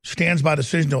 stands by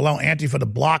decision to allow Antifa to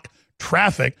block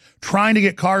traffic, trying to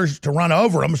get cars to run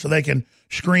over them so they can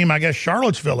scream, I guess,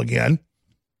 Charlottesville again.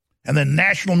 And then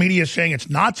national media saying it's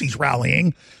Nazis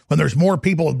rallying when there's more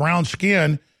people with brown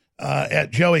skin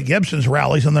at Joey Gibson's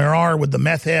rallies than there are with the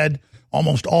meth head,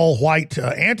 almost all white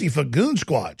Antifa goon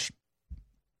squads.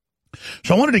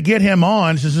 So I wanted to get him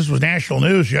on, since this was national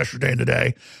news yesterday and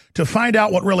today, to find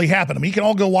out what really happened. I mean, you can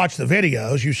all go watch the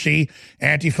videos. You see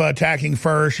Antifa attacking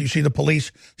first. You see the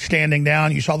police standing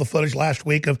down. You saw the footage last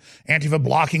week of Antifa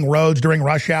blocking roads during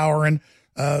rush hour and,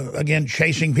 again,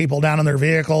 chasing people down in their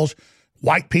vehicles.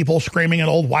 White people screaming at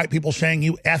old white people saying,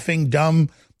 "You effing dumb,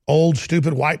 old,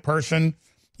 stupid white person.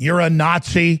 You're a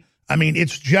Nazi." I mean,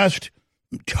 it's just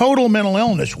total mental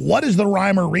illness. What is the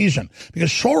rhyme or reason?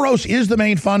 Because Soros is the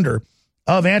main funder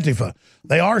of Antifa.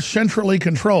 They are centrally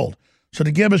controlled. So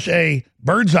to give us a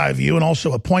bird's eye view and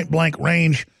also a point blank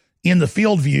range in the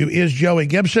field view is Joey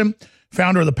Gibson,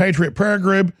 founder of the Patriot Prayer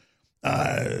Group,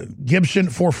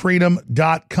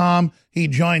 GibsonForFreedom.com. He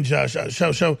joins us.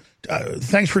 So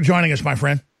thanks for joining us, my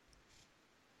friend.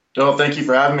 Oh, thank you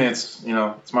for having me. It's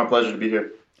my pleasure to be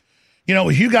here. You know, it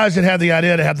was you guys that had the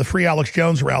idea to have the Free Alex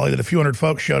Jones rally that a few hundred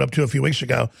folks showed up to a few weeks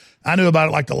ago. I knew about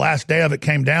it like the last day of it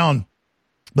came down,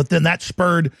 but then that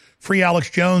spurred Free Alex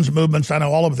Jones movements, I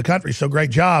know, all over the country. So great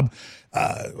job.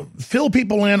 Fill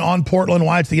people in on Portland,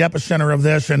 why it's the epicenter of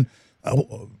this, and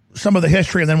some of the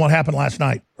history, and then what happened last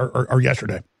night or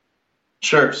yesterday.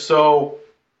 Sure. So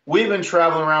we've been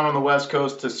traveling around on the West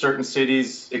Coast to certain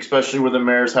cities, especially where the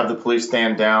mayors have the police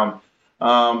stand down.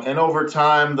 And over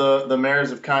time, the mayors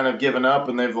have kind of given up,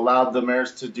 and they've allowed the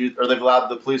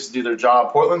police to do their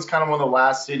job. Portland's kind of one of the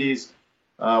last cities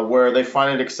where they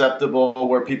find it acceptable,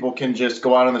 where people can just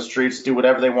go out on the streets, do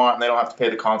whatever they want, and they don't have to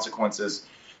pay the consequences.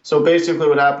 So basically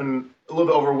what happened a little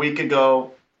bit over a week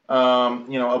ago,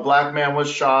 a black man was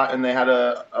shot, and they had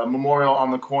a memorial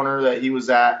on the corner that he was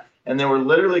at, and they were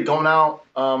literally going out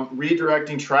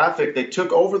redirecting traffic. They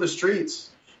took over the streets.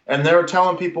 And they were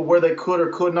telling people where they could or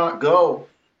could not go.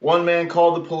 One man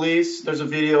called the police. There's a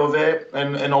video of it,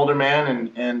 and an older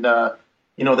man, and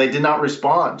they did not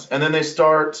respond. And then they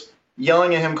start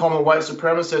yelling at him, calling him a white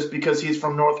supremacist because he's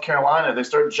from North Carolina. They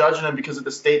start judging him because of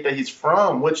the state that he's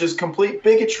from, which is complete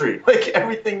bigotry. Like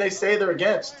everything they say they're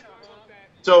against.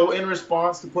 So in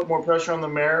response to put more pressure on the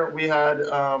mayor, we had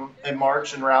a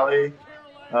march and rally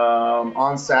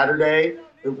on Saturday.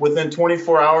 Within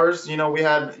 24 hours, we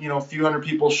had, a few hundred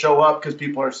people show up because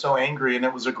people are so angry, and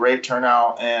it was a great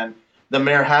turnout. And the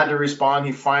mayor had to respond.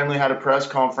 He finally had a press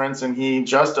conference, and he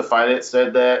justified it,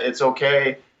 said that it's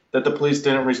okay that the police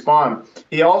didn't respond.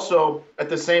 He also, at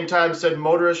the same time, said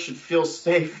motorists should feel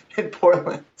safe in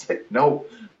Portland. It's like, no,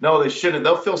 they shouldn't.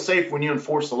 They'll feel safe when you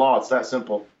enforce the law. It's that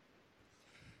simple.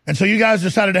 And so you guys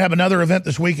decided to have another event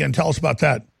this weekend. Tell us about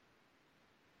that.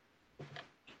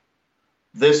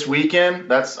 this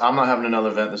weekend, I'm not having another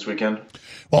event this weekend.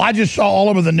 Well, I just saw all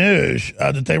over the news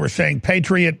that they were saying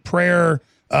Patriot Prayer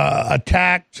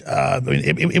attacked.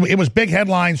 It was big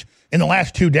headlines in the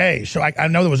last 2 days. So I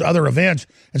know there was other events.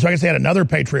 And so I guess they had another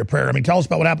Patriot Prayer. I mean, tell us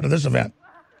about what happened to this event.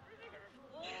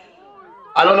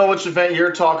 I don't know which event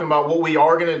you're talking about. What we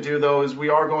are going to do, though, is we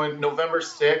are going November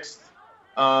 6th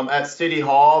at City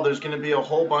Hall. There's going to be a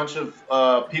whole bunch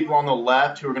of people on the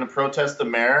left who are going to protest the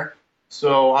mayor.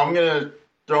 So I'm going to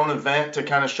throw an event to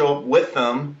kind of show up with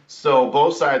them so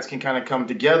both sides can kind of come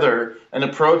together and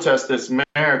to protest this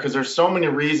mayor, because there's so many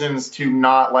reasons to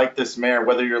not like this mayor,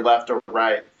 whether you're left or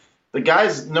right. The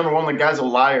guy's, number one, the guy's a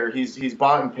liar. He's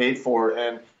bought and paid for,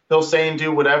 and he'll say and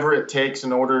do whatever it takes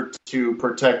in order to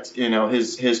protect,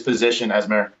 his position as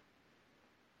mayor.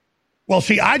 Well,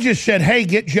 see, I just said, hey,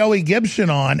 get Joey Gibson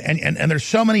on, and there's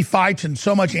so many fights and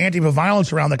so much Antifa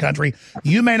violence around the country,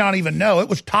 you may not even know. It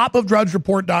was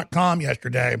topofdrugsreport.com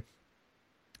yesterday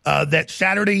that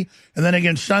Saturday and then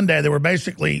again Sunday, there were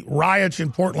basically riots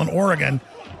in Portland, Oregon.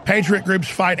 Patriot groups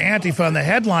fight Antifa, and the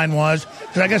headline was,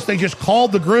 because I guess they just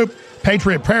called the group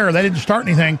Patriot Prayer. They didn't start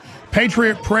anything.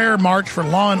 Patriot Prayer March for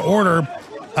Law and Order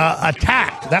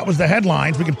attacked. That was the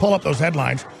headlines. We can pull up those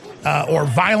headlines. Or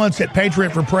violence at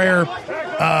Patriot for Prayer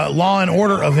Law and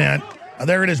Order event.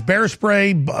 There it is, bear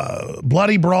spray,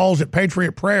 bloody brawls at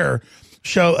Patriot Prayer.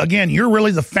 So, again, you're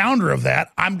really the founder of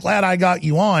that. I'm glad I got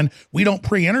you on. We don't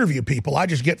pre-interview people. I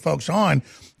just get folks on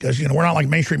because, we're not like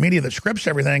mainstream media that scripts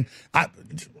everything. I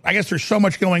guess there's so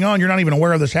much going on, you're not even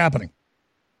aware of this happening.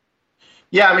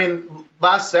 Yeah, I mean,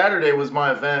 last Saturday was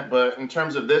my event, but in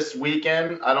terms of this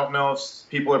weekend, I don't know if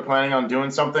people are planning on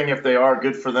doing something. If they are,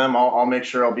 good for them. I'll make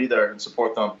sure I'll be there and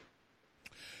support them.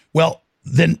 Well,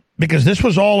 then, because this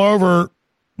was all over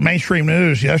mainstream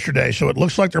news yesterday, so it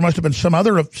looks like there must have been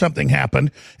something happened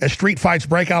as street fights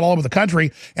break out all over the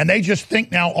country, and they just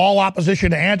think now all opposition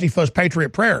to Antifa is Patriot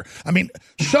Prayer. I mean,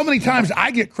 so many times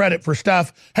I get credit for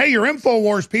stuff. Hey, your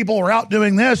InfoWars people are out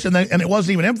doing this, and it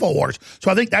wasn't even InfoWars. So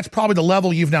I think that's probably the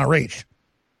level you've now reached.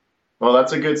 Well,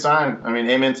 that's a good sign. I mean,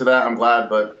 amen to that. I'm glad.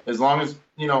 But as long as,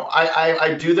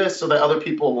 I do this so that other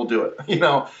people will do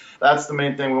it. That's the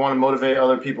main thing. We want to motivate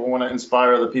other people. We want to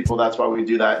inspire other people. That's why we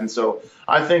do that. And so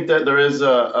I think that there is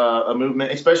a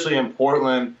movement, especially in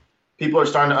Portland. People are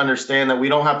starting to understand that we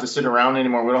don't have to sit around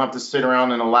anymore. We don't have to sit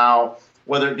around and allow,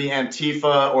 whether it be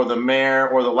Antifa or the mayor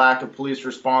or the lack of police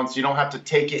response, you don't have to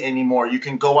take it anymore. You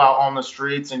can go out on the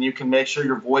streets and you can make sure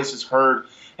your voice is heard.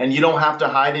 And you don't have to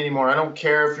hide anymore. I don't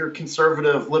care if you're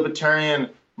conservative, libertarian,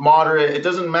 moderate. It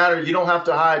doesn't matter. You don't have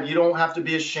to hide. You don't have to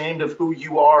be ashamed of who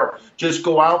you are. Just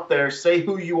go out there, say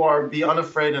who you are, be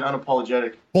unafraid and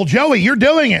unapologetic. Well, Joey, you're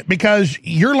doing it because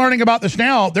you're learning about this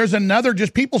now. There's another,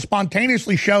 just people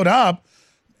spontaneously showed up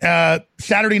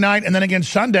Saturday night and then again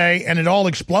Sunday, and it all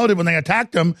exploded when they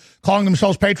attacked them, calling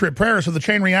themselves Patriot Prayer. So the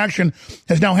chain reaction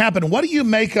has now happened. What do you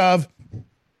make of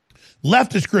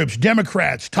leftist groups,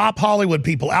 Democrats, top Hollywood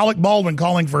people, Alec Baldwin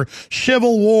calling for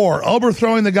civil war,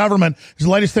 overthrowing the government? Is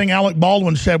the latest thing Alec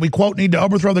Baldwin said. We, quote, need to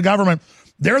overthrow the government.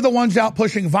 They're the ones out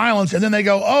pushing violence, and then they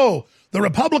go, oh, the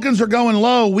Republicans are going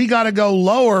low. We got to go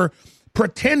lower,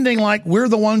 pretending like we're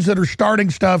the ones that are starting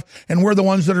stuff and we're the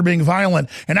ones that are being violent,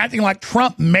 and acting like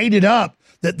Trump made it up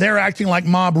that they're acting like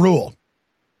mob rule.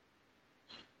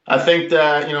 I think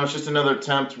that, it's just another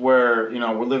attempt where,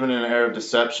 we're living in an era of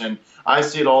deception. I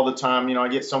see it all the time. I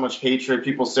get so much hatred.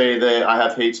 People say that I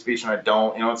have hate speech and I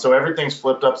don't, so everything's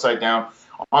flipped upside down.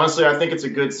 Honestly, I think it's a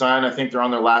good sign. I think they're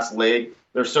on their last leg.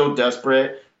 They're so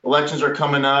desperate. Elections are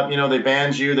coming up. They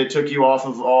banned you. They took you off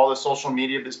of all the social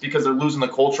media. It's because they're losing the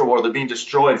culture war. They're being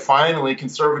destroyed. Finally,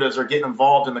 conservatives are getting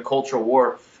involved in the cultural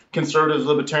war. Conservatives,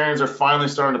 libertarians are finally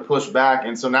starting to push back.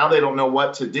 And so now they don't know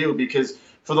what to do because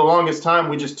for the longest time,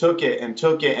 we just took it and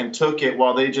took it and took it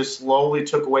while they just slowly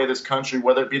took away this country,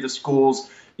 whether it be the schools,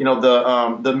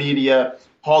 the media,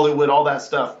 Hollywood, all that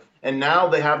stuff. And now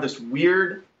they have this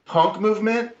weird punk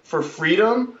movement for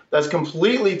freedom that's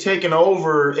completely taken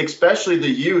over, especially the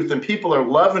youth, and people are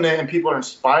loving it and people are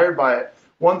inspired by it.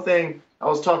 One thing I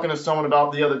was talking to someone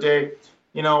about the other day,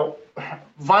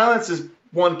 violence is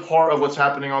one part of what's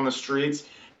happening on the streets.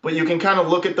 But you can kind of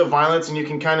look at the violence and you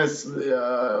can kind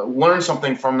of learn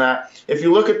something from that. If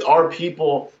you look at our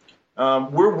people,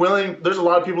 we're willing. There's a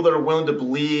lot of people that are willing to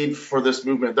bleed for this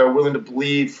movement. They're willing to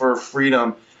bleed for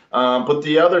freedom. But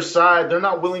the other side, they're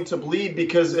not willing to bleed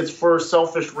because it's for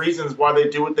selfish reasons why they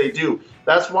do what they do.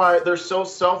 That's why they're so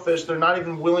selfish. They're not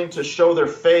even willing to show their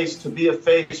face, to be a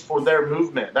face for their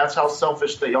movement. That's how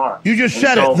selfish they are. You just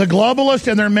said it. The globalists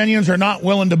and their minions are not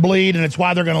willing to bleed, and it's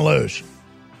why they're going to lose.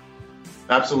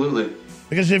 Absolutely.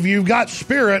 Because if you've got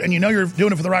spirit and you know you're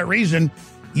doing it for the right reason,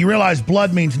 you realize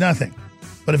blood means nothing.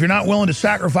 But if you're not willing to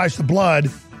sacrifice the blood,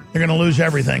 you're going to lose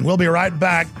everything. We'll be right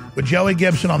back with Joey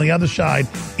Gibson on the other side,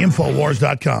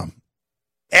 Infowars.com.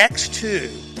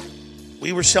 X2,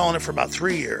 we were selling it for about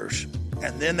 3 years,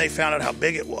 and then they found out how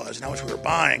big it was and how much we were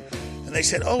buying, and they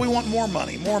said, oh, we want more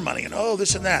money, and oh,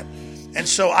 this and that. And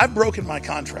so I've broken my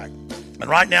contract, and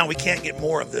right now we can't get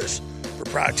more of this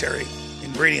proprietary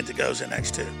ingredient that goes in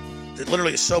X2. It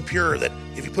literally is so pure that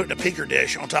if you put it in a picker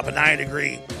dish on top of a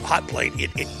 90-degree hot plate,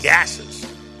 it gases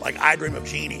like I Dream of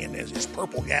Jeannie, and it's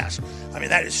purple gas. I mean,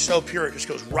 that is so pure, it just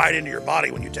goes right into your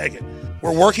body when you take it.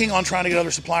 We're working on trying to get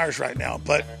other suppliers right now,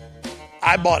 but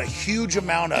I bought a huge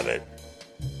amount of it,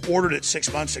 ordered it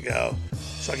 6 months ago,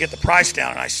 so I get the price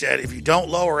down, and I said, if you don't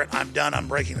lower it, I'm done, I'm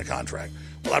breaking the contract.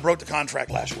 Well, I broke the contract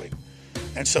last week.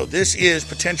 And so this is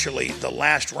potentially the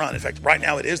last run. In fact, right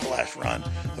now it is the last run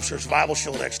of Survival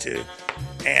Shield X2.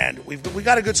 And we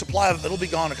got a good supply of it, but it'll be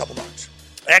gone in a couple months.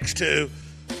 X2,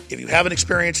 if you haven't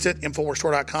experienced it,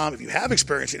 InfoWarsStore.com. If you have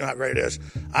experienced it, you know how great it is.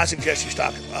 I suggest you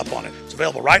stock up on it. It's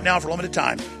available right now for a limited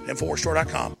time at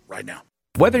InfoWarsStore.com right now.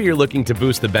 Whether you're looking to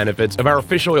boost the benefits of our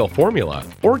fish oil formula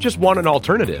or just want an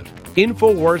alternative,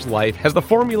 InfoWars Life has the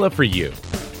formula for you.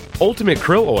 Ultimate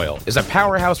Krill Oil is a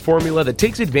powerhouse formula that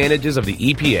takes advantages of the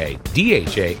EPA,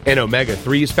 DHA, and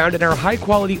omega-3s found in our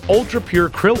high-quality,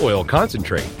 ultra-pure krill oil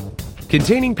concentrate.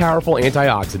 Containing powerful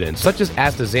antioxidants such as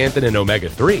astaxanthin and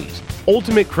omega-3s,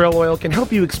 Ultimate Krill Oil can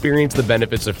help you experience the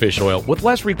benefits of fish oil with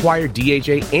less required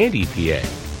DHA and EPA.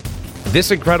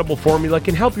 This incredible formula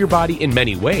can help your body in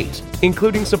many ways,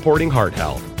 including supporting heart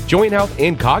health, joint health,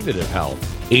 and cognitive health,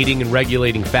 aiding in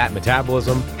regulating fat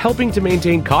metabolism, helping to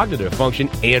maintain cognitive function,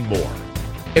 and more.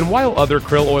 And while other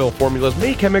krill oil formulas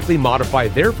may chemically modify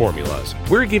their formulas,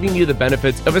 we're giving you the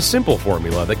benefits of a simple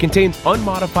formula that contains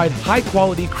unmodified,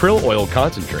 high-quality krill oil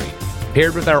concentrate.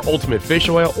 Paired with our Ultimate Fish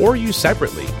Oil or used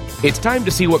separately, it's time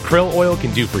to see what krill oil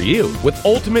can do for you with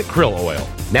Ultimate Krill Oil,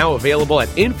 now available at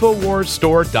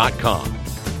InfoWarsStore.com.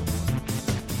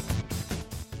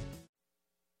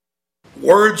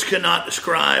 Words cannot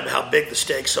describe how big the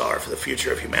stakes are for the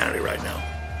future of humanity right now.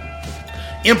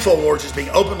 InfoWars is being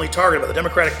openly targeted by the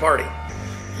Democratic Party,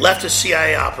 leftist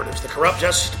CIA operatives, the corrupt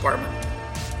Justice Department,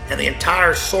 and the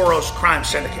entire Soros crime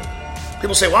syndicate.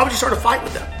 People say, why would you start a fight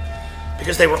with them?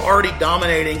 Because they were already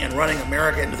dominating and running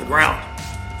America into the ground.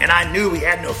 And I knew we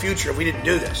had no future if we didn't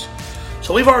do this.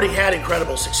 So we've already had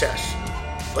incredible success.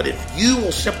 But if you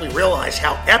will simply realize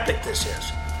how epic this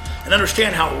is, and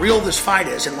understand how real this fight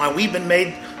is and why we've been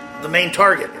made the main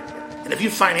target. And if you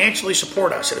financially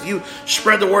support us, and if you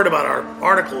spread the word about our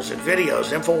articles and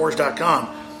videos at Infowars.com,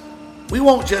 we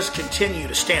won't just continue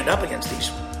to stand up against these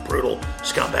brutal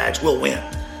scumbags, we'll win.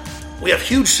 We have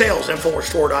huge sales at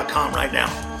InfoWarsStore.com right now.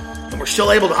 And we're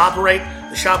still able to operate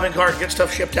the shopping cart and get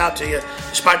stuff shipped out to you,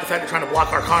 despite the fact they're trying to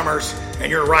block our commerce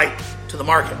and your right to the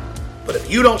market. But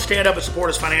if you don't stand up and support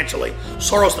us financially,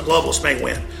 Soros and the globalists may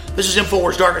win. This is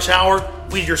InfoWars Darkest Hour.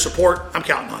 We need your support. I'm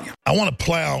counting on you. I want to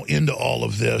plow into all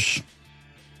of this.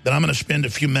 Then I'm going to spend a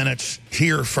few minutes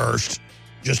here first,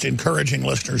 just encouraging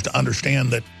listeners to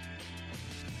understand that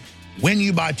when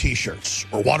you buy T-shirts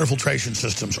or water filtration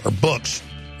systems or books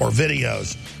or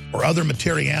videos or other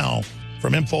material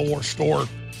from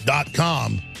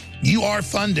InfoWarsStore.com, you are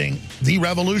funding the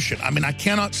revolution. I mean, I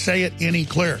cannot say it any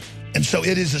clearer. And so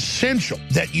it is essential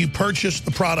that you purchase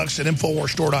the products at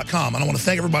InfoWarsStore.com. And I want to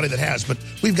thank everybody that has, but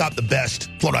we've got the best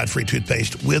fluoride-free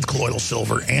toothpaste with colloidal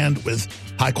silver and with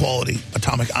high-quality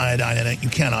atomic iodine in it. You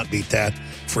cannot beat that.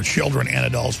 For children and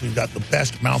adults, we've got the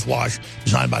best mouthwash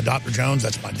designed by Dr. Jones.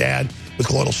 That's my dad, with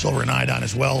colloidal silver and iodine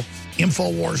as well.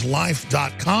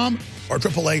 InfoWarsLife.com or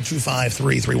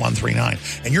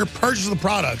 888-253-3139. And your purchase of the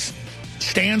products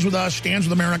stands with us, stands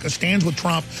with America, stands with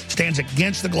Trump, stands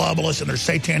against the globalists and their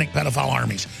satanic pedophile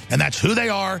armies. And that's who they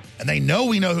are, and they know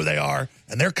we know who they are,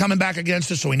 and they're coming back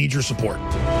against us, so we need your support.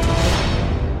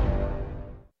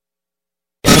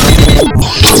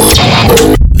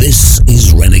 This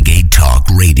is Renegade Talk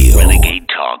Radio. Renegade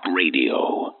Talk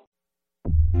Radio.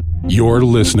 You're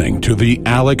listening to The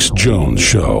Alex Jones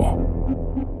Show.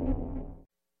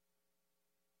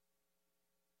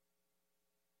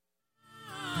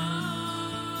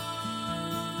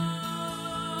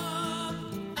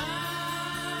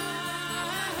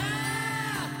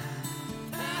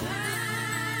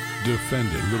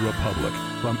 Defending the Republic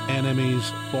from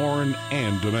enemies, foreign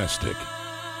and domestic.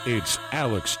 It's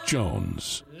Alex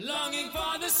Jones. Longing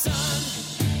for the sun,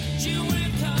 you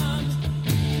will come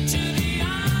to the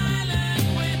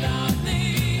island without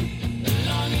me.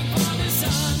 Longing for the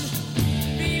sun,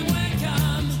 be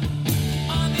welcome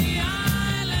on the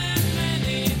island.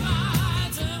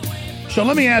 So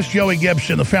let me ask Joey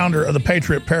Gibson, the founder of the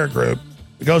Patriot Paragroup,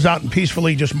 who goes out and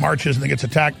peacefully just marches and then gets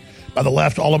attacked by the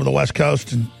left all over the West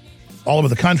Coast and all over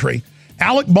the country.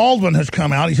 Alec Baldwin has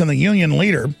come out. He's in the Union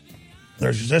Leader.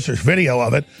 There's video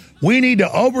of it. We need to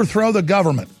overthrow the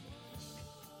government.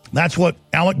 That's what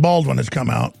Alec Baldwin has come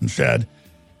out and said.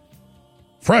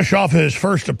 Fresh off his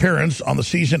first appearance on the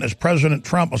season as President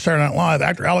Trump on Saturday Night Live,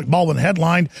 actor Alec Baldwin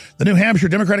headlined the New Hampshire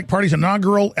Democratic Party's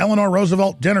inaugural Eleanor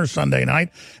Roosevelt dinner Sunday night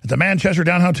at the Manchester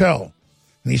Down Hotel.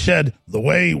 And he said, the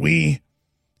way we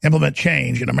implement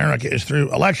change in America is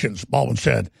through elections, Baldwin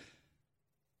said.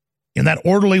 In that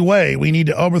orderly way, we need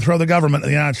to overthrow the government of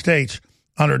the United States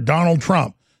under Donald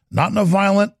Trump. Not in a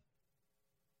violent,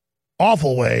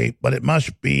 awful way, but it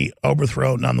must be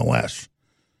overthrown nonetheless.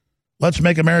 Let's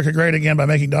make America great again by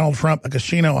making Donald Trump a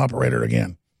casino operator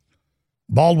again.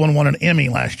 Baldwin won an Emmy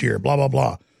last year, blah, blah,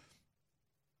 blah.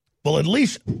 Well, at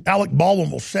least Alec Baldwin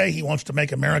will say he wants to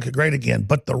make America great again.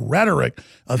 But the rhetoric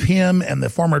of him and the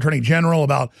former Attorney General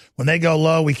about when they go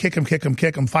low, we kick them,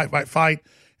 fight, fight, fight.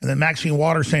 And then Maxine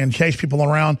Waters saying chase people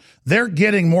around. They're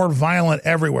getting more violent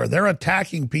everywhere. They're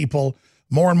attacking people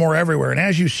more and more everywhere. And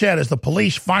as you said, as the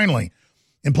police finally,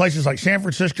 in places like San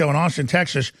Francisco and Austin,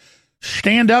 Texas,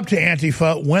 stand up to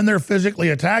Antifa when they're physically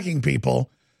attacking people,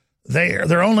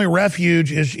 their only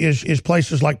refuge is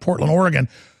places like Portland, Oregon.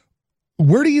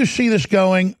 Where do you see this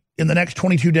going in the next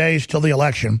 22 days till the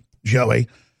election, Joey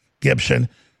Gibson,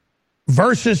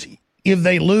 versus if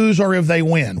they lose or if they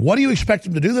win? What do you expect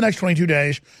them to do the next 22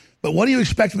 days, but what do you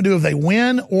expect them to do if they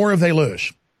win or if they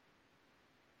lose?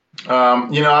 I've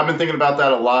been thinking about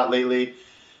that a lot lately.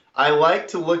 I like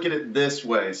to look at it this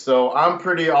way. So I'm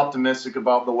pretty optimistic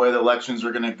about the way the elections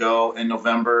are going to go in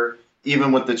November,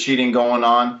 even with the cheating going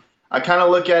on. I kind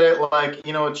of look at it like,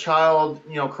 a child,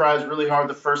 cries really hard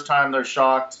the first time they're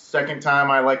shocked. Second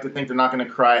time, I like to think they're not going to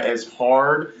cry as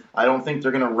hard. I don't think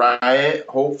they're going to riot,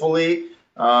 hopefully.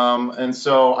 And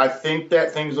so I think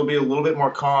that things will be a little bit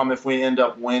more calm if we end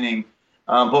up winning.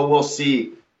 But we'll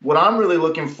see. What I'm really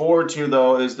looking forward to,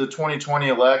 though, is the 2020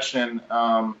 election.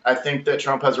 I think that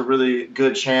Trump has a really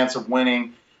good chance of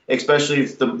winning, especially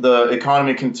if the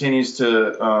economy continues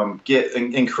to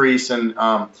increase. And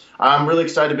I'm really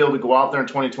excited to be able to go out there in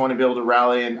 2020, be able to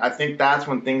rally. And I think that's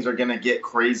when things are going to get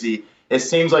crazy. It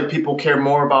seems like people care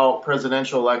more about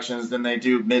presidential elections than they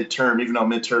do midterm, even though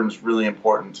midterm is really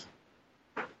important.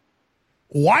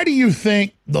 Why do you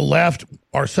think the left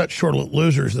are such short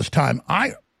losers this time?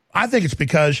 I think it's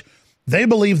because they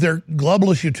believe their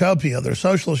globalist utopia, their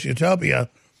socialist utopia,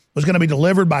 was going to be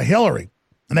delivered by Hillary.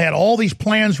 And they had all these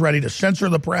plans ready to censor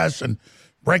the press and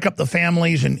break up the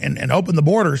families and open the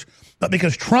borders. But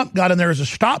because Trump got in there as a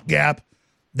stopgap,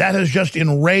 that has just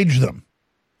enraged them.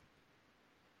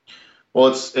 Well,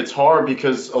 it's hard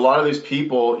because a lot of these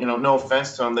people, no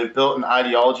offense to them, they've built an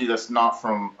ideology that's not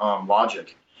from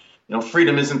logic.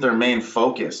 Freedom isn't their main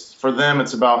focus. For them,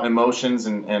 it's about emotions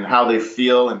and how they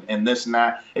feel and this and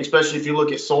that, especially if you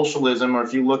look at socialism or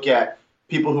if you look at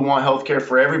people who want health care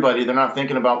for everybody, they're not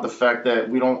thinking about the fact that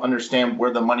we don't understand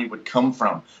where the money would come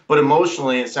from. But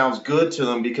emotionally, it sounds good to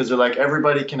them because they're like,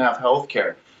 everybody can have health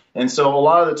care. And so a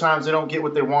lot of the times they don't get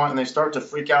what they want and they start to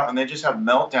freak out and they just have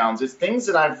meltdowns. It's things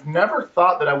that I've never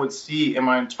thought that I would see in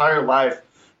my entire life.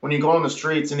 When you go on the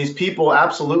streets and these people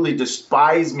absolutely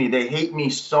despise me, they hate me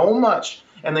so much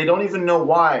and they don't even know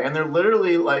why. And they're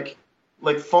literally like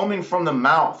foaming from the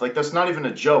mouth. Like, that's not even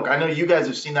a joke. I know you guys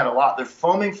have seen that a lot. They're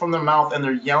foaming from their mouth and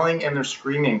they're yelling and they're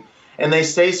screaming. And they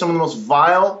say some of the most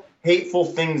vile, hateful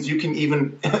things you can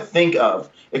even think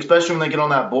of, especially when they get on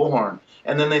that bullhorn.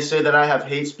 And then they say that I have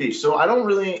hate speech. So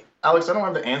Alex, I don't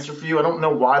have the answer for you. I don't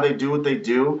know why they do what they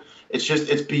do.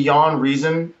 It's beyond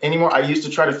reason anymore. I used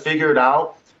to try to figure it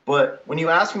out. But when you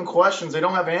ask them questions, they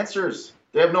don't have answers.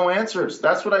 They have no answers.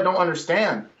 That's what I don't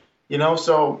understand.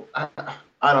 So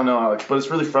I don't know, Alex, but it's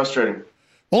really frustrating.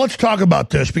 Well, let's talk about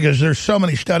this because there's so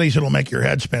many studies that'll make your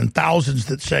head spin. Thousands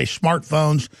that say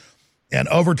smartphones and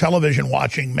over television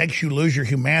watching makes you lose your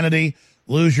humanity,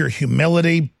 lose your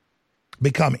humility,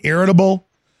 become irritable,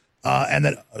 and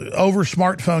that over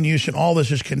smartphone use and all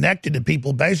this is connected to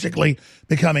people basically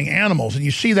becoming animals. And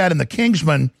you see that in the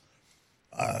Kingsman,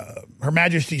 Her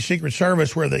Majesty's Secret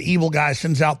Service, where the evil guy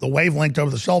sends out the wavelength over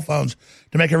the cell phones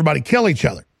to make everybody kill each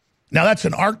other. Now, that's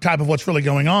an archetype of what's really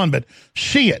going on, but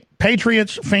see it.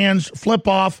 Patriots fans flip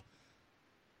off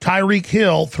Tyreek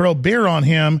Hill, throw beer on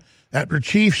him after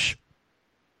Chiefs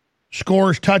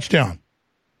scores touchdown.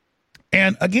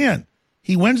 And again,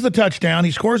 he wins the touchdown.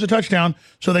 He scores a touchdown,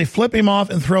 so they flip him off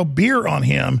and throw beer on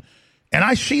him. And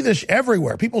I see this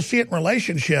everywhere. People see it in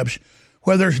relationships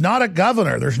where there's not a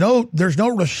governor. There's no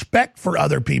respect for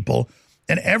other people.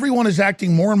 And everyone is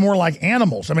acting more and more like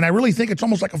animals. I mean, I really think it's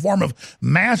almost like a form of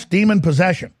mass demon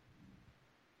possession.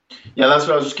 Yeah, that's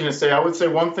what I was just going to say. I would say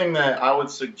one thing that I would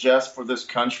suggest for this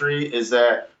country is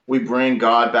that we bring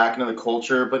God back into the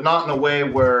culture, but not in a way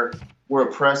where we're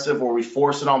oppressive or we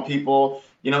force it on people.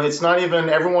 You know, it's not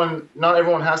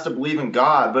everyone has to believe in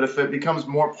God, but if it becomes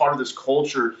more part of this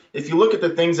culture, if you look at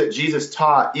the things that Jesus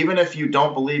taught, even if you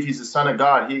don't believe he's the Son of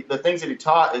God, the things that he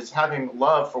taught is having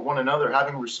love for one another,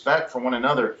 having respect for one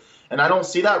another. And I don't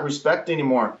see that respect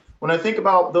anymore. When I think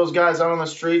about those guys out on the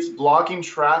streets blocking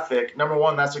traffic, number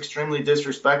one, that's extremely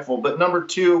disrespectful. But number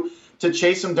two, to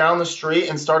chase him down the street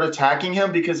and start attacking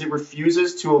him because he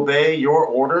refuses to obey your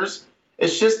orders,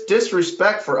 it's just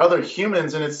disrespect for other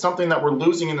humans, and it's something that we're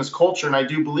losing in this culture, and I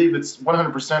do believe it's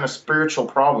 100% a spiritual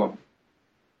problem.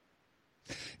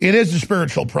 It is a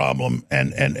spiritual problem,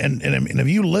 and if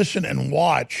you listen and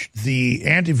watch the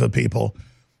Antifa people,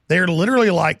 they're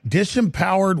literally like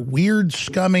disempowered, weird,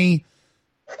 scummy,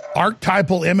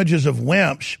 archetypal images of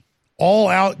wimps all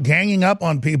out ganging up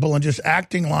on people and just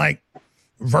acting like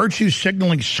virtue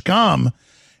signaling scum.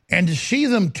 And to see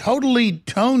them totally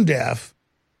tone deaf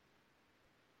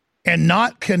and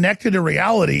not connected to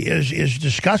reality is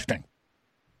disgusting.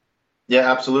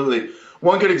 Yeah, absolutely.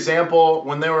 One good example,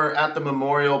 when they were at the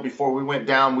memorial before we went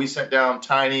down, we sent down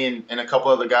Tiny and a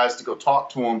couple other guys to go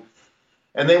talk to him.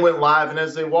 And they went live, and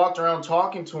as they walked around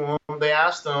talking to him, they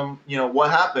asked them, what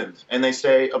happened? And they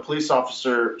say, a police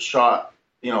officer shot,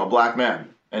 a black man.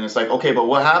 And it's like, okay, but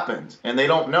what happened? And they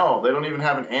don't know. They don't even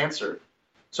have an answer.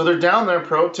 So they're down there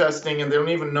protesting, and they don't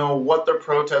even know what they're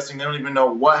protesting. They don't even know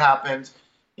what happened.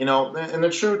 And the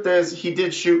truth is he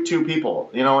did shoot 2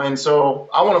 people, and so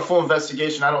I want a full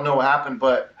investigation. I don't know what happened,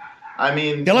 but I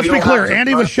mean. Yeah, let's be clear.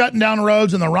 Andy was shutting down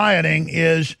roads, and the rioting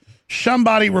is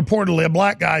somebody reportedly, a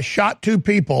black guy, shot 2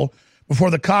 people before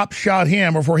the cops shot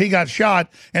him, before he got shot,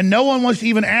 and no one wants to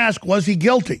even ask, was he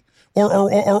guilty?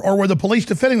 Or were the police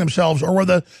defending themselves, or were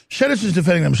the citizens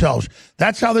defending themselves?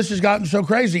 That's how this has gotten so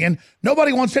crazy, and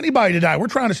nobody wants anybody to die. We're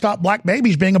trying to stop black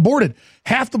babies being aborted.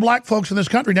 Half the black folks in this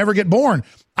country never get born.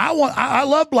 I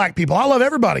love black people. I love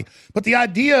everybody. But the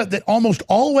idea that almost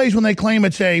always when they claim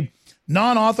it's a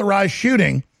non-authorized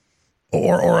shooting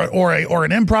or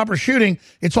an improper shooting,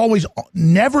 it's always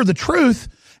never the truth,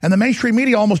 and the mainstream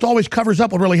media almost always covers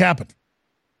up what really happened.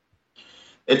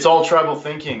 It's all tribal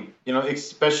thinking,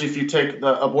 especially if you take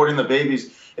aborting the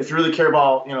babies. If you really care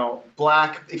about,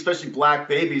 especially black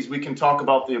babies, we can talk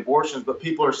about the abortions, but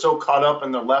people are so caught up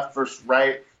in the left versus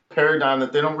right paradigm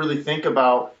that they don't really think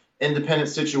about independent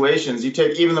situations. You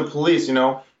take even the police,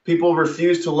 people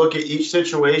refuse to look at each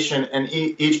situation and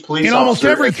each police officer. In almost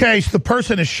every case, the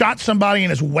person has shot somebody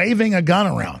and is waving a gun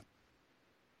around.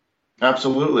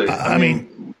 Absolutely. I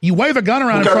mean, you wave a gun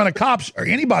around in front of cops or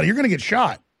anybody, you're going to get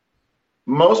shot.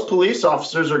 Most police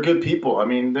officers are good people. I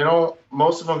mean,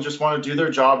 most of them just want to do their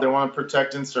job. They want to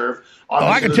protect and serve.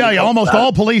 I can tell you, almost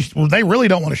all police, they really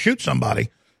don't want to shoot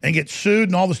somebody and get sued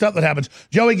and all the stuff that happens.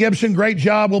 Joey Gibson, great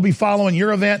job. We'll be following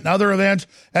your event and other events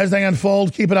as they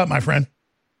unfold. Keep it up, my friend.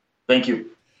 Thank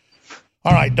you.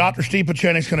 All right, Dr. Steve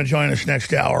Pieczenik's going to join us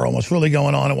next hour on what's really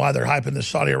going on and why they're hyping this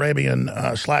Saudi Arabian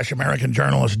 / American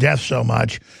journalist death so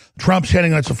much. Trump's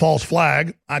hitting it's a false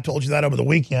flag. I told you that over the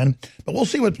weekend. But we'll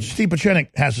see what Steve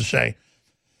Pieczenik has to say.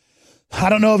 I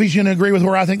don't know if he's going to agree with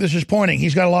where I think this is pointing.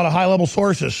 He's got a lot of high-level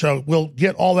sources, so we'll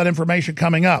get all that information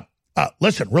coming up.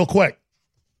 Listen, real quick.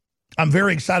 I'm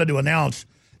very excited to announce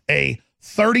a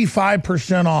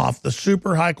 35% off the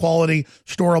super high-quality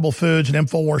storable foods at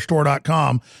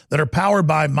InfoWarsStore.com that are powered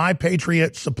by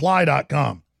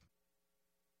MyPatriotSupply.com.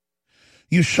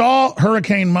 You saw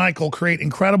Hurricane Michael create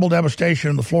incredible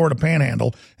devastation in the Florida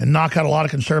Panhandle and knock out a lot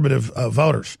of conservative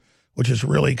voters, which is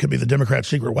really could be the Democrats'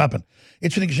 secret weapon.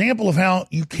 It's an example of how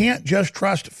you can't just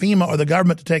trust FEMA or the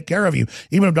government to take care of you,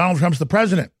 even if Donald Trump's the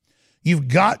president. You've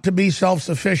got to be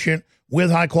self-sufficient with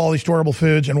high-quality storable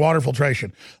foods and water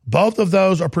filtration. Both of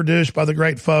those are produced by the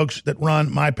great folks that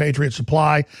run My Patriot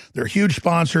Supply. They're huge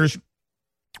sponsors.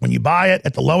 When you buy it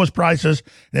at the lowest prices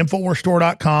at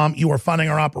InfoWarsStore.com, you are funding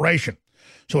our operation.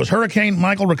 So as Hurricane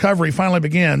Michael recovery finally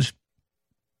begins,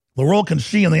 the world can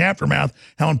see in the aftermath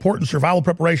how important survival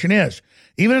preparation is.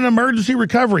 Even in emergency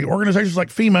recovery, organizations like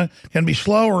FEMA can be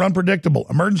slow or unpredictable.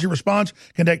 Emergency response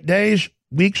can take days,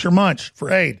 weeks, or months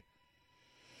for aid.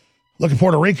 Look at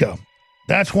Puerto Rico.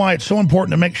 That's why it's so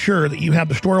important to make sure that you have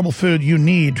the storable food you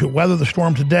need to weather the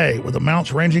storm today, with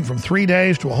amounts ranging from 3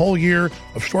 days to a whole year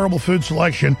of storable food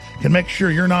selection can make sure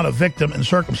you're not a victim in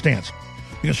circumstance.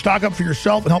 You can stock up for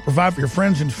yourself and help provide for your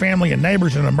friends and family and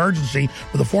neighbors in an emergency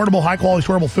with affordable, high-quality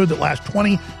storable food that lasts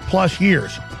 20-plus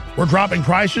years. We're dropping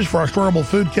prices for our storable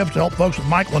food kits to help folks with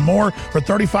Michael and more for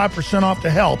 35% off to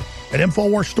help at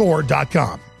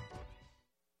InfoWarsStore.com.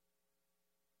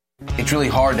 It's really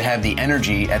hard to have the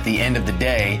energy at the end of the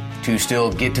day to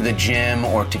still get to the gym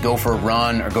or to go for a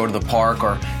run or go to the park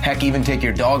or heck, even take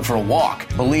your dog for a walk.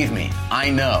 Believe me,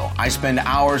 I know. I spend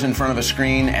hours in front of a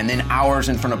screen and then hours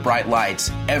in front of bright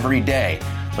lights every day.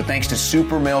 But thanks to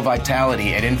Super Male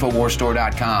Vitality at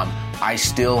InfoWarsStore.com, I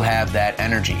still have that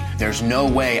energy. There's no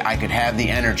way I could have the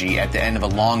energy at the end of a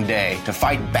long day to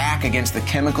fight back against the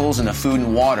chemicals in the food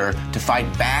and water, to fight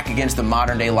back against the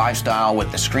modern day lifestyle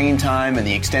with the screen time and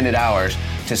the extended hours,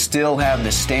 to still have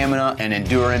the stamina and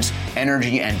endurance,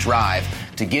 energy and drive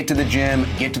to get to the gym,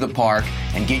 get to the park,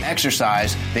 and get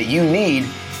exercise that you need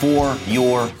for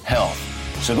your health.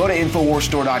 So go to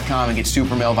InfoWarsStore.com and get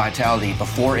Super Male Vitality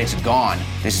before it's gone.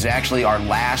 This is actually our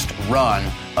last run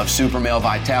of Super Male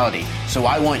Vitality. So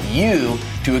I want you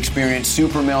to experience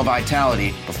Super Male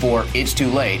Vitality before it's too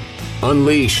late.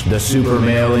 Unleash the super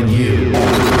male in you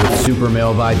with Super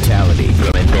Male Vitality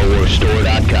from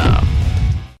InfoWarsStore.com.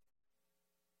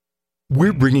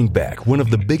 We're bringing back one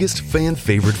of the biggest fan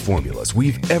favorite formulas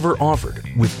we've ever offered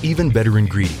with even better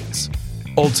ingredients.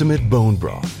 Ultimate Bone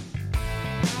Broth.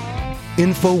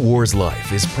 InfoWars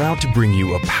Life is proud to bring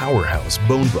you a powerhouse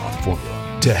bone broth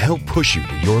formula to help push you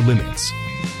to your limits.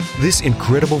 This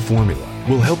incredible formula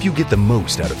will help you get the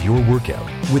most out of your workout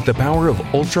with the power of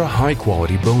ultra high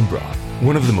quality bone broth,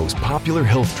 one of the most popular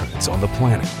health trends on the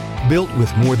planet. Built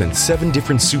with more than 7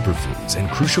 different superfoods and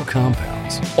crucial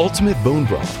compounds, Ultimate Bone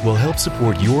Broth will help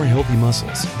support your healthy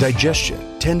muscles,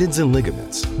 digestion, tendons, and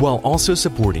ligaments, while also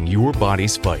supporting your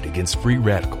body's fight against free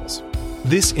radicals.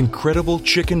 This incredible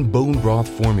chicken bone broth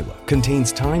formula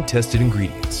contains time-tested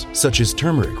ingredients such as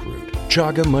turmeric root,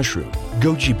 chaga mushroom,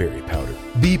 goji berry powder,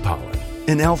 bee pollen,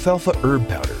 and alfalfa herb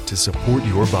powder to support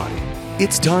your body.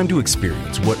 It's time to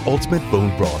experience what Ultimate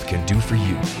Bone Broth can do for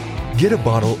you. Get a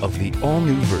bottle of the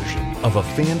all-new version of a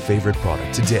fan-favorite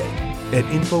product today at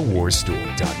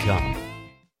InfoWarsStore.com.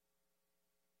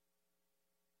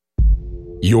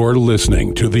 You're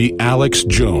listening to The Alex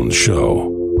Jones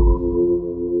Show.